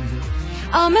 yeah. Mm-hmm.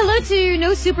 Hello to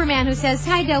No Superman who says,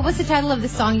 hi, Del, what's the title of the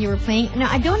song you were playing? No,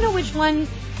 I don't know which one.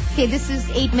 Okay, this is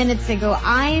 8 minutes ago.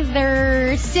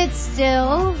 Either Sit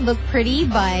Still, Look Pretty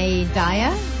by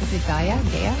Daya. Is it Daya?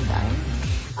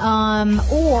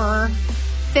 Daya? Or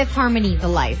Fifth Harmony, The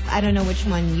Life. I don't know which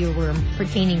one you were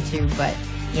pertaining to, but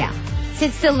yeah.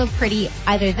 Sit Still, Look Pretty,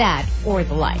 either that or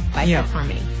The Life by Fifth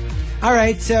Harmony. All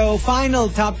right, so final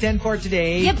top 10 for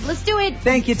today. Yep, let's do it.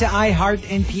 Thank you to iHeart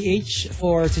NPH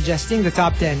for suggesting the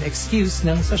top 10 excuse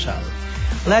ng Sosyal.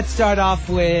 Let's start off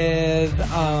with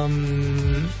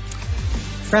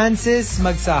Francis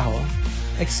Magsaho.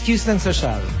 Excuse ng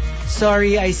Sosyal.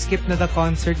 Sorry, I skipped na the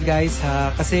concert, guys,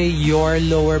 ha? Kasi your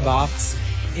lower box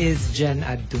is Jen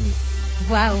Ad to me.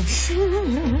 Wow.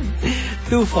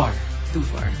 Too far.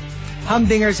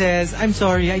 Humdinger says, I'm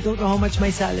sorry, I don't know how much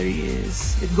my salary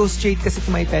is. It goes straight kasi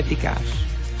to my petty cash.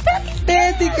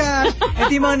 Petty cash! Ito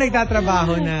yung mga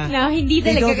nagtatrabaho na. No, hindi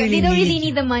They talaga. don't They don't really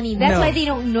need- need the money. That's No. why they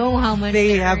don't know how much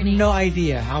They they're have earning. no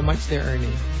idea how much they're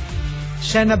earning.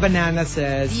 Shanna Banana Do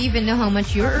says, you even know how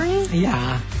much you're earning?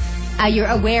 yeah, You're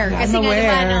aware. I'm Kasi nga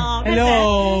aware. naman, kasi-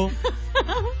 Hello.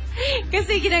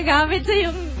 Kasi ginagamit sa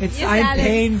yung I'm salad.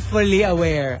 painfully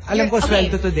aware. Alam ko,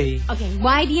 sweldo today. Okay,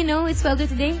 why do you know it's sweldo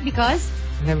today? Because?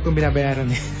 Ang dami kong binabayaran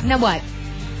eh. Na what?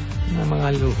 Na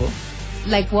mga luho.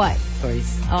 Like what?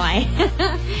 Toys. Okay.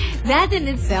 That in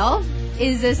itself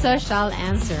is a social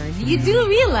answer. You do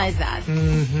realize that.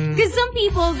 Because some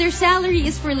people, their salary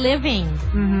is for living.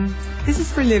 This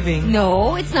is for living.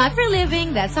 No, it's not for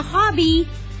living. That's a hobby.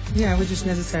 Yeah, which is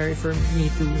necessary for me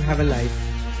to have a life.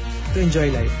 To enjoy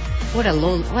life. What a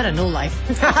no life.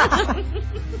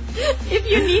 If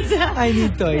you need to. I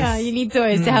need toys. Yeah, you need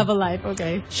toys to have a life.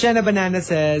 Okay. Shana Banana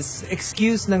says,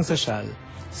 excuse ng sosyal.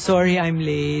 Sorry, I'm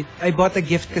late. I bought a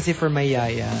gift kasi for my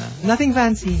yaya. Nothing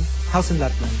fancy. House and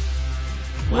lot lang.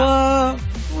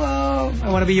 Wow. I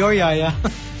want to be your yaya.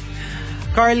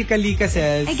 Carl Kalika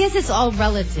says, I guess it's all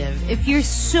relative. If you're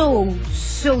so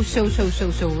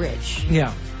rich.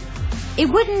 Yeah. It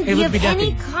wouldn't be of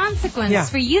any nothing. consequence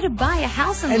for you to buy a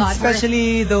house and lot.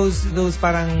 Especially those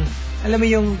parang, alam mo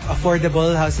yung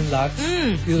affordable house and lots?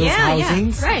 Those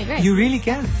housings? Yeah. Right. You really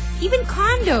can. Even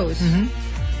condos.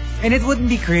 And it wouldn't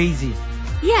be crazy.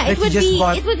 Yeah, it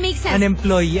would make sense. An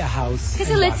employee a house.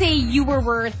 Because let's say you were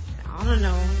worth, I don't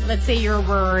know, let's say you're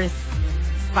worth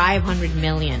 500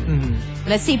 million.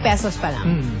 Let's say pesos pa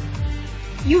lang.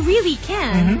 You really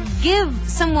can give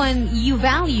someone you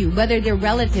value, whether they're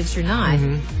relatives or not,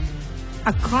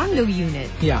 a condo unit.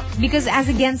 Yeah. Because as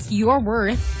against your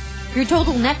worth, your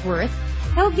total net worth,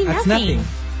 that would be nothing.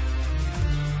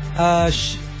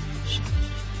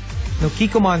 No,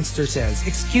 Kiko Monster says,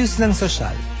 excuse ng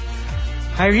sosyal.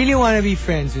 I really want to be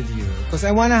friends with you because I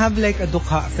want to have like a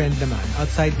dukha friend naman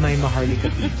outside my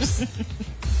Maharlika peeps.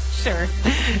 Sure.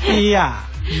 Yeah.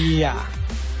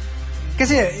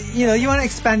 Kasi, you want to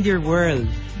expand your world.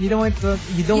 You don't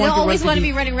always want to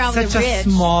be running around with the rich. Such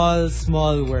a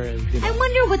small world. I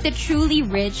wonder what the truly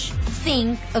rich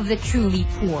think of the truly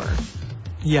poor.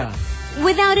 Yeah.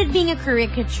 Without it being a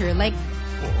caricature, like,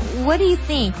 what do you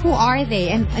think? Who are they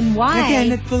and why?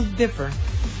 Again, it will differ.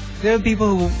 There are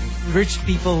rich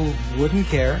people who wouldn't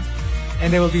care,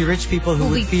 and there will be rich people who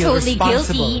would feel totally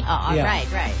responsible. Guilty.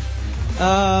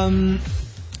 Right.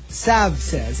 Sav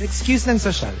says, excuse ng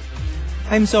sosyal.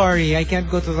 I'm sorry, I can't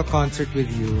go to the concert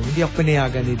with you. Hindi ako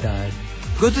pinayagan ni Dad.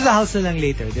 Go to the house na lang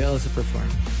later. They'll also perform.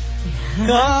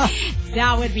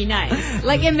 That would be nice.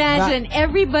 Like, imagine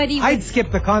everybody would... I'd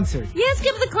skip the concert. Yeah,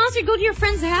 skip the concert. Go to your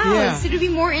friend's house. Yeah. It would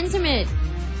be more intimate.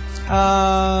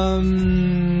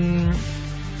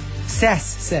 Cess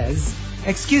says,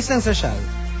 excuse ng sosyal.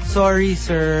 Sorry,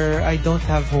 sir, I don't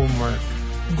have homework.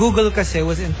 Google kasi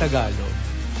was in Tagalog.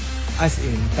 As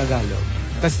in, Tagalog.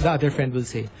 Because the other friend will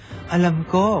say, alam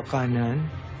ko, kanan.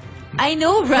 I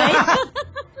know, right?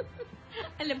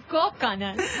 Alam ko,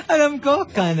 kanan. Alam ko,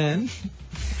 kanan.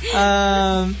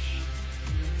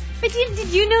 But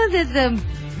did you know that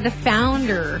the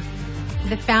founder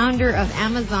of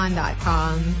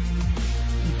Amazon.com,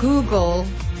 Google,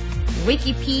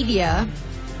 Wikipedia,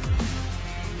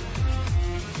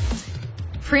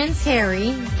 Prince Harry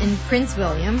and Prince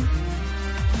William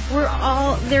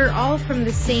they're all from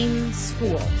the same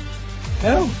school.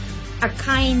 Oh. A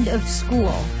kind of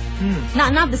school.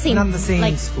 Not the same. Not the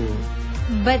same school.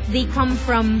 But they come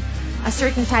from a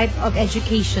certain type of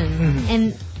education.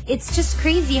 And it's just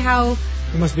crazy how...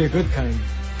 It must be a good kind.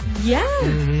 Yeah.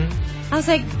 I was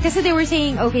like, because they were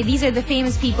saying, okay, these are the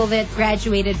famous people that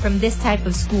graduated from this type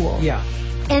of school. Yeah.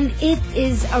 And it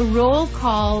is a roll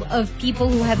call of people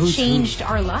who have changed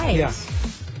our lives. Yeah.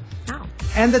 Wow.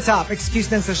 And the top,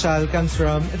 excuse ng sosyal, comes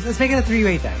from... Let's make it a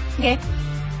three-way tie. Okay.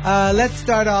 Let's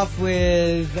start off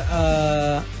with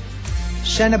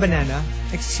Shana Banana.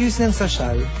 Excuse ng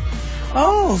sosyal.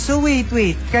 Oh, so wait.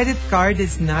 Credit card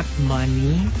is not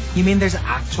money? You mean there's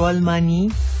actual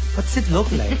money? What's it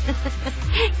look like?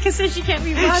 Kasi she can't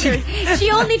be bothered.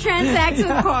 She only transacts with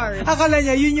cards. Akala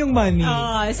niya, yun yung money.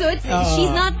 So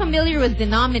she's not familiar with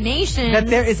denomination. That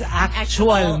there is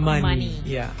actual money.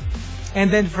 Yeah.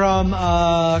 And then from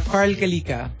Carl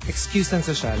Kalika, excuse ng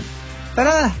sosyal.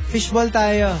 Tara, fishball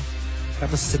tayo.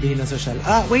 Tapos sabihin ng sosyal,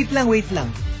 wait lang.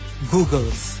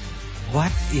 Googles,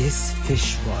 what is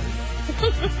fishball?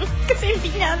 Kasi hindi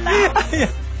niya alam.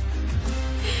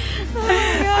 Oh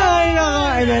my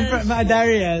God. And then from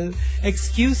Dariel,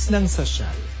 excuse ng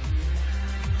sosyal.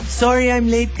 Sorry, I'm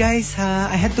late, guys, ha?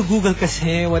 I had to Google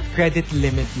kasi what credit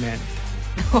limit meant.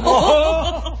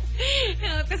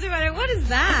 Kasi what is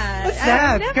that? What's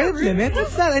that? Credit limit?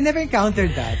 What's that? I never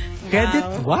encountered that. Wow. Credit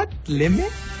what?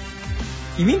 Limit?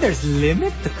 You mean there's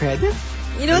limit to credit?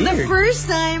 The Weird. first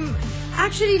time...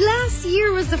 Actually, last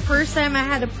year was the first time I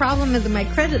had a problem with my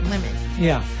credit limit.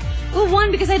 Yeah. Well,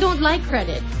 one, because I don't like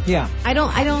credit. Yeah. I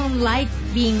don't like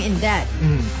being in debt.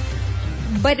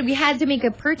 But we had to make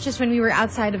a purchase when we were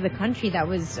outside of the country that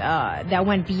was that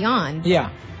went beyond. Yeah.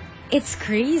 It's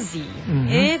crazy.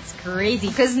 It's crazy.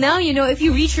 Because now, if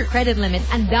you reach your credit limit,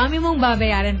 ang dami mong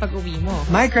babayaran pag uwi mo.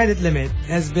 My credit limit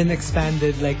has been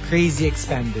expanded, like crazy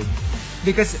expanded.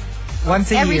 Because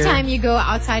once a Every year... time you go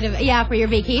outside of... Yeah, for your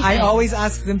vacation. I always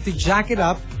ask them to jack it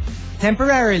up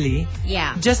temporarily.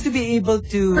 Yeah. Just to be able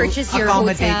to purchase your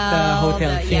accommodate hotel, the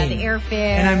hotel fee. Yeah, the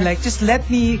airfare. And I'm like, just let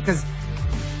me... Because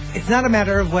it's not a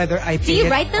matter of whether I pay you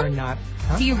it write them? or not.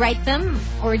 Huh? Do you write them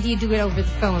or do you do it over the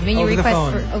phone? When you Over the request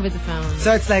phone. over the phone.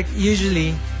 So it's like,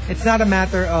 usually, it's not a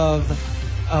matter of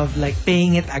like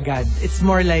paying it agad. It's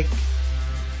more like,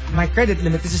 my credit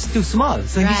limit is just too small.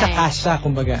 So hindi siya Right. kasha,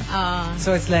 kumbaga.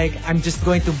 So it's like, I'm just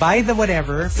going to buy the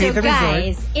whatever, pay So the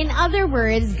guys, resort. in other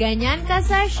words, ganyan ka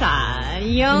sa siya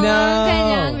yung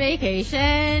kanyang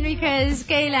vacation because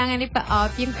kailangan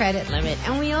ipa-up yung credit limit.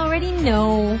 And we already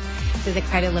know that the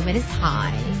credit limit is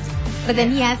high. But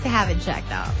then he has to have it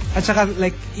jacked up. At saka,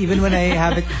 like, even when I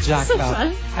have it jacked up,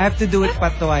 I have to do it pa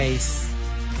twice.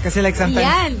 Kasi like sometimes...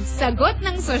 Yan, sagot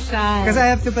ng sosyal. Because I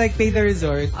have to like pay the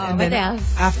resort. And what then else?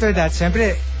 after that,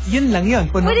 syempre, yun lang yun.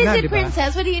 Puno What is na, it, diba?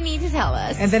 princess? What do you need to tell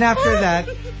us? And then after that,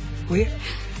 I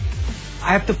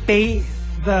have to pay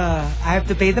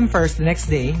them first the next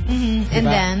day. And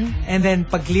then? And then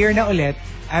pag clear na ulit,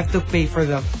 I have to pay for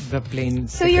the plane.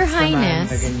 So your highness.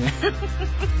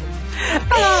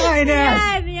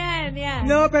 Yan.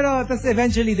 No, pero tas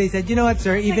eventually they said, you know what,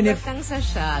 sir, even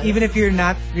if you're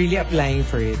not really applying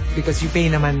for it because you pay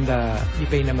naman the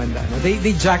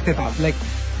they jacked it up like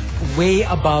way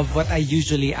above what I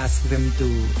usually ask them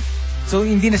to. So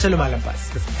hindi na siya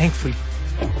lumalampas. Thankfully.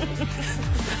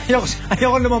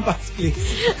 Ayoko lumampas, please.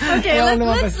 Okay,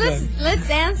 let's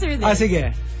answer this.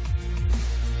 Sige.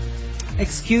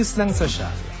 Excuse ng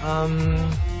sosyal.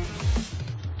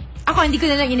 Ako, hindi ko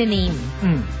na lang ina-name.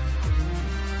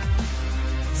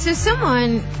 So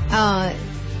someone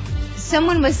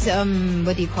was,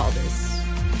 what do you call this?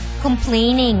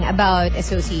 Complaining about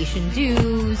association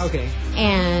dues. Okay.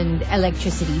 And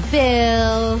electricity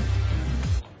bill.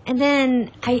 And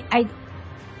then I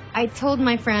told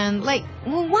my friend, like,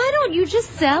 well, why don't you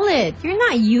just sell it? You're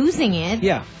not using it.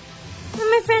 Yeah. And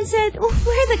my friend said, oh,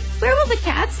 where will the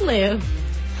cats live?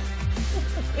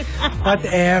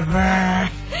 Whatever.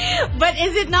 But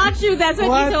is it not true? That's what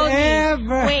you told me.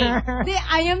 Whatever.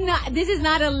 Wait, this is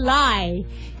not a lie.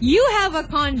 You have a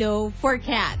condo for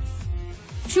cats.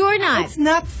 True or not? It's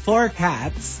not for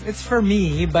cats. It's for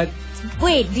me, but...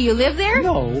 Wait, do you live there?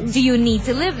 No. Do you need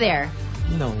to live there?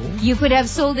 No. You could have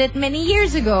sold it many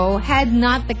years ago had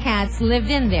not the cats lived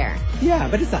in there. Yeah,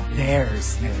 but it's not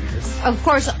theirs. Of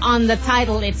course, on the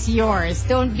title, it's yours.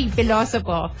 Don't be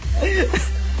philosophical.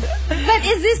 But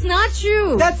is this not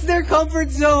true? That's their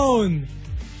comfort zone.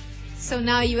 So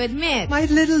now you admit. My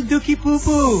little dookie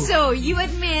poo-poo. So you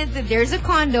admit that there's a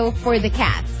condo for the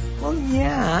cats. Well,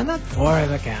 yeah, not for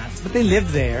the cats, but they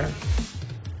live there.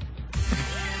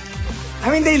 I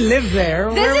mean, they live there.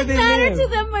 Does Where it would they matter live? to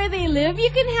them where they live?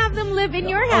 You can have them live in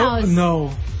your house. Oh, no.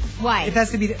 Why? It has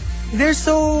to be... They're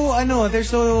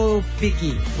so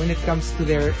picky when it comes to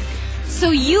their...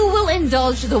 So you will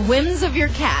indulge the whims of your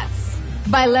cats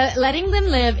by letting them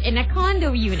live in a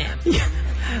condo unit. Yeah.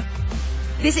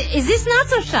 Is this not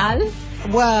social?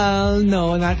 Well,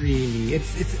 no, not really.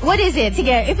 It's what is it?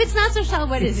 Sige, if it's not social,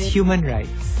 what is it? It's human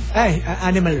rights.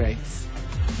 Animal rights.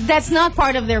 That's not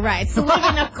part of their rights. To live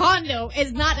in a condo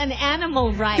is not an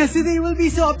animal right. Because they will be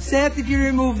so upset if you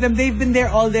remove them. They've been there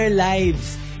all their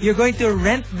lives. You're going to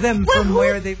rent them from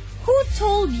where they... Who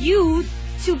told you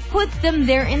to put them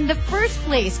there in the first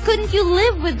place? Couldn't you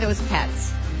live with those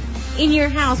pets in your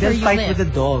house where you live? They'll fight with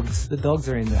the dogs. The dogs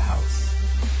are in the house.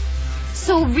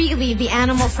 So really, the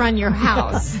animals run your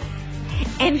house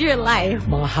and your life.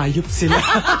 Mga hayop sila.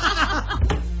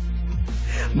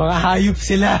 Mga hayop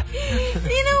sila.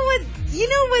 You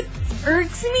know what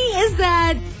irks me is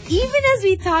that even as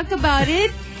we talk about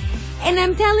it, and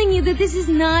I'm telling you that this is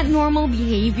not normal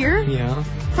behavior. Yeah.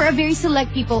 For a very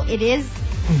select people, it is.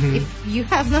 If you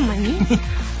have the money.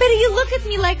 But you look at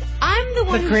me like I'm the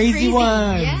one the crazy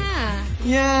one. Yeah.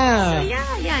 Yeah. So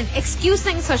yeah. Excuse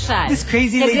ng sosyal. This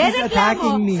crazy lady's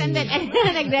attacking me.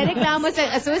 Nagrereklamo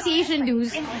sa association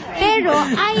dues. Pero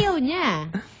ayaw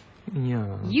niya.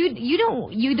 Yeah.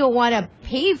 You don't want to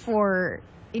pay for...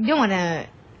 You don't want to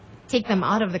take them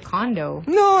out of the condo.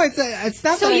 No, it's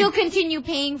not. So you'll continue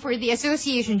paying for the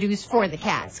association dues for the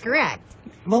cats, correct?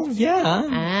 Well, yeah.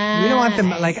 We don't want them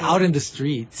like out in the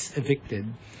streets, evicted.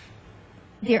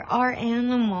 There are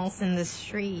animals in the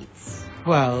streets.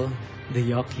 Well, the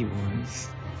yucky ones.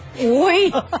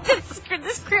 Wait, that's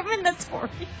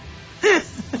discriminatory.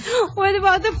 What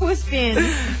about the puspins?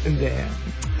 Hindi.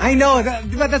 I know,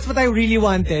 but that's what I really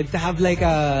wanted, to have like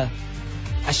a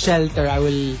shelter. I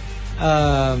will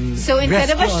So instead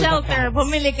of a rescue all the shelter, cats.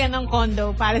 bumili ka ng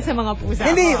condo para sa mga pusa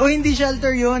mo. Hindi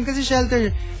shelter yun. Kasi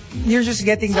shelter, you're just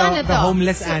getting the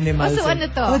homeless animals. So ano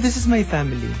to? Oh, this is my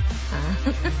family.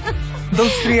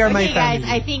 Those three are my Okay, family.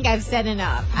 guys, I think I've said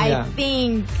enough. Yeah.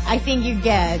 I think you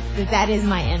get that is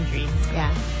my entry.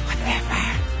 Yeah.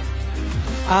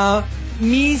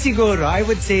 Me siguro, I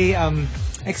would say,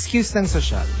 excuse ng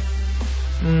sosyal.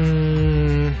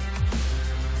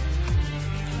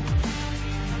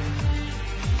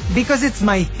 Because it's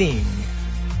my thing.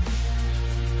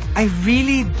 I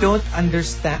really don't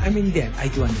understand. I mean, then, I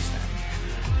do understand.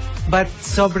 But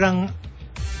sobrang,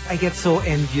 I get so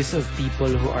envious of people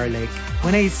who are like,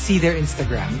 when I see their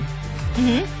Instagram,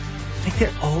 like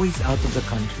they're always out of the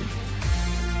country.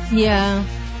 Yeah.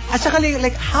 At saka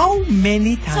like, how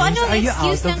many times So, are you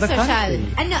out excuse of the ng sosyal?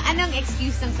 country? Anong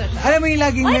excuse ng sosyal? Alam mo yung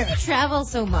laging... Why do you travel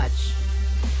so much?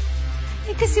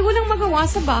 Kasi walang magawa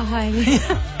sa bahay.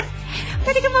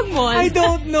 Pwede ka mag-mall. I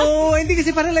don't know. Hindi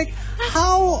kasi parang like,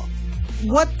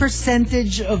 what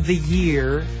percentage of the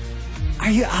year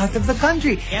are you out of the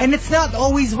country? Yep. And it's not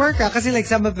always work. Kasi like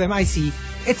some of them I see,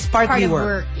 it's partly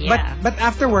work. Yeah. But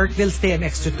after work, they'll stay an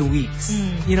extra 2 weeks.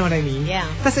 You know what I mean? Yeah.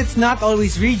 Because it's not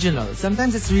always regional.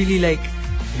 Sometimes it's really like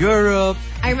Europe,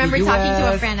 I remember the US. talking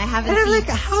to a friend. I haven't and I'm seen... like,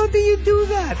 how do you do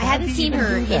that? I hadn't seen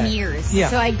her in years. Yeah.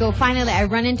 So I go, finally, I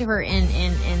run into her in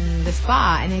the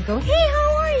spa and I go, hey,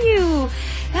 how are you?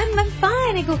 I'm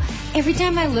fine. I go, every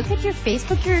time I look at your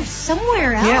Facebook, you're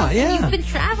somewhere else. Yeah. And you've been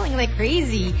traveling like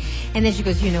crazy. And then she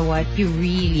goes, you know what? You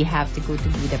really have to go to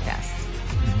Budapest.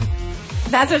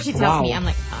 That's what she tells me. I'm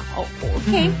like, oh,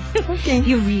 okay. Okay.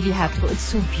 You really have to go. It's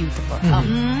so beautiful.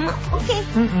 Okay.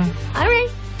 All right.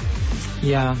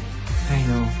 Yeah, I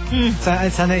know.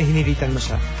 Sana hinilitan mo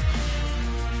siya.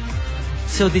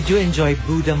 So, did you enjoy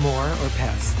Buddha more or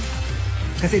Pest?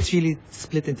 Because it's really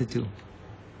split into two.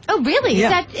 Oh, really?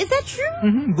 Yeah. Is that true?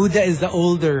 Mm-hmm. Buddha is the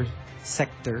older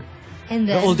sector. And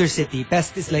then, the older city.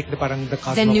 Pest is like the the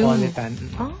cosmopolitan. new.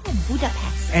 Oh,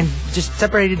 Budapest. And just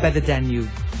separated by the Danube.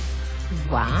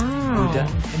 Wow. Buddha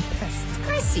and Pest.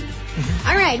 I see.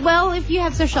 All right. Well, if you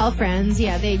have social friends,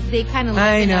 yeah, they kind of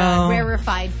live in a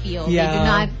rarefied field.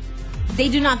 Yeah. They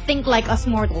do not think like us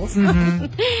mortals. Anyway,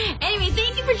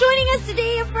 thank you for joining us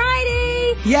today, a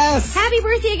Friday. Yes. Happy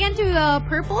birthday again to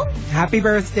Purple. Happy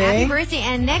birthday. Happy birthday.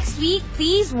 And next week,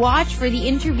 please watch for the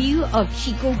interview of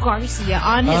Chico Garcia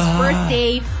on his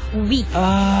birthday week.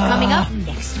 Coming up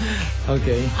next week.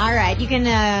 Okay. All right. You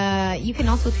can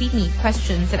also tweet me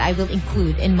questions that I will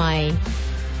include in my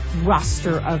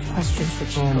roster of questions for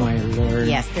Chico. Oh my Lord.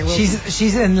 Yes, there will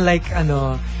She's in like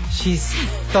she's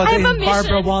totally in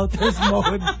Barbara Walters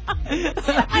mode.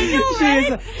 I know,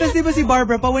 right? Tapos diba si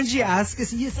Barbara pa when she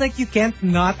asks, it's like you can't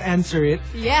not answer it.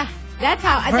 Yeah. That's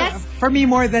how for me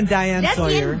more than Diane that's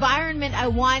Sawyer. That's the environment I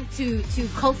want to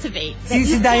cultivate.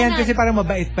 Si Diane kasi parang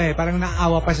mabait pa eh. Parang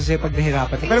naawa pa siya pag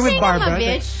nahirapan. Pero with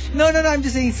Barbara, no, I'm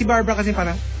just saying si Barbara kasi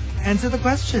parang answer the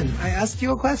question. I asked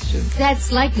you a question.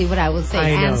 That's likely what I will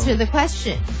say. Answer the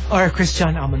question. Or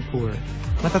Christian Amanpour.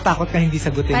 Matatakot ka hindi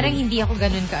sagutin. Parang hindi ako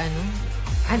ganun ka ano.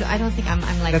 I don't think I'm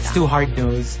like that's that. Too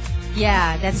hard-nosed.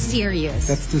 Yeah, that's serious.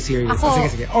 That's too serious. Ako,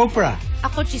 sige. Oprah.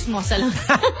 Ako chismosa lang.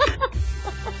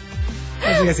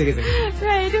 Sige.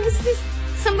 Right. It was just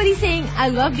somebody saying, I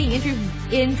love being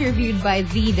interviewed by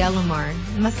V. Delamar.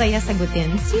 Masaya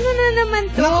sagutin. Sino na naman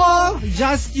to? No,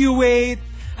 just you wait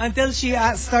until she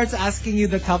starts asking you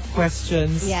the tough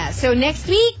questions. Yeah. So next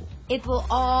week, it will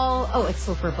all... Oh, it's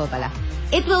so purple pala.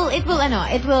 It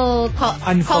will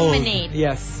culminate.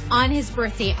 Yes. On his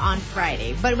birthday on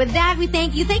Friday. But with that, we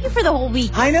thank you. Thank you for the whole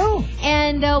week. I know.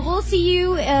 And we'll see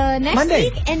you next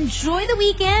Monday. week. Enjoy the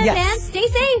weekend and stay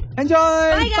safe. Enjoy.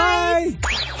 Bye, guys.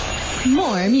 Bye.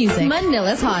 More music.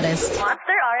 Manila's hottest.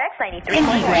 Monster RX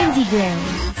 93.1. Indiegram.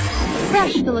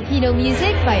 Fresh Filipino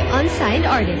music by unsigned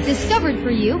artists. Discovered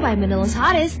for you by Manila's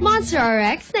hottest, Monster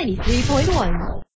RX 93.1.